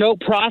how there's no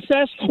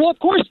process. Well, of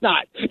course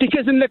not,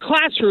 because in the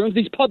classrooms,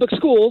 these public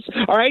schools,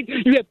 all right,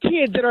 you have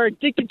kids that are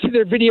addicted to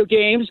their video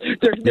games,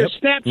 they're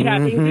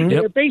Snapchatting,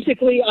 they're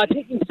basically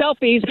taking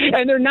selfies,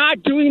 and they're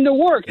not doing the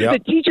work. The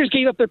teachers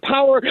gave up their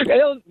power.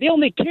 They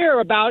only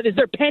care about is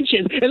their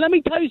pensions. And let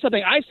me tell you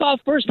something. I saw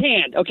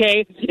firsthand,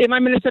 okay, in my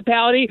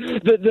municipality,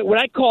 what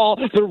I call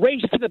the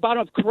race to the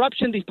bottom of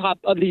corruption. These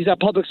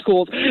public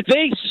schools,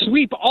 they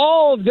sweep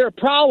all of their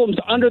problems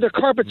under the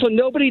carpet, so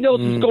nobody knows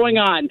what's going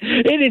on.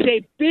 It is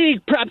a big,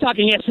 I'm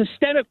talking a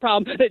systemic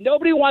problem that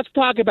nobody wants to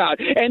talk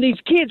about. And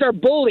these kids are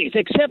bullies,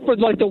 except for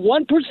like the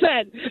 1%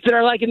 that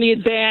are like in the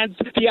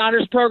advanced, the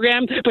honors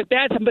program. But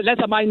that's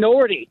a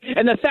minority.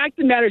 And the fact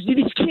of the matter is,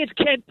 these kids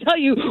can't tell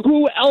you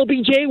who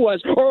LBJ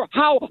was, or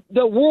how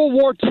the World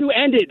War II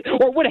ended,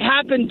 or what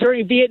happened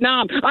during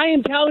Vietnam. I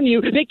am telling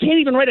you, they can't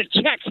even write a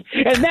check.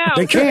 And now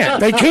they can't.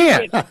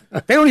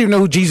 They don't even know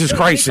who Jesus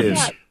Christ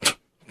is.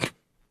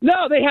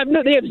 No, they have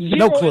zero.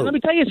 No clue. And let me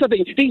tell you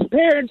something. These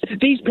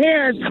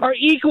parents are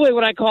equally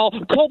what I call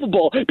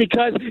culpable,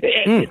 because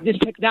this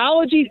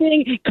technology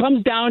thing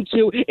comes down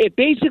to it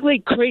basically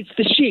creates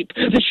the sheep.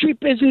 The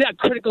sheep isn't a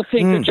critical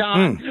thinker,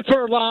 John,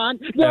 Verlon.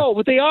 No,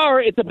 what they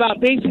are, it's about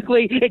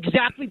basically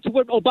exactly to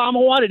what Obama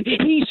wanted.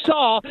 He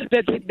saw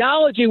that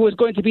technology was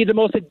going to be the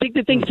most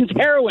addictive thing since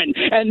heroin,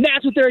 and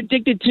that's what they're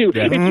addicted to.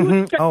 Yeah. If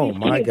you expect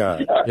my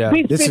God.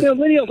 These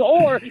millennials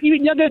or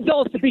even young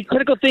adults to be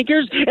critical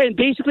thinkers and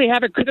basically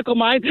have a critical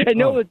mind and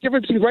know the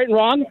difference between right and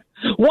wrong?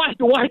 Why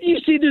do you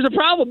see there's a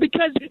problem?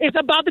 Because it's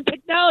about the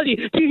technology.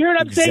 Do you hear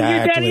what I'm saying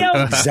here,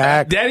 Daddy-O?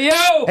 Exactly.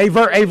 Daddy-O! Hey,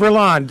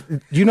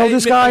 Verlon, you know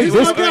this guy?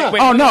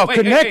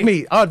 Connect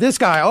me. Oh, this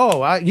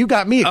guy. You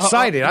got me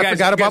excited. I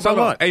forgot about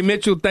Verlon. Hey,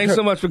 Mitchell, thanks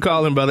so much for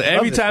calling, brother.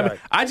 Every time,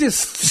 I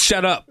just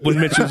shut up when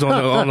Mitchell's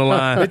on the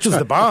line. Mitchell's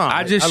the bomb.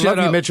 I just shut love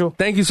up. You, Mitchell.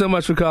 Thank you so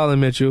much for calling,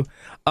 Mitchell.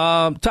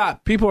 Todd,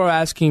 people are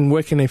asking,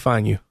 where can they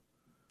find you?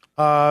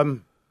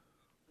 Todd,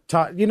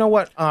 you know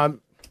what?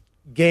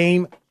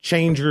 Game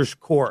Changers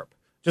Corp.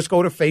 Just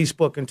go to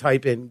Facebook and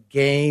type in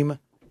Game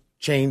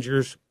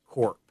Changers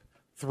Corp.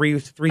 Three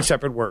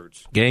separate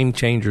words. Game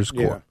Changers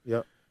Corp.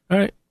 Yeah. All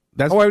right.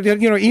 That's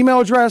email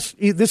address.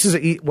 This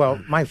is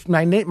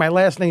my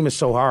last name is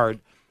so hard,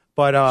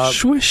 but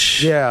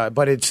Swish. Yeah,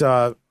 but it's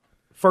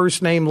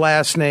first name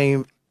last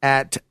name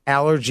at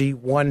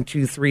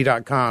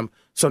allergy123.com.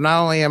 So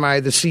not only am I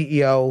the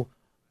CEO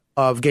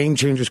of Game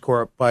Changers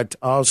Corp, but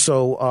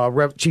also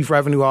Chief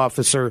Revenue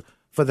Officer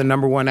for the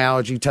 #1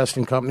 allergy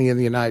testing company in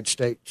the United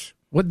States.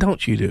 What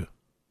don't you do?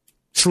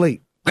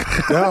 Sleep.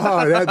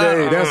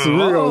 That's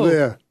real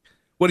there.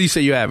 What do you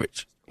say you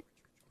average?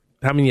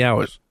 How many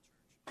hours?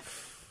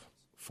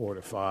 4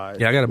 to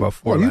 5. Yeah, I got about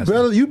 4.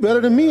 You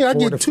better than me. I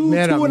get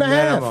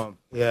 2.5.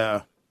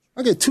 Yeah.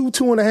 I get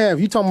 2.5.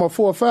 You talking about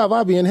 4 or 5,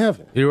 I'll be in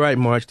heaven. You're right,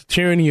 March. The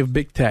tyranny of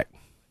big tech.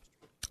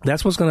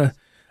 That's what's going to,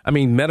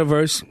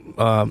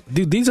 metaverse.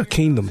 Dude, these are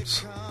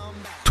kingdoms.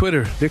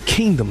 Twitter, they're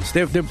kingdoms.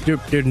 They're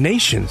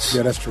nations.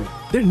 Yeah, that's true.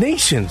 They're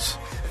nations.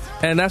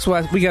 And that's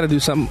why we got to do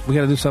something. We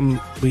have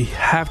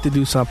to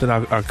do something.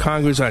 Our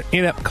Congress, our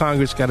inept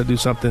Congress got to do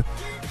something.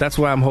 That's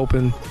why I'm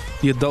hoping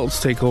the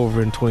adults take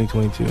over in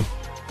 2022.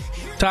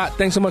 Todd,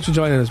 thanks so much for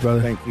joining us,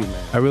 brother. Thank you,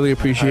 man. I really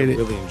appreciate it. I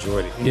really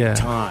enjoyed it. Yeah.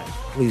 Anytime.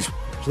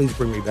 Please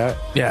bring me back.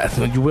 Yeah,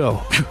 you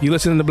will. You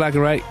listening to Black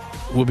and Right?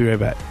 We'll be right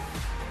back.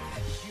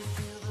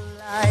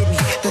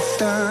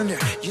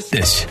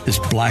 This is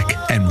Black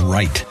and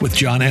Right with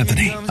John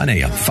Anthony on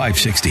AM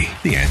 560.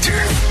 The Answer.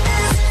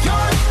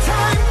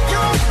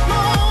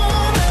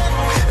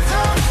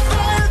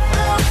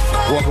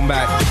 Welcome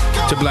back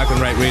to Black and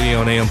Right Radio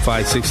on AM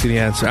 560 The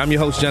Answer. I'm your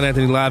host, John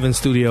Anthony, live in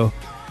studio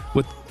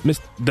with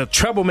the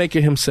troublemaker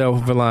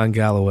himself, Verlon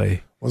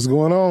Galloway. What's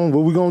going on?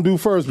 What we going to do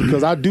first?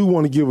 Because I do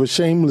want to give a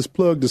shameless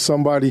plug to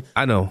somebody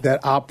I know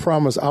that I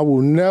promise I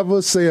will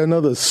never say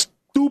another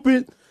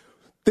stupid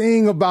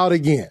thing about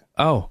again.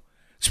 Oh,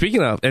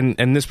 speaking of,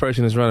 and this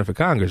person is running for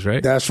Congress,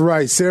 right? That's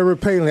right, Sarah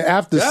Palin.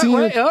 After seeing,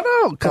 wait, hold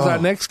on, because our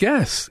next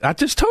guest, I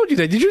just told you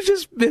that. Did you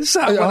just miss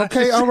out?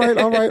 Okay, all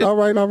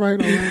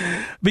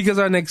right. Because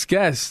our next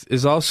guest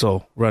is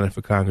also running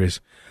for Congress.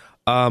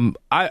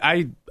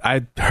 I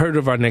heard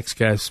of our next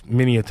guest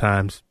many a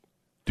times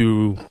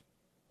through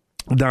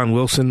Don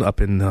Wilson up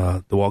in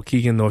the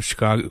Waukegan,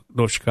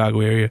 North Chicago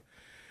area,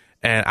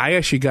 and I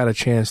actually got a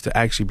chance to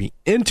actually be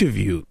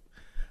interviewed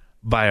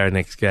by our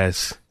next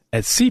guest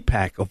at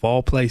CPAC of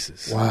all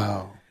places.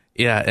 Wow.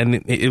 Yeah, and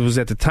it was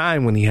at the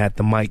time when he had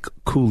the Mike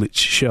Coolidge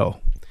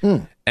show.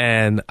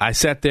 And I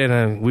sat there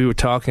and we were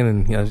talking,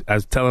 and I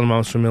was telling him I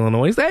was from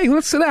Illinois. He's like, hey,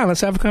 let's sit down,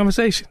 let's have a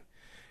conversation.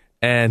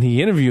 And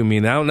he interviewed me,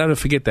 and I'll never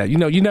forget that. You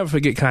never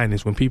forget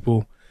kindness when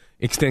people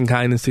extend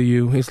kindness to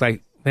you. It's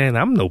like, man,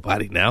 I'm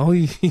nobody now.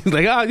 He's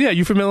like, oh yeah,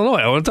 you're from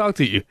Illinois. I want to talk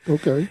to you.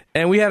 Okay.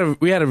 And we had a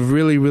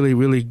really, really,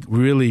 really,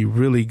 really,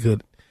 really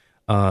good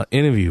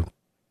interview.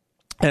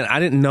 And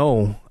I didn't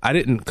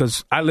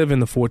because I live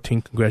in the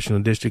 14th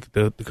congressional district,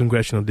 the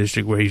congressional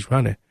district where he's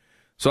running.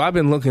 So I've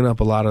been looking up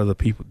a lot of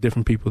the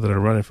different people that are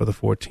running for the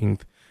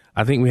 14th.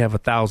 I think we have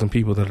 1,000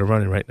 people that are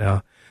running right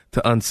now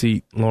to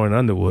unseat Lauren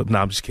Underwood. No,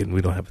 I'm just kidding.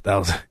 We don't have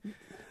 1,000.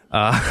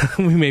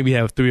 We maybe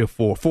have 3 or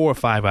 4 or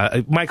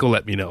 5. Michael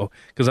let me know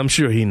because I'm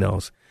sure he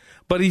knows.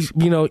 But he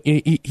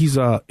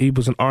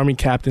was an Army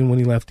captain when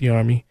he left the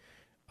Army.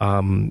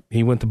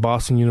 He went to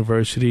Boston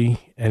University,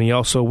 and he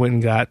also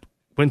went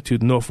to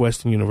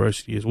Northwestern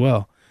University as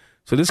well.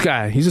 So this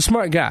guy, he's a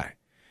smart guy.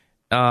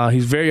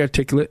 He's very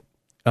articulate.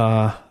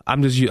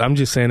 I'm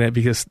just saying that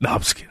because no, I'm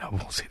just kidding. I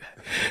won't say that.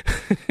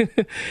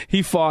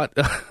 He fought.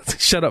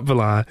 Shut up,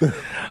 Verlon.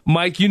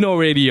 Mike,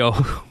 radio.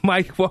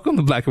 Mike, welcome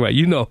to Black and White.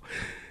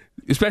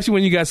 Especially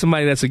when you got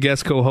somebody that's a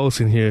guest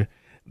co-host in here,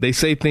 they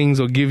say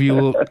things or give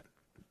you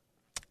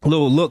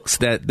little looks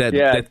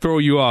that throw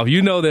you off.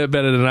 You know that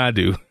better than I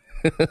do.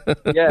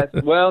 Yes.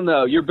 Well,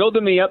 no, you're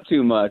building me up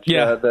too much.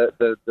 Yeah.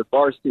 The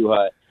bar's too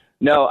high.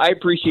 No, I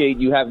appreciate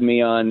you having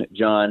me on,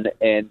 John.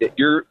 And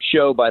your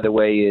show, by the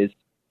way, is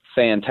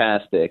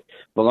fantastic.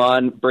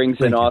 Verlon brings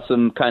an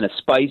awesome kind of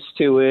spice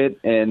to it.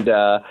 And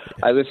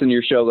I listened to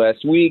your show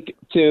last week,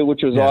 too,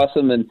 which was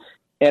awesome.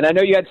 And I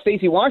know you had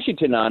Stacey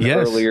Washington on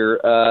earlier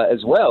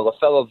as well, a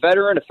fellow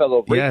veteran, a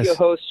fellow radio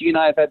host. She and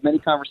I have had many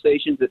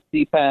conversations at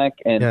CPAC.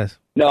 And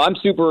no, I'm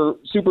super,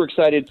 super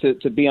excited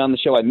to be on the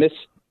show. I miss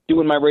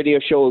doing my radio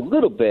show a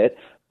little bit,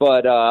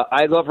 But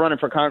I love running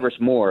for Congress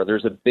more.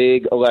 There's a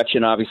big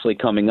election, obviously,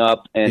 coming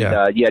up. And,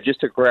 just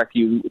to correct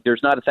you,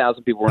 there's not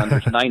 1,000 people running.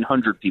 There's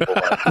 900 people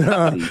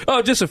running.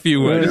 Oh, just a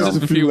few.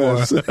 Just a few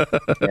more.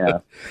 Yeah.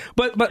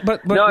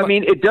 But no, I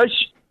mean, it does.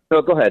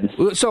 Oh, go ahead.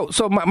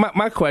 So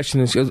my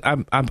question is,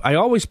 I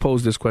always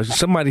pose this question.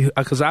 Somebody,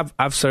 because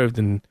I've served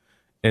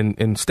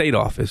in state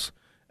office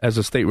as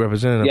a state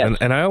representative, yes.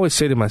 and I always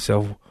say to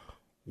myself,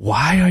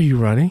 why are you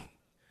running?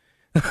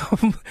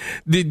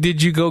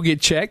 Did you go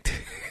get checked?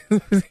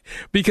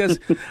 because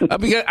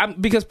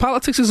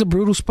politics is a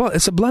brutal sport.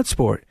 It's a blood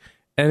sport,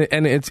 and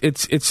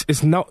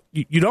it's not.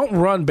 You don't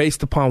run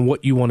based upon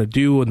what you want to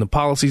do and the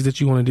policies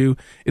that you want to do.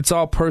 It's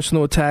all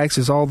personal attacks.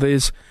 It's all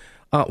this.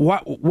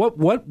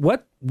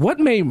 What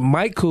made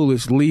Mike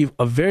Coolidge leave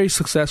a very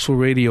successful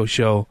radio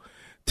show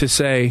to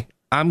say,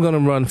 I'm going to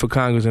run for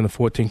Congress in the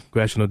 14th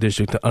congressional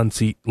district to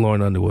unseat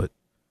Lauren Underwood?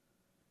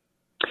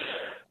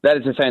 That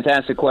is a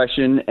fantastic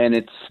question, and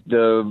it's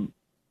the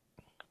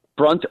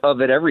brunt of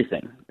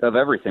everything,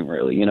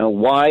 really. You know,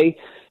 why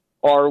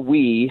are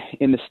we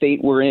in the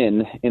state we're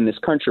in this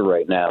country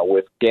right now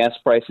with gas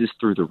prices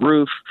through the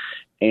roof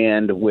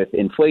and with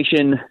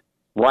inflation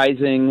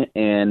rising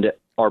and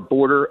our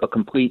border a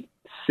complete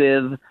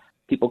sieve,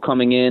 people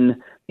coming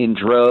in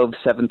droves,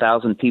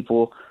 7,000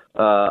 people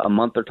a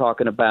month they're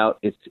talking about.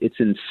 It's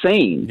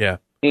insane. Yeah.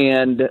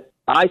 And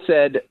I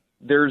said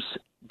there's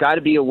got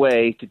to be a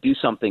way to do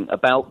something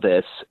about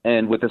this.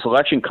 And with this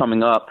election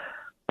coming up,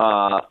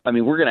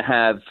 we're going to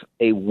have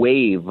a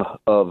wave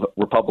of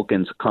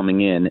Republicans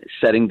coming in,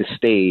 setting the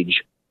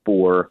stage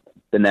for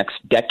the next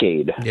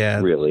decade,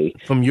 really.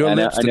 From your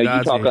lips to I know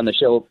God's you talk ears. on the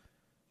show.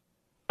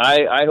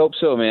 I hope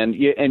so, man.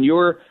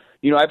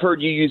 And I've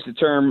heard you use the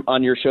term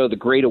on your show, the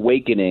Great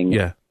Awakening.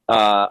 Yeah.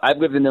 I've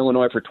lived in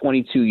Illinois for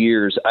 22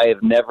 years. I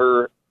have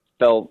never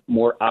felt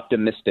more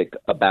optimistic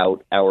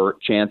about our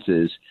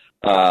chances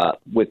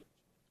with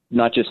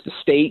not just the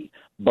state,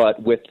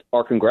 but with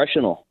our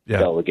congressional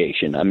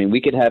delegation. I mean,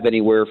 we could have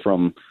anywhere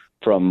from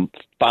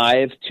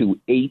 5 to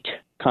 8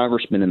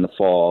 congressmen in the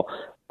fall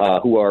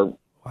who are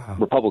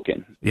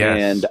Republican. Yes.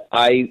 And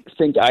I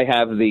think I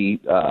have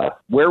the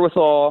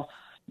wherewithal,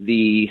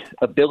 the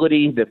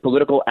ability, the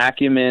political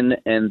acumen,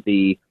 and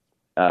the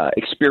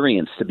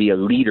experience to be a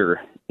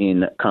leader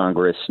in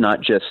Congress,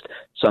 not just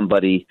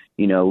somebody,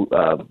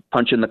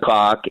 punching the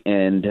clock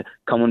and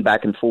coming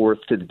back and forth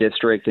to the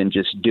district and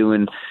just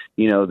doing,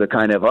 the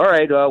kind of, all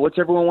right, what's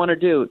everyone want to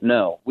do?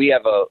 No, we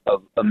have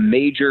a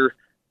major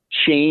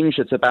change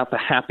that's about to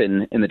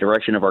happen in the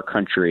direction of our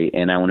country,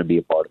 and I want to be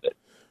a part of it.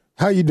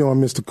 How you doing,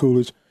 Mr.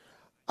 Coolidge?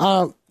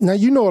 Now,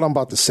 you know what I'm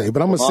about to say,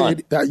 but I'm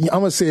going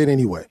to say it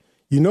anyway.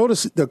 You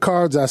notice the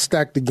cards I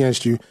stacked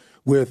against you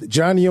with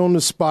Johnny on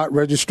the spot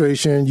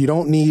registration. You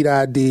don't need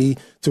ID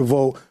to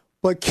vote.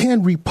 But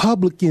can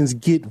Republicans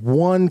get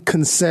one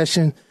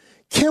concession?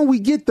 Can we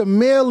get the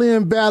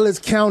mail-in ballots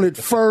counted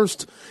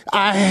first?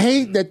 I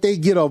hate that they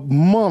get a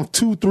month,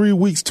 2-3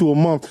 weeks to a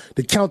month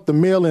to count the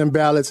mail-in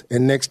ballots.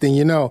 And next thing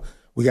you know,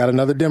 we got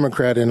another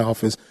Democrat in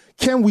office.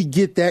 Can we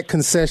get that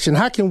concession?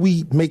 How can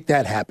we make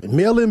that happen?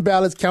 Mail-in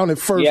ballots counted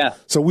first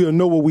so we'll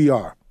know where we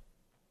are.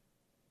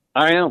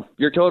 I know.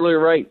 You're totally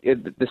right.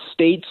 The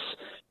states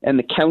and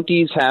the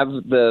counties have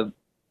the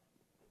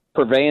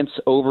purveyance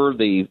over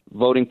the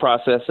voting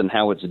process and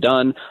how it's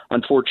done.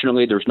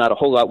 Unfortunately, there's not a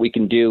whole lot we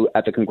can do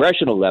at the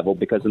congressional level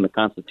because in the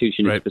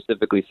Constitution it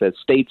specifically says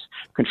states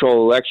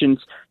control elections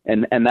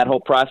and that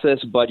whole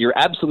process. But you're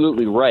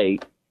absolutely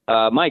right.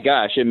 My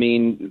gosh, I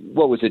mean,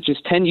 what was it,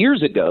 just 10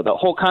 years ago? The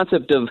whole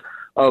concept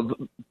of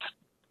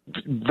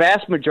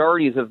vast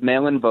majorities of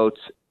mail-in votes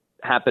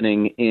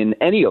happening in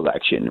any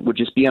election would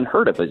just be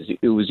unheard of.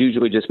 It was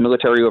usually just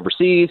military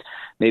overseas,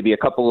 maybe a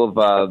couple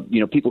of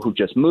people who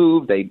just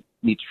moved. They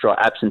need to draw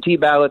absentee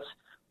ballots.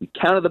 We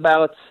counted the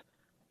ballots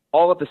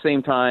all at the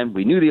same time.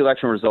 We knew the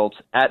election results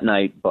at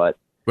night, but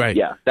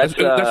that's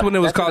when it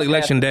was called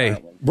Election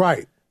Day.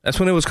 Right. That's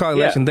when it was called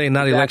Election Day,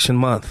 not Election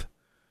Month.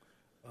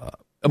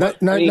 We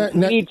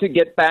need to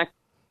get back.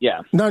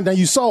 Yeah. Now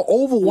you saw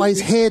Overweiss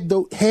had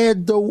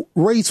the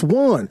race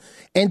won,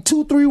 and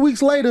 2-3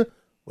 weeks later,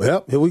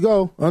 well, here we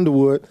go,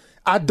 Underwood.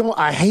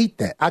 I hate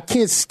that. I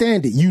can't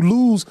stand it. You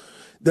lose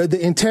the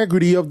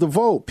integrity of the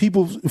vote.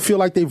 People feel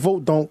like they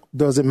vote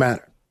doesn't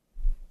matter.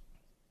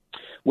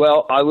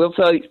 Well, I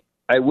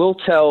will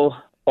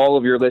tell all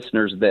of your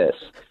listeners this.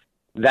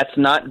 That's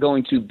not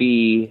going to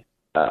be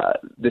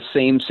the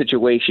same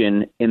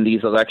situation in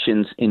these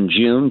elections in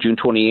June. June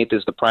 28th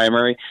is the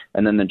primary,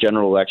 and then the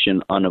general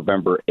election on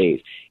November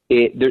 8th.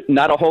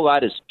 Not a whole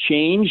lot has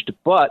changed,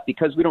 but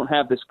because we don't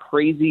have this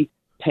crazy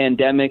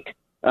pandemic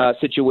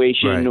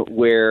situation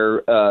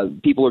where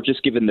people are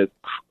just given the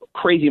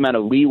crazy amount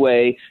of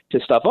leeway to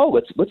stuff. Oh,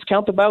 let's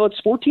count the ballots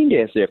 14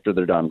 days after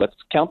they're done. Let's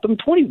count them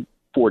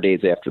 24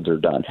 days after they're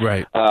done.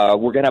 Right.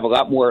 We're going to have a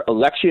lot more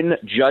election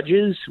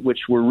judges,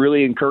 which we're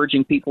really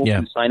encouraging people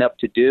to sign up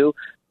to do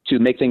to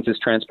make things as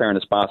transparent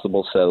as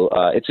possible. So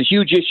it's a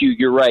huge issue.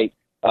 You're right.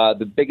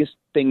 The biggest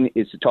thing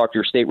is to talk to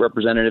your state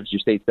representatives, your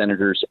state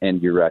senators,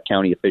 and your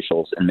county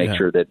officials, and make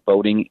sure that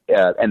voting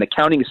and the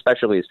counting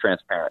especially is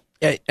transparent.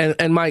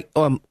 And Mike,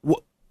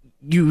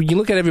 you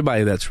look at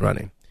everybody that's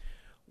running.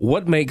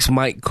 What makes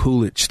Mike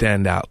Coolidge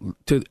stand out?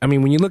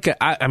 When you look at,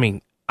 I'm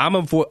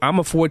a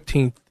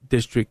 14th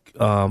district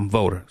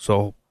voter,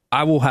 so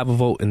I will have a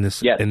vote in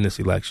this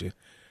election.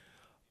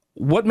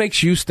 What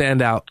makes you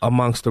stand out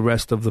amongst the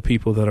rest of the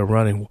people that are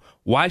running?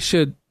 Why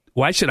should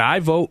I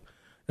vote,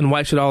 and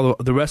why should all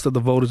the rest of the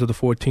voters of the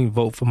 14th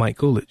vote for Mike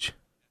Coolidge?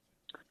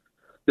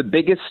 The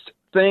biggest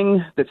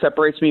thing that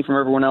separates me from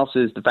everyone else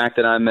is the fact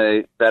that I'm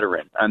a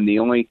veteran. I'm the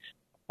only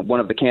one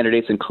of the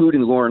candidates,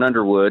 including Lauren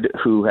Underwood,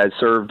 who has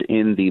served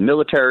in the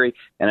military.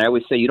 And I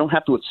always say you don't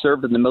have to have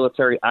served in the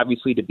military,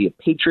 obviously, to be a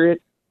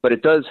patriot, but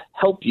it does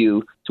help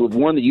you to have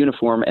worn the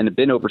uniform and have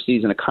been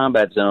overseas in a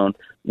combat zone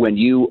when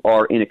you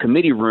are in a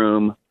committee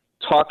room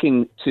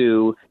talking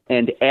to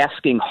and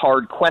asking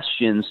hard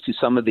questions to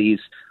some of these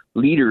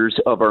leaders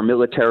of our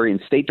military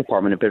and State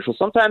Department officials.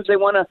 Sometimes they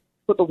want to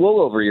put the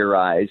wool over your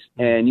eyes,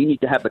 and you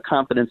need to have the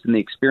confidence and the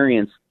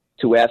experience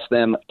to ask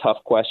them tough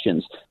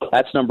questions.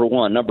 That's number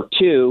one. Number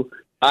two,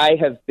 I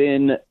have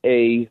been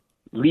a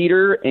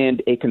leader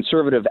and a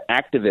conservative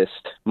activist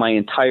my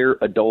entire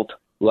adult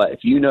life.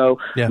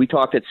 We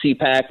talked at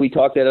CPAC. We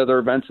talked at other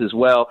events as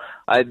well.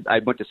 I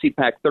went to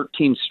CPAC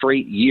 13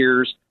 straight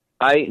years.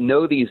 I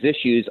know these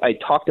issues. I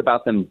talked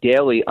about them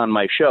daily on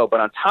my show. But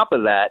on top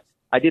of that,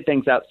 I did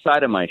things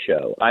outside of my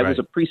show. I was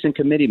a precinct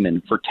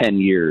committeeman for 10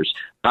 years.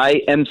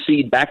 I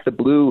emceed Back the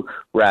Blue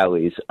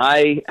rallies.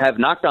 I have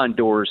knocked on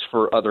doors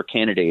for other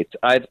candidates.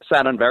 I've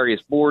sat on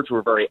various boards.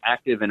 We're very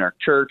active in our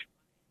church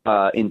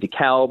in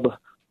DeKalb.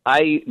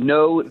 I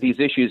know these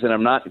issues, and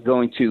I'm not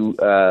going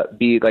to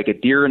be like a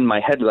deer in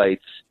the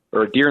headlights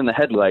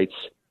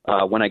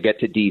when I get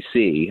to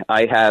D.C.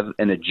 I have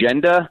an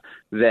agenda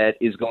that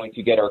is going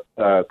to get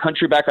our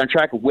country back on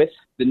track with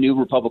the new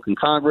Republican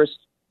Congress,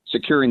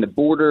 securing the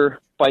border,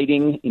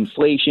 fighting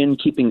inflation,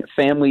 keeping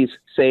families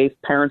safe,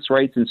 parents'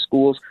 rights in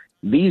schools.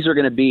 These are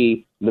going to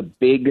be the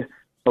big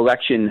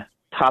election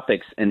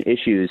topics and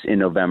issues in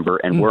November,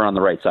 and we're on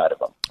the right side of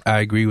them. I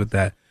agree with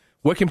that.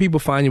 Where can people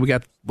find you? We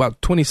got about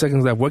 20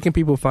 seconds left. Where can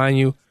people find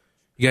you?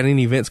 You got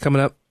any events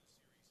coming up?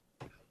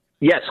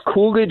 Yes,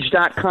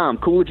 Coolidge.com.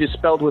 Coolidge is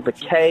spelled with a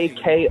K,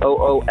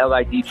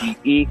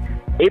 Koolidge.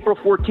 April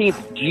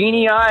 14th,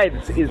 Jeannie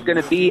Ives is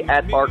going to be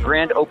at our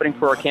grand opening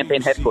for our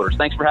campaign headquarters.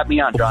 Thanks for having me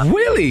on, John.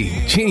 Really?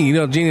 Jeannie,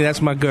 Jeannie,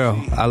 that's my girl.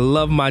 I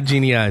love my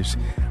Jeannie Ives.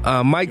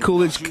 Mike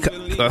Coolidge,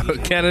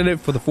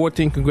 candidate for the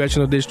 14th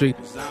Congressional District.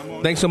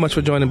 Thanks so much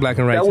for joining Black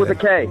and Right. That with a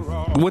K.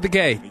 With a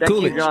K. Thank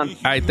Coolidge. you, John. All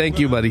right, thank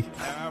you, buddy.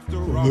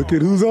 Look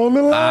at who's on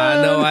the line.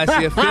 I know. I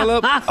see it.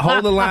 Philip,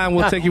 hold the line.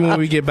 We'll take you when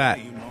we get back.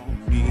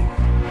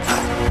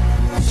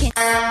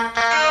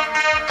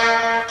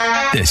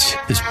 This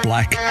is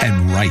Black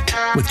and Right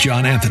with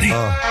John Anthony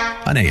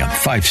on AM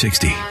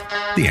 560.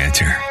 The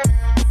Answer.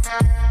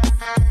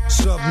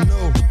 Something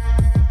new.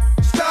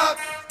 Stop.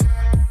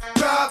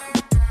 Drop.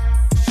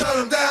 Shut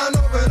them down.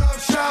 Open up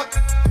shop.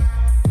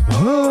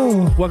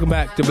 Oh, welcome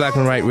back to Black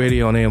and Right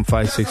Radio on AM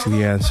 560.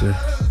 The Answer.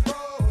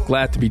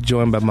 Glad to be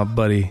joined by my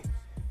buddy,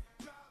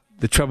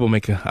 the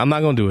troublemaker. I'm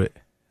not going to do it.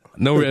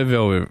 No red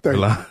velvet.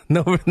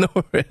 No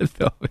red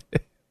velvet.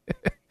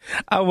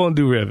 I won't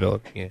do red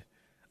velvet again.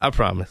 I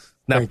promise.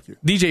 Now,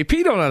 DJ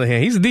Pete, on the other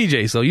hand, he's a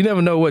DJ, so you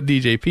never know what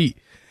DJ Pete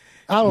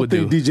I don't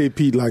think DJ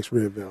Pete likes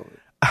red velvet.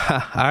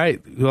 All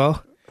right.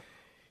 Well,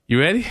 you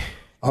ready?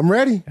 I'm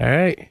ready. All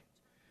right.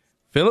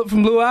 Philip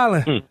from Blue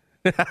Island.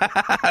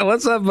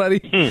 What's up,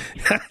 buddy?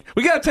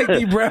 We got to take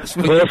deep breaths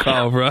when you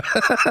call, bro.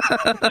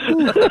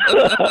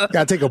 Got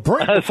to take a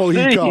break before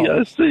he calls.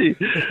 I see.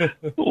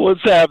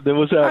 What's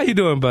happening? How you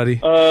doing, buddy?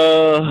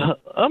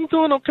 I'm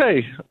doing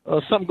okay.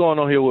 Something going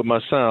on here with my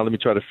sound. Let me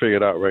try to figure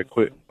it out right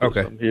quick.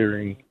 Okay. I'm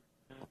hearing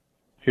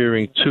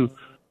two.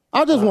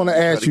 I just want to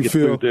ask you,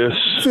 Phil.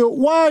 Phil,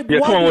 why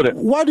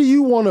do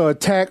you want to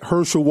attack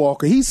Herschel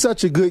Walker? He's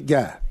such a good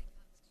guy.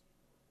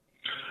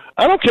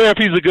 I don't care if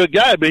he's a good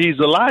guy, but he's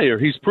a liar.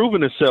 He's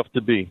proven himself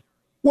to be.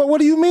 What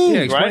do you mean?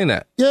 Yeah, explain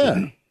that.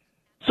 Yeah.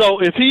 So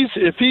if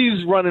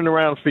he's running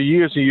around for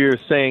years and years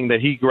saying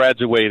that he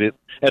graduated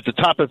at the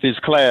top of his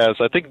class,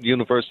 I think the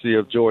University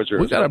of Georgia.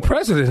 We got a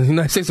president of the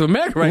United States of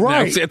America right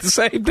now said the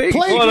same thing.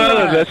 Well,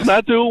 no, let's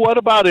not do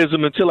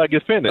whataboutism until I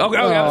get finished. Okay,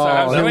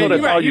 I'm sorry.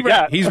 That's all you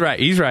got. He's right.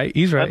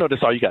 I know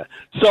that's all you got.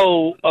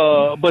 So,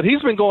 but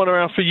he's been going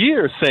around for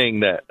years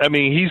saying that. I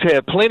mean, he's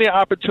had plenty of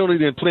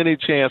opportunity and plenty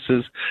of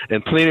chances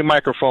and plenty of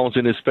microphones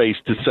in his face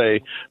to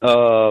say,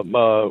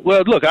 well,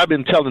 look, I've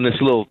been telling this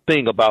little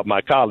thing about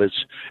my college,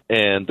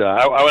 and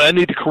I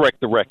need to correct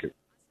the record.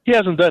 He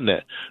hasn't done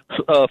that.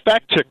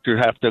 Fact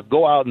checkers have to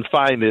go out and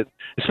find it,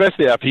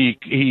 especially after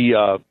he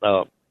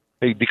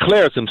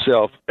declares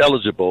himself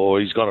eligible or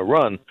he's going to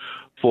run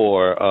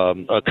for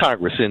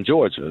Congress in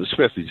Georgia,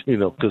 especially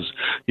because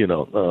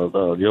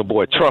your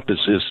boy Trump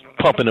is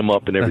pumping him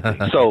up and everything.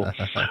 So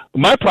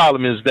my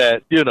problem is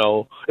that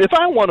if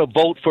I want to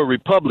vote for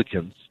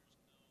Republicans,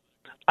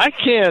 I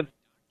can't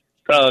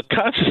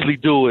consciously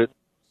do it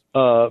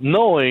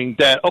knowing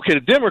that, okay, the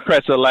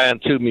Democrats are lying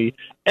to me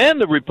and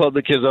the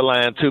Republicans are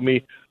lying to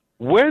me.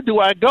 Where do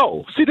I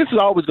go? See, this is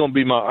always going to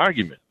be my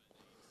argument.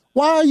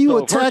 Why are you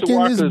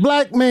attacking this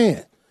black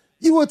man?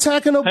 You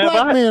attacking a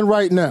black man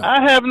right now.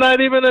 I have not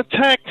even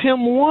attacked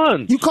him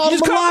once. You called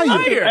him a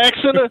liar.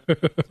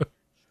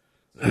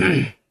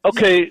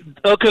 Okay,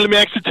 let me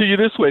ask it to you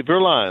this way,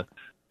 Verline.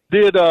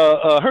 Did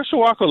Herschel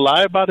Walker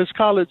lie about his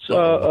college?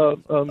 I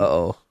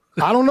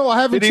don't know.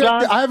 I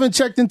haven't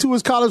checked into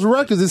his college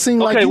records. It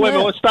seemed like wait a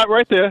minute. Stop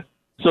right there.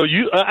 So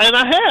you and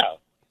I have.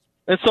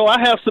 And so I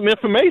have some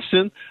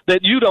information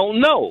that you don't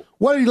know.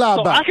 What did he lie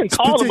about? I can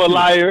call him a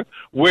liar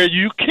where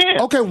you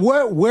can't. Okay,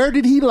 where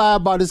did he lie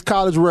about his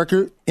college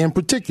record in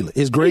particular?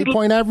 His grade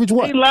point average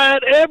what? He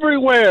lied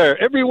everywhere.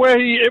 Everywhere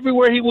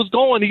he was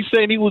going, he's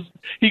saying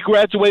he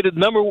graduated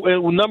number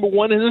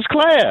one in his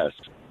class.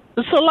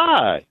 It's a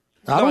lie.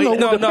 I don't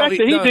know.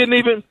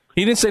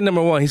 He didn't say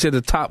number one. He said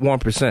the top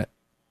 1%.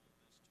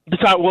 The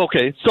top. Well,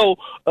 okay. So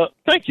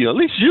thank you. At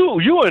least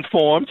you're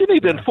informed. You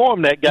need to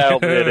inform that guy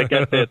over there that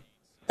got that.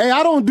 Hey,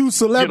 I don't do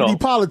celebrity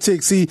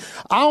politics. See,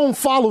 I don't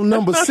follow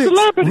number 6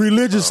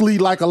 religiously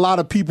like a lot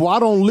of people. I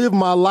don't live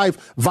my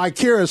life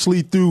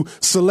vicariously through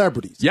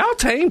celebrities. Y'all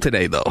tame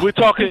today, though. We're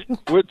talking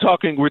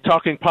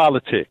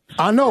politics.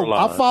 I know.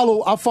 I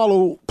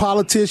follow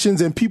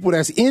politicians and people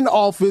that's in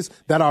office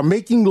that are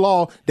making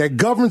law that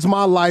governs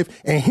my life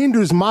and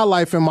hinders my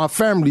life and my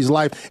family's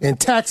life and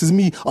taxes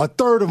me a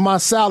third of my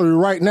salary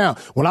right now.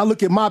 When I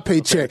look at my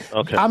paycheck,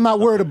 I'm not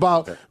worried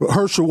about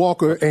Herschel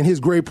Walker and his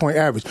grade point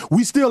average.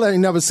 We still ain't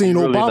never seen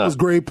Obama's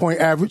grade point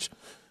average.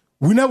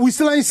 We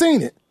still ain't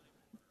seen it.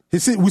 We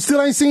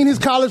still ain't seen his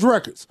college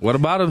records. What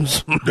about him?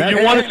 Do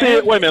you want to see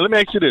it? Wait a minute. Let me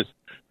ask you this.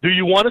 Do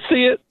you want to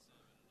see it?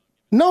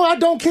 No, I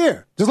don't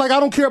care. Just like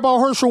I don't care about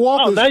Herschel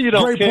Walker's grade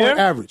point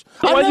average.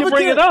 So why you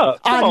bring it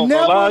up?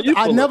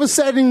 I never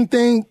said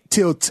anything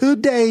till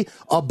today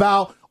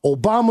about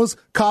Obama's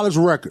college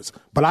records.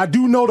 But I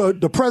do know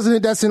the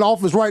president that's in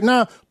office right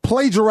now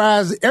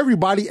plagiarized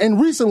everybody. And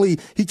recently,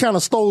 he kind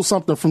of stole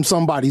something from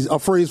somebody, a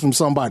phrase from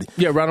somebody.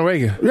 Yeah, Ronald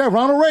Reagan. Yeah,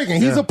 Ronald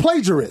Reagan. He's a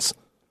plagiarist.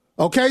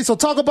 Okay, so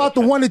talk about the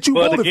one that you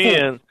voted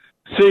for.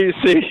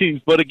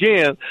 But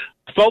again,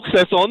 folks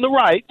that's on the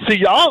right, see,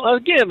 y'all,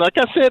 again, like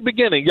I said at the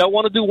beginning, y'all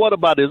want to do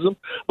whataboutism,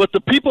 but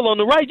the people on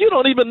the right, you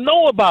don't even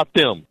know about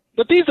them.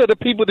 But these are the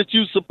people that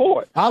you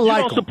support. I like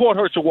You don't support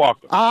Herschel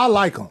Walker. I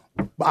like him.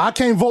 I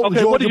can't vote in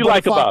Georgia, what do you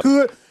like about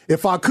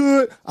if I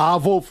could, I'll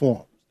vote for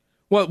him.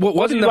 Well,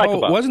 wasn't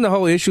the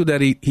whole issue that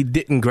he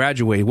didn't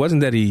graduate?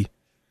 Wasn't that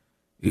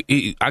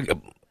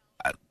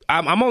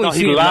I'm only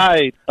seeing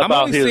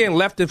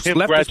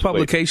leftist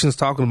publications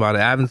talking about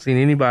it. I haven't seen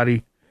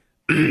anybody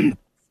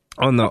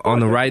on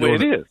the right.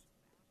 It is.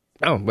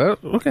 Oh well,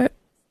 okay.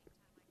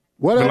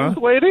 That's the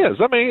way it is.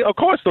 I mean, of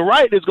course, the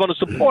right is going to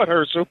support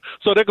Herschel,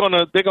 so they're going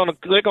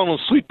to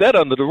sweep that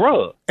under the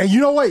rug. And you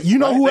know what? You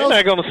know who else?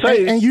 They're not going to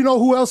say. And you know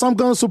who else I'm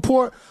going to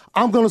support?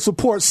 I'm going to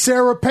support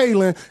Sarah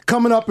Palin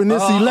coming up in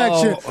this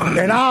election.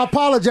 And I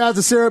apologize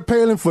to Sarah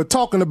Palin for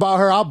talking about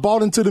her. I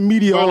bought into the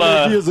media all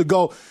those years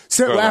ago.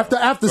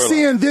 After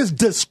seeing this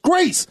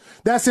disgrace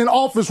that's in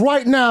office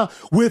right now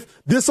with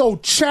this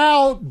old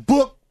child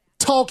book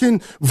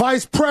talking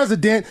vice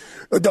president,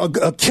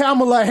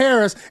 Kamala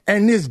Harris,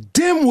 and this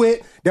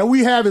dimwit that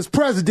we have as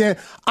president,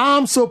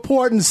 I'm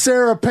supporting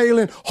Sarah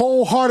Palin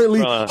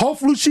wholeheartedly.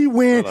 Hopefully she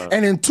wins,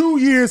 and in 2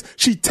 years,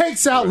 she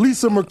takes out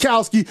Lisa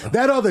Murkowski,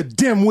 that other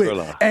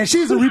dimwit, and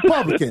she's a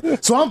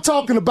Republican. So I'm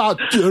talking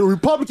about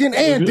Republican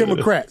and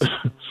Democrats.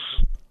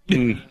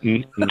 Okay,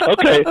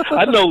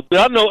 I know.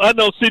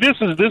 See, this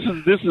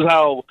is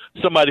how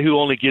somebody who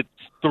only gets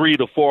 2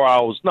 to 3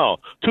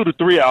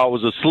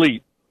 hours of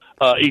sleep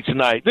each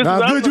night. Good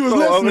you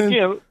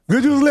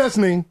was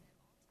listening.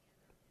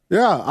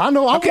 Yeah, I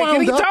know. I'm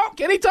wound up.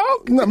 Can he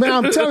talk? No, man,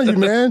 I'm telling you,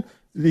 man.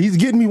 He's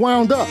getting me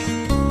wound up.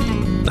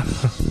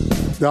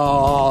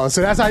 Oh,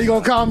 so that's how you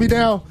gonna calm me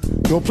down?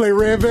 You gonna play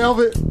Red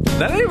Velvet?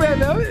 That ain't Red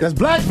Velvet. That's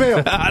Black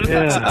Velvet.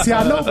 Yeah. See,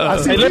 I know.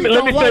 Let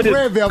me say this.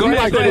 Red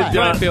Velvet. Go ahead,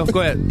 John. Phil, go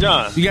ahead.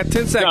 John, you got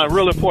 10 seconds. John,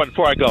 real important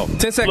before I go.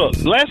 10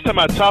 seconds. Look, last time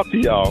I talked to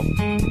y'all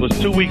was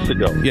 2 weeks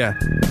ago. Yeah.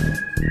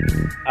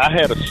 I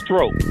had a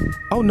stroke.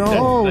 Oh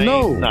no!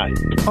 Night.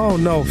 Oh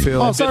no,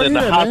 Phil! I've been in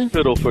the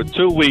hospital for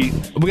 2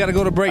 weeks. We got to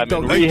go to break. I'm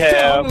in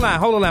rehab.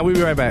 Hold on, we'll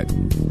be right back.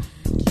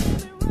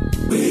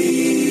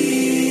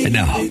 And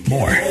now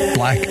more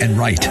Black and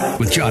Right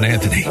with John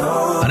Anthony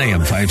on AM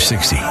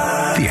 560.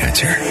 The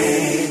Answer.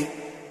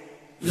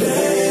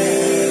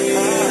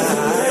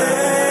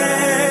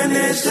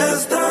 It's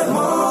just the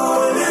morning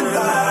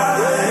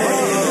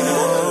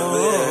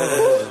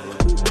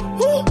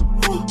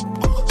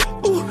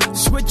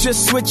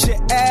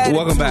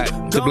Welcome back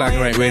to Black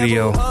and Right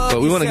Radio.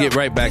 But we want to get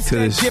right back to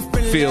this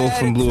Phil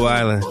from Blue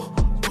Island.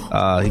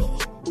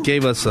 He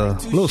gave us a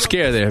little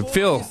scare there.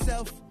 Phil,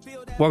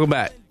 welcome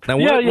back. Now,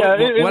 It was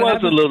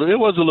happened? It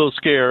was a little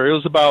scary. It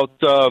was about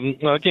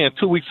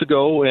 2 weeks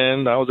ago,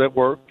 and I was at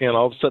work, and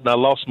all of a sudden I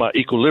lost my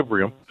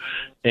equilibrium,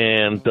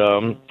 and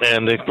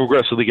it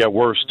progressively got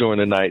worse during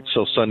the night.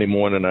 So Sunday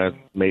morning I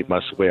made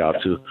my way out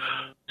to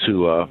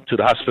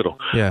the hospital.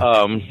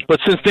 Yeah.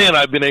 But since then,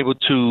 I've been able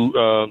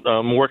to.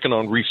 I'm working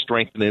on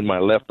re-strengthening my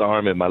left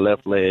arm and my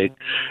left leg,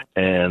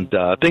 and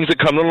things are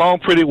coming along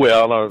pretty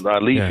well. I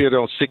leave here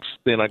on 6th,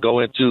 then I go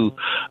into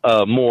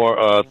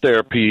more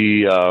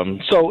therapy.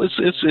 So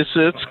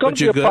it's going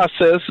to be a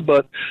process,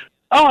 but.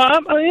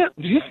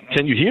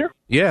 Can you hear?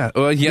 Yeah.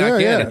 Well, I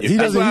can. He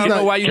doesn't. I don't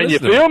know why you can you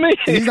listening. feel me?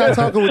 He's not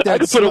talking with that I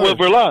can put it slur.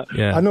 over a line.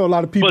 Yeah. I know a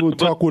lot of people who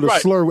talk with a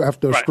slur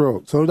after a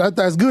stroke. So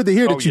that's good to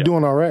hear that you're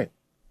doing all right.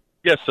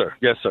 Yes, sir.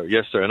 Yes, sir.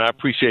 Yes, sir. And I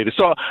appreciate it.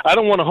 So I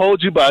don't want to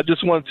hold you, but I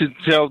just wanted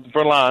to tell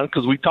Verlon,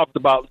 because we talked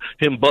about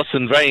him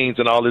busting veins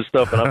and all this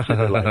stuff, and I'm sitting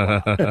there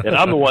like, and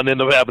I'm the one that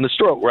ended up having a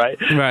stroke, right?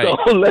 Right.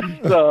 So let's,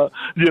 Well,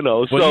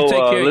 you take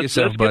care of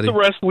yourself, let's buddy. get the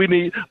rest we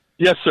need.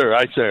 Yes, sir.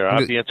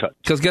 I'll be in touch.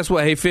 Because guess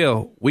what? Hey,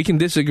 Phil, we can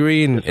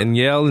disagree and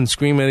yell and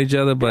scream at each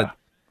other, but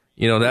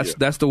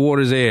that's the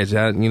water's edge.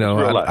 I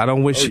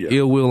don't wish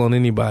ill will on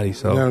anybody.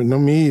 So no,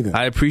 me either.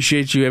 I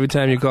appreciate you every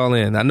time you call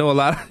in. I know a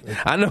lot.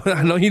 I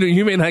know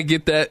you may not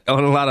get that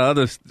on a lot of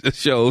other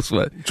shows,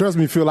 but trust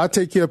me, Phil. I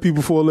take care of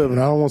people for a living.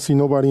 I don't want to see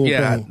nobody in pain.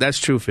 Yeah, that's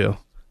true, Phil.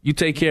 You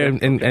take care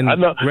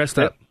and rest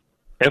up.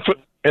 And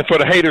for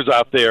the haters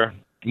out there,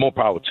 more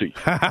power to you.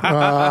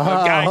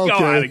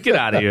 Okay. Get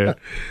out of here.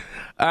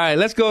 All right,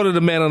 let's go to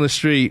the man on the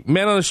street.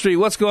 Man on the street,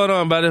 what's going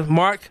on, buddy?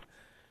 Mark?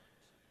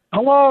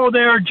 Hello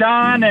there,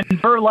 John and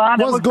Verlon.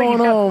 What's going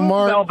on,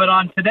 Mark? Blue Velvet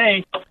on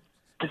today.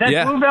 Is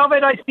that Blue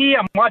Velvet I see?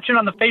 I'm watching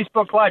on the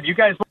Facebook Live. You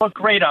guys look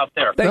great out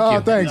there. Thank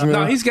you. Thanks, man.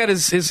 No, he's got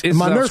his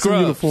my nursing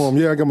scrubs. uniform.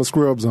 Yeah, I got my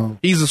scrubs on.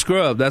 He's a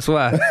scrub. That's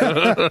why.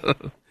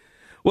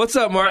 What's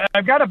up, Mark?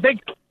 I got a big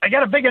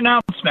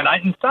announcement.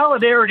 In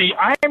solidarity,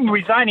 I'm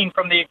resigning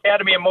from the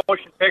Academy of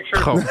Motion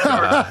Pictures.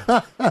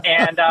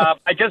 And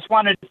I just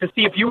wanted to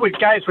see if you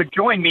guys would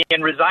join me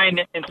and resign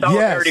in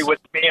solidarity with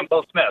me and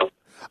Will Smith.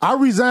 I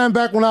resigned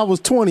back when I was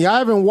 20. I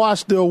haven't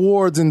watched the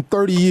awards in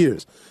 30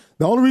 years.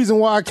 The only reason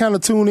why I kind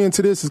of tuned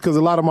into this is because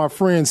a lot of my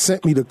friends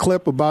sent me the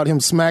clip about him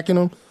smacking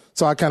them.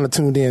 So I kind of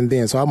tuned in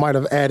then. So I might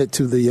have added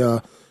to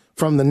the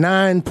from the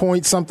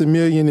 9-point-something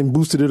million and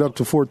boosted it up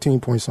to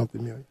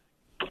 14-point-something million.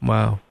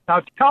 Wow.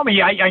 Now, tell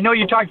me, I know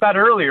you talked about it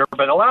earlier,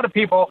 but a lot of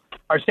people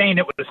are saying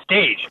it was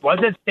staged. Was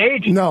it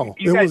staged? No,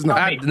 it was not.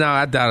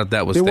 I doubted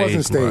that was it staged. It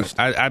wasn't staged.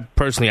 I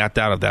personally, I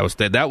doubted that was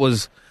staged. That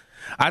was,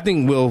 I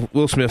think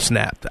Will Smith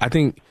snapped. I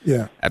think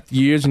after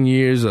years and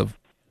years of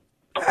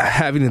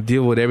having to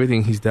deal with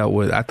everything he's dealt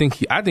with, I think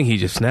he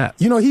just snapped.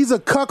 You know, he's a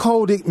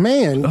cuckolding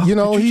man. Oh, you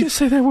know, did you just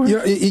say that word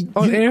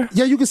on air?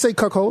 Yeah, you can say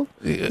cuckold.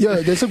 Yeah,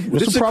 this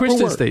is a proper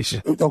Christian word.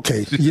 station.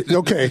 Okay,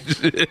 okay.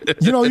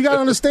 You know, you got to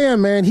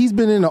understand, man. He's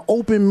been in an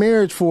open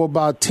marriage for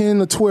about 10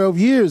 to 12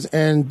 years,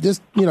 and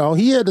just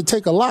he had to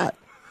take a lot.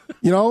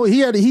 You know,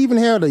 he even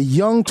had a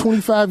young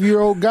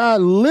 25-year-old guy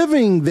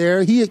living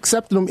there. He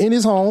accepted him in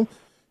his home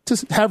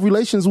to have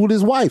relations with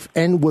his wife,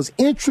 and was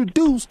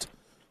introduced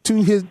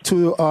to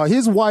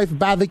his wife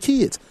by the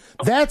kids.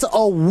 That's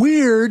a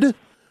weird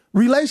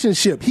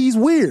relationship. He's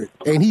weird,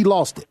 and he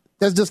lost it.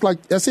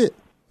 That's it.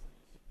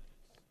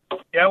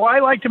 Yeah, well, I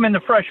liked him in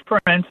The Fresh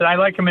Prince, and I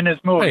like him in his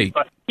movies. Hey.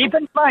 But keep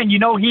in mind,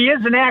 he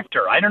is an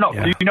actor. I don't know.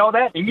 Yeah. Do you know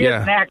that? He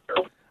is an actor.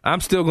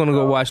 I'm still going to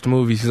go watch the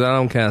movie because I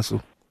don't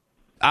cancel.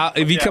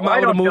 If he come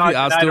out with a movie,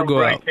 I'll still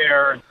go out.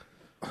 Care.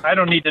 I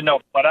don't need to know.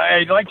 But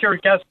I liked your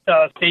guest,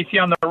 Stacey,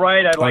 on the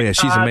right. I like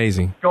she's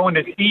amazing. Going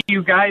to see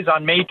you guys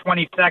on May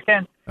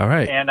 22nd. All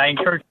right. And I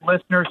encourage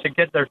listeners to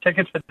get their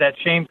tickets for that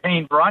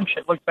champagne brunch.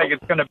 It looks like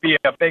it's going to be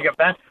a big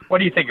event. What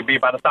do you think? It'll be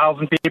about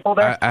 1,000 people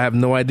there? I have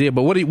no idea.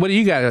 But what do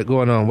you got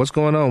going on? What's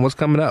going on? What's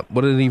coming up?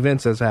 What are the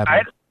events that's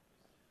happening?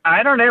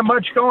 I don't have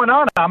much going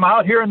on. I'm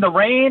out here in the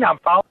rain. I'm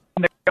following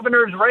the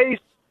governor's race.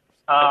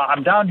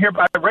 I'm down here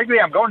by Wrigley.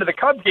 I'm going to the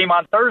Cubs game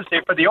on Thursday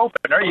for the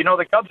opener. You know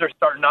the Cubs are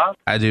starting off.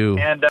 I do.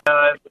 And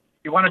if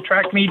you want to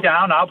track me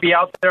down, I'll be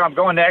out there. I'm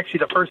going to actually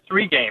the first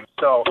 3 games.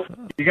 So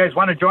you guys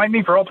want to join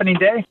me for opening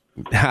day?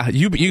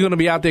 You're going to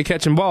be out there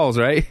catching balls,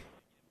 right?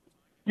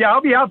 Yeah,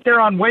 I'll be out there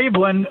on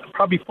Waveland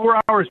probably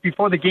 4 hours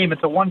before the game.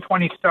 It's a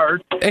 1:20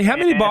 start. Hey, how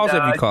many balls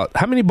have you caught?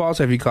 How many balls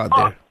have you caught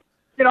there?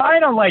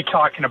 I don't like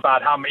talking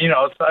about how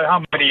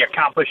many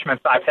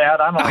accomplishments I've had.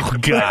 I don't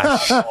like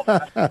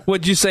gosh.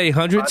 What'd you say,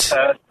 hundreds?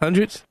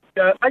 Hundreds?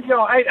 I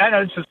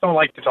just don't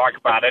like to talk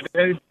about it.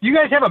 Do you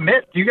guys have a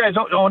mitt? Do you guys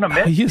own a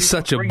mitt? You're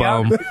such a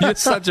bum. You're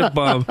such a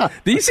bum.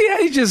 Do you see how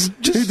he just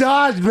he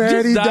dodged,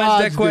 man. He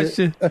dodged that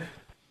question.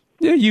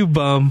 Yeah, you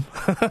bum.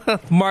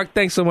 Mark,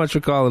 thanks so much for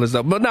calling us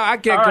up. But no, I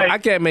can't. I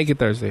can't make it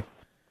Thursday.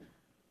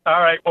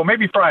 All right. Well,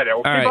 maybe Friday.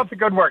 We'll keep up the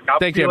good work.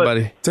 Take care,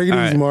 buddy. Take it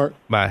easy, Mark.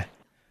 Bye.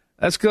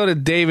 Let's go to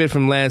David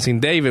from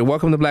Lansing. David,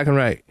 welcome to Black and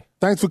Right.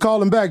 Thanks for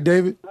calling back,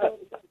 David.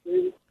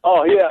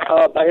 Oh, yeah.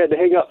 I had to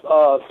hang up.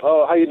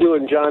 How you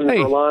doing, John?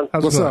 Hey,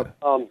 what's up?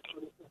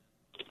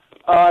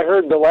 I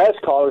heard the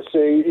last caller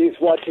say he's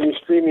watching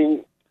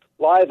streaming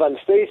live on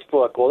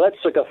Facebook. Well, that's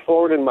like a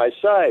thorn in my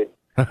side.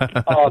 I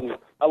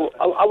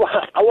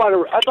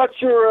thought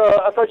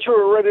you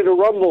were ready to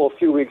rumble a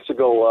few weeks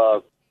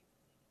ago.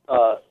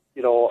 Thought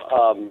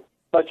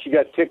you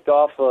got kicked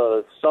off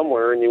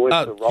somewhere and you went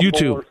to Rumble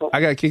YouTube. or something.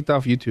 I got kicked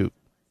off YouTube.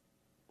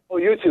 Oh,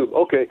 YouTube.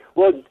 Okay.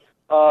 Well,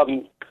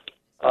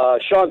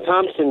 Sean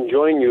Thompson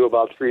joined you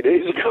about 3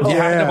 days ago.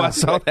 Yeah, I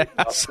saw that.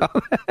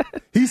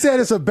 He said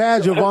it's a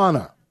badge of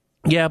honor.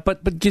 Yeah,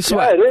 but guess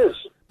what? Yeah, it is.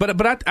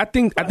 But I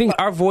think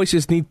our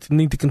voices need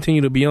to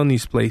continue to be on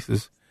these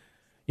places.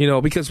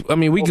 Because I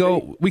mean,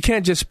 we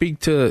can't just speak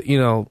to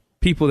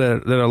people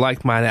that are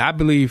like minded. I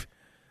believe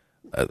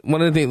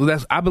one of the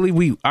things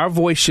our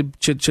voice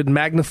should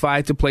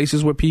magnify to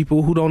places where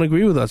people who don't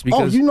agree with us.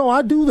 Because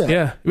I do that.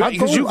 Yeah, I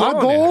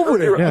go over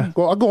there. Yeah.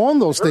 I go on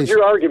those stations.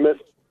 Your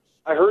argument.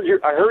 I heard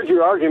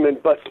your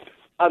argument, but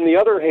on the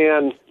other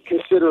hand,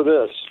 consider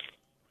this: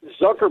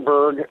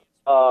 Zuckerberg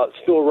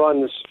still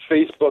runs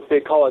Facebook. They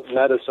call it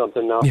Meta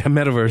something now. Yeah,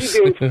 Metaverse.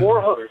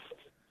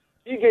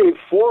 He gave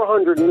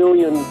 $400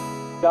 million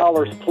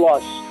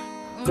plus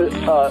to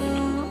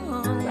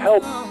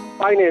help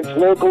finance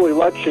local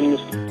elections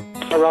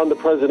around the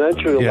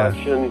presidential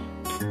election.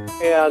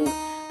 And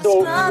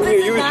so when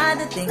you use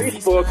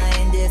Facebook,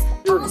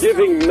 you're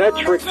giving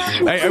metrics to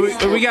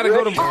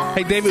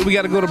Hey, David, we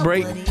got to go to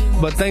break.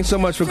 But thanks so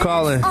much for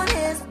calling.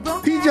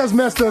 He just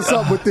messed us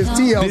up with this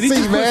TLC, Did he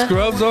just man. put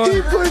Scrubs on?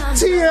 He put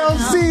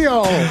TLC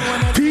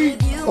on.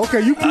 Pete,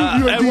 okay, you prove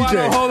you're a Eduardo,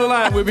 DJ. hold the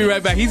line. We'll be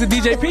right back. He's a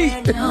DJ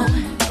Pete.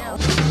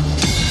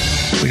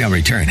 We now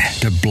return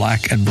to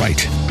Black and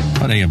White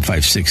on AM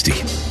 560.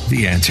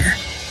 The Answer.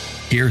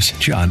 Here's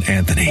John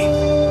Anthony.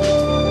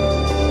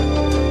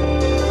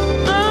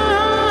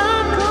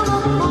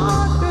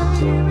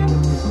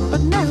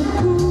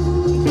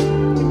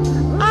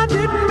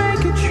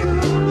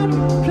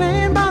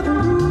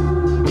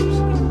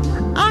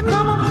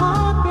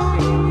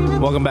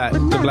 Welcome back to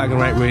Black and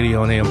White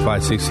Radio on AM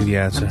 560, The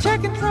Answer.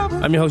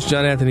 I'm your host,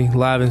 John Anthony,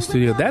 live in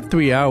studio. That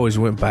 3 hours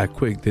went by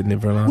quick, didn't it,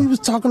 Vernon? We was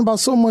talking about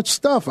so much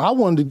stuff. I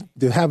wanted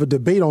to have a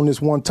debate on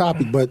this one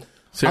topic, but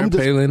Sarah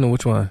Palin, or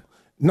which one?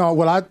 No,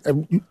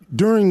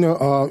 during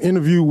the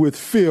interview with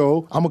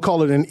Phil, I'm gonna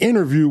call it an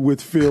interview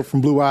with Phil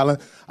from Blue Island.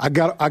 I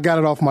got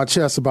it off my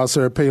chest about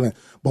Sarah Palin.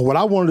 But what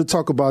I wanted to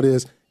talk about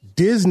is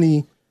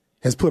Disney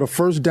has put a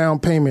first down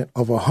payment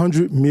of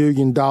 $100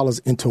 million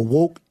into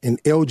woke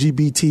and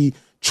LGBT,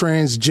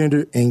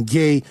 transgender, and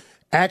gay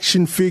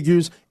action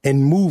figures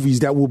and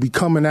movies that will be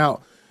coming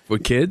out. For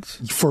kids?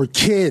 For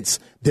kids.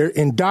 They're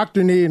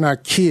indoctrinating our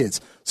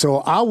kids. So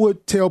I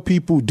would tell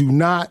people, do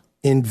not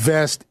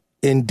invest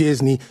in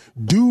Disney.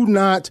 Do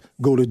not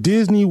go to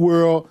Disney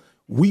World.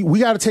 We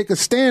got to take a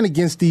stand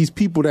against these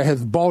people that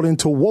have bought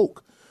into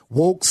woke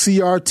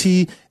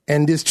CRT,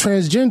 and this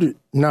transgender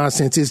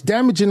nonsense. It's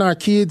damaging our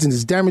kids and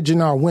it's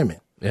damaging our women.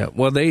 Yeah.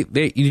 Well,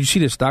 did you see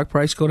the stock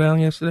price go down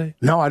yesterday?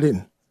 No, I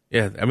didn't.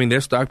 Yeah. I mean,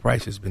 their stock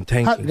price has been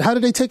tanking. How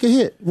did they take a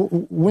hit?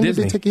 When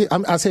Disney. did they take a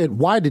hit? I said,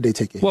 why did they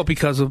take a hit? Well,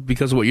 because of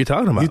what you're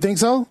talking about. You think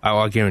so?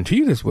 I'll guarantee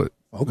you that's what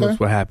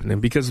happened.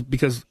 And because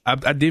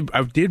I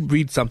did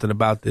read something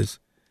about this,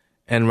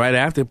 and right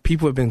after,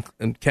 people have been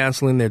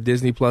canceling their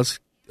Disney Plus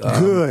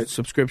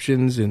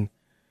subscriptions, and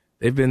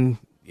they've been.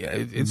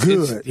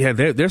 Yeah,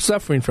 they're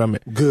suffering from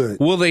it. Good.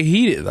 Will they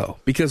heed it though?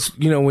 Because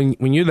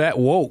when you're that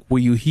woke, will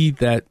you heed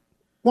that?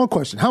 One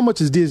question: how much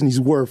is Disney's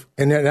worth?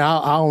 And then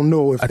I don't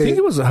know if I think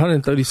it was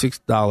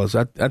 $136.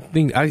 I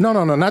think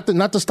no, not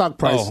the stock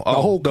price. The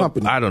whole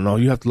company. I don't know.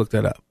 You have to look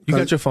that up. You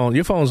got your phone.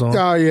 Your phone's on.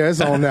 Oh yeah, it's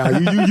on now.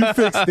 You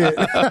fixed it.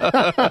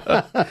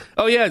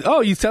 Oh yeah.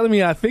 Oh, you telling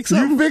me I fixed it?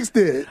 You fixed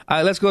it. All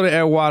right, let's go to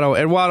Eduardo.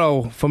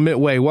 Eduardo from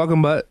Midway.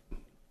 Welcome, bud.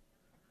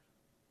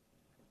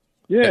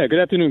 Yeah, good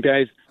afternoon,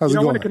 guys. How's it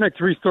going? I want to connect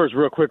three stories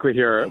real quickly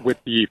here with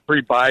the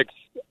free bikes.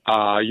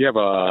 You have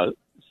a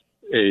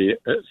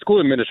school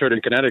administrator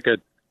in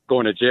Connecticut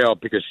going to jail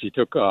because she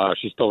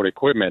stole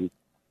equipment,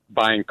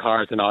 buying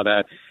cars and all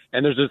that.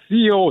 And there's a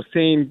CEO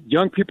saying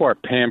young people are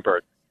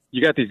pampered.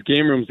 You got these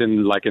game rooms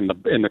in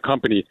the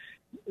company.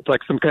 It's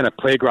like some kind of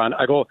playground.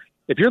 I go,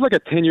 if you're like a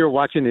 10-year-old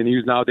watching the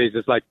news nowadays,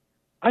 it's like,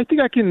 I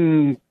think I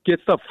can get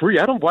stuff free.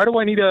 Why do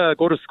I need to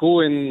go to school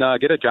and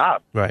get a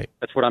job? Right.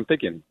 That's what I'm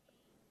thinking.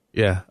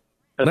 Yeah,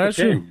 that's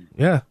true.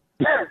 Yeah,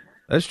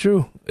 that's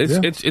true.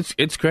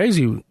 It's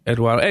crazy,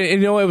 Eduardo.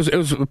 And it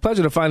was a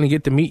pleasure to finally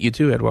get to meet you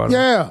too, Eduardo.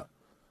 Yeah.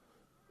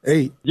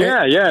 Hey.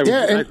 Yeah. It was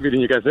nice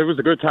meeting you guys. It was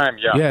a good time.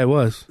 Yeah. Yeah, it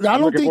was.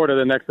 I'm looking forward to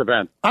the next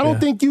event. I don't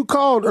think you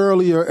called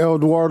earlier,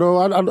 Eduardo.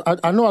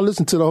 I know I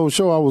listened to the whole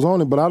show. I was on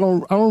it, but I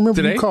don't remember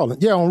Today? you calling.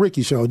 Yeah, on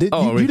Ricky's show. You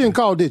didn't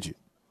call, did you?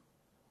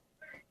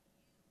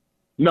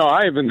 No,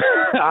 I haven't.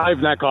 I've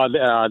not called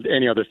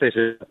any other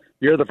station.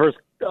 You're the first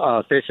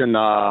station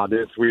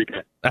this week.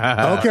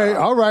 Okay,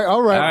 all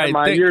right.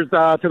 My ears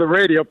to the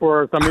radio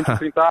for some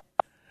interesting thoughts.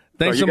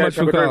 Thanks so much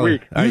for calling.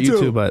 All right, you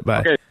too. Bye.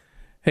 Okay.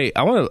 Hey,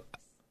 I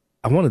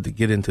wanted to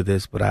get into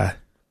this, but I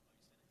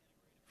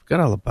forgot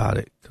all about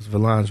it because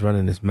Valon's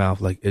running his mouth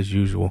like as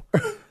usual.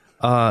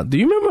 Do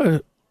you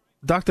remember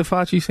Dr.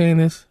 Fauci saying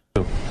this?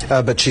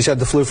 But she's had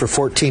the flu for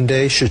 14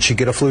 days. Should she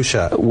get a flu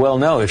shot? Well,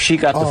 no. If she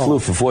got the flu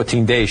for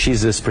 14 days,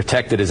 she's as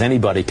protected as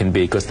anybody can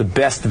be, because the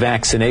best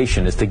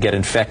vaccination is to get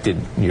infected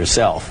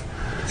yourself.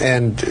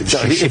 And so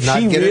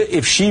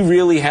if she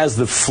really has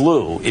the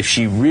flu,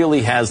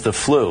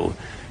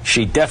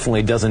 she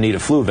definitely doesn't need a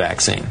flu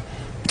vaccine.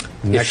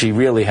 If she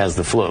really has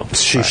the flu,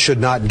 she should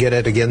not get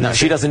it again. No,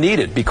 she doesn't need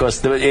it,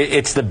 because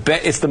it's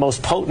the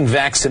most potent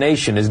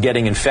vaccination is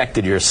getting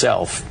infected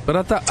yourself.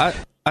 But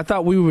I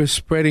thought we were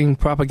spreading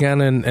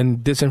propaganda and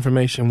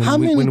disinformation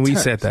when we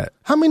said that.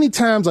 How many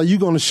times are you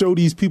going to show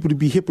these people to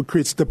be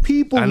hypocrites? The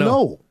people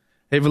know.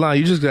 Hey, Valon,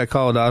 you just got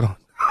called out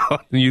on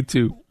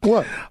YouTube.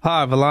 What?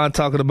 Hi, Valon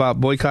talking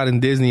about boycotting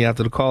Disney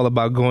after the call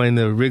about going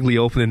to Wrigley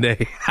opening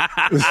day.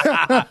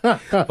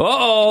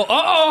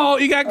 Uh-oh,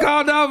 you got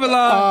called out,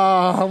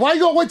 Valon. Why you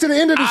going to wait till the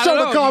end of the show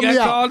to call me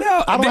out?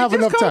 I don't have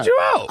enough time.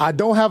 I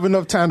don't have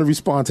enough time to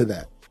respond to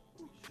that.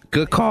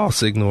 Good call,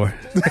 Signor.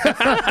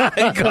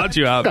 He called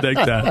you out big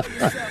time.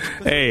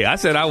 Hey, I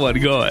said I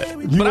wasn't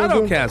going. But I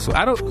don't cancel.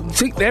 I don't.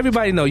 See,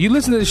 everybody know. You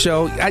listen to the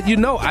show, I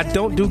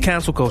don't do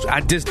cancel culture.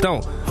 I just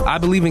don't. I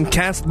believe in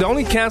cancel. The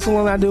only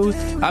canceling I do,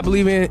 I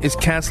believe in, is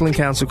canceling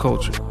cancel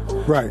culture.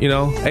 Right.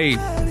 Hey,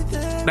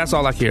 that's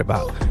all I care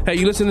about. Hey,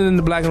 you listening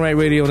to Black and Right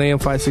Radio on AM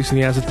 560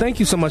 The Answer. Thank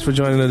you so much for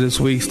joining us this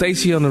week.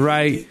 Stacey on the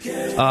right,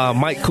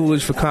 Mike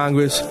Coolidge for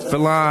Congress,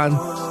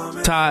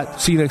 Valon,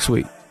 Todd. See you next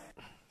week.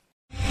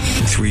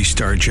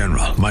 3-star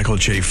General Michael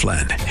J.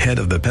 Flynn, head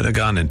of the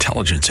Pentagon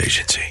Intelligence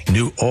Agency,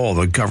 knew all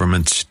the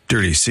government's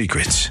dirty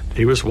secrets.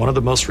 He was one of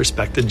the most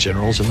respected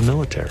generals in the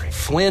military.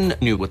 Flynn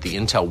knew what the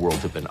intel world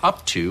had been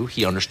up to.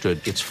 He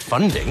understood its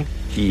funding.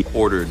 He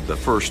ordered the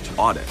first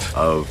audit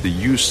of the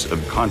use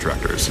of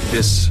contractors.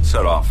 This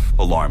set off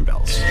alarm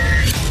bells.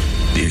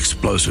 The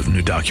explosive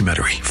new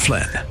documentary,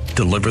 Flynn,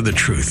 Deliver the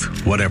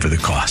Truth, Whatever the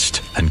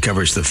Cost,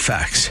 uncovers the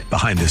facts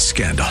behind this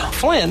scandal.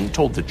 Flynn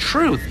told the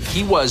truth.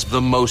 He was the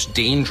most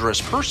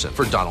dangerous person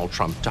for Donald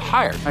Trump to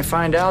hire. I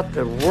find out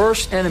the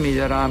worst enemy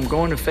that I'm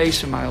going to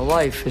face in my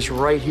life is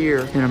right here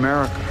in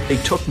America. They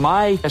took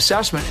my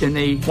assessment and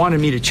they wanted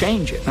me to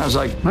change it. And I was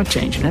like, I'm not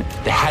changing it.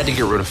 They had to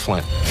get rid of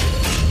Flynn.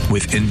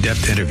 With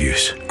in-depth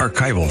interviews,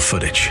 archival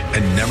footage,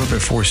 and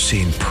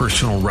never-before-seen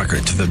personal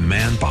records of the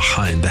man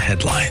behind the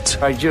headlines.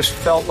 I just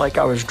felt like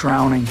I was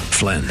drowning.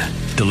 Flynn,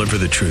 Deliver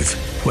the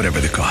Truth, Whatever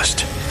the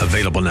Cost.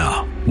 Available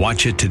now.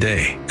 Watch it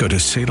today. Go to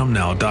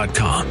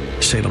salemnow.com.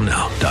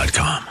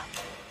 salemnow.com.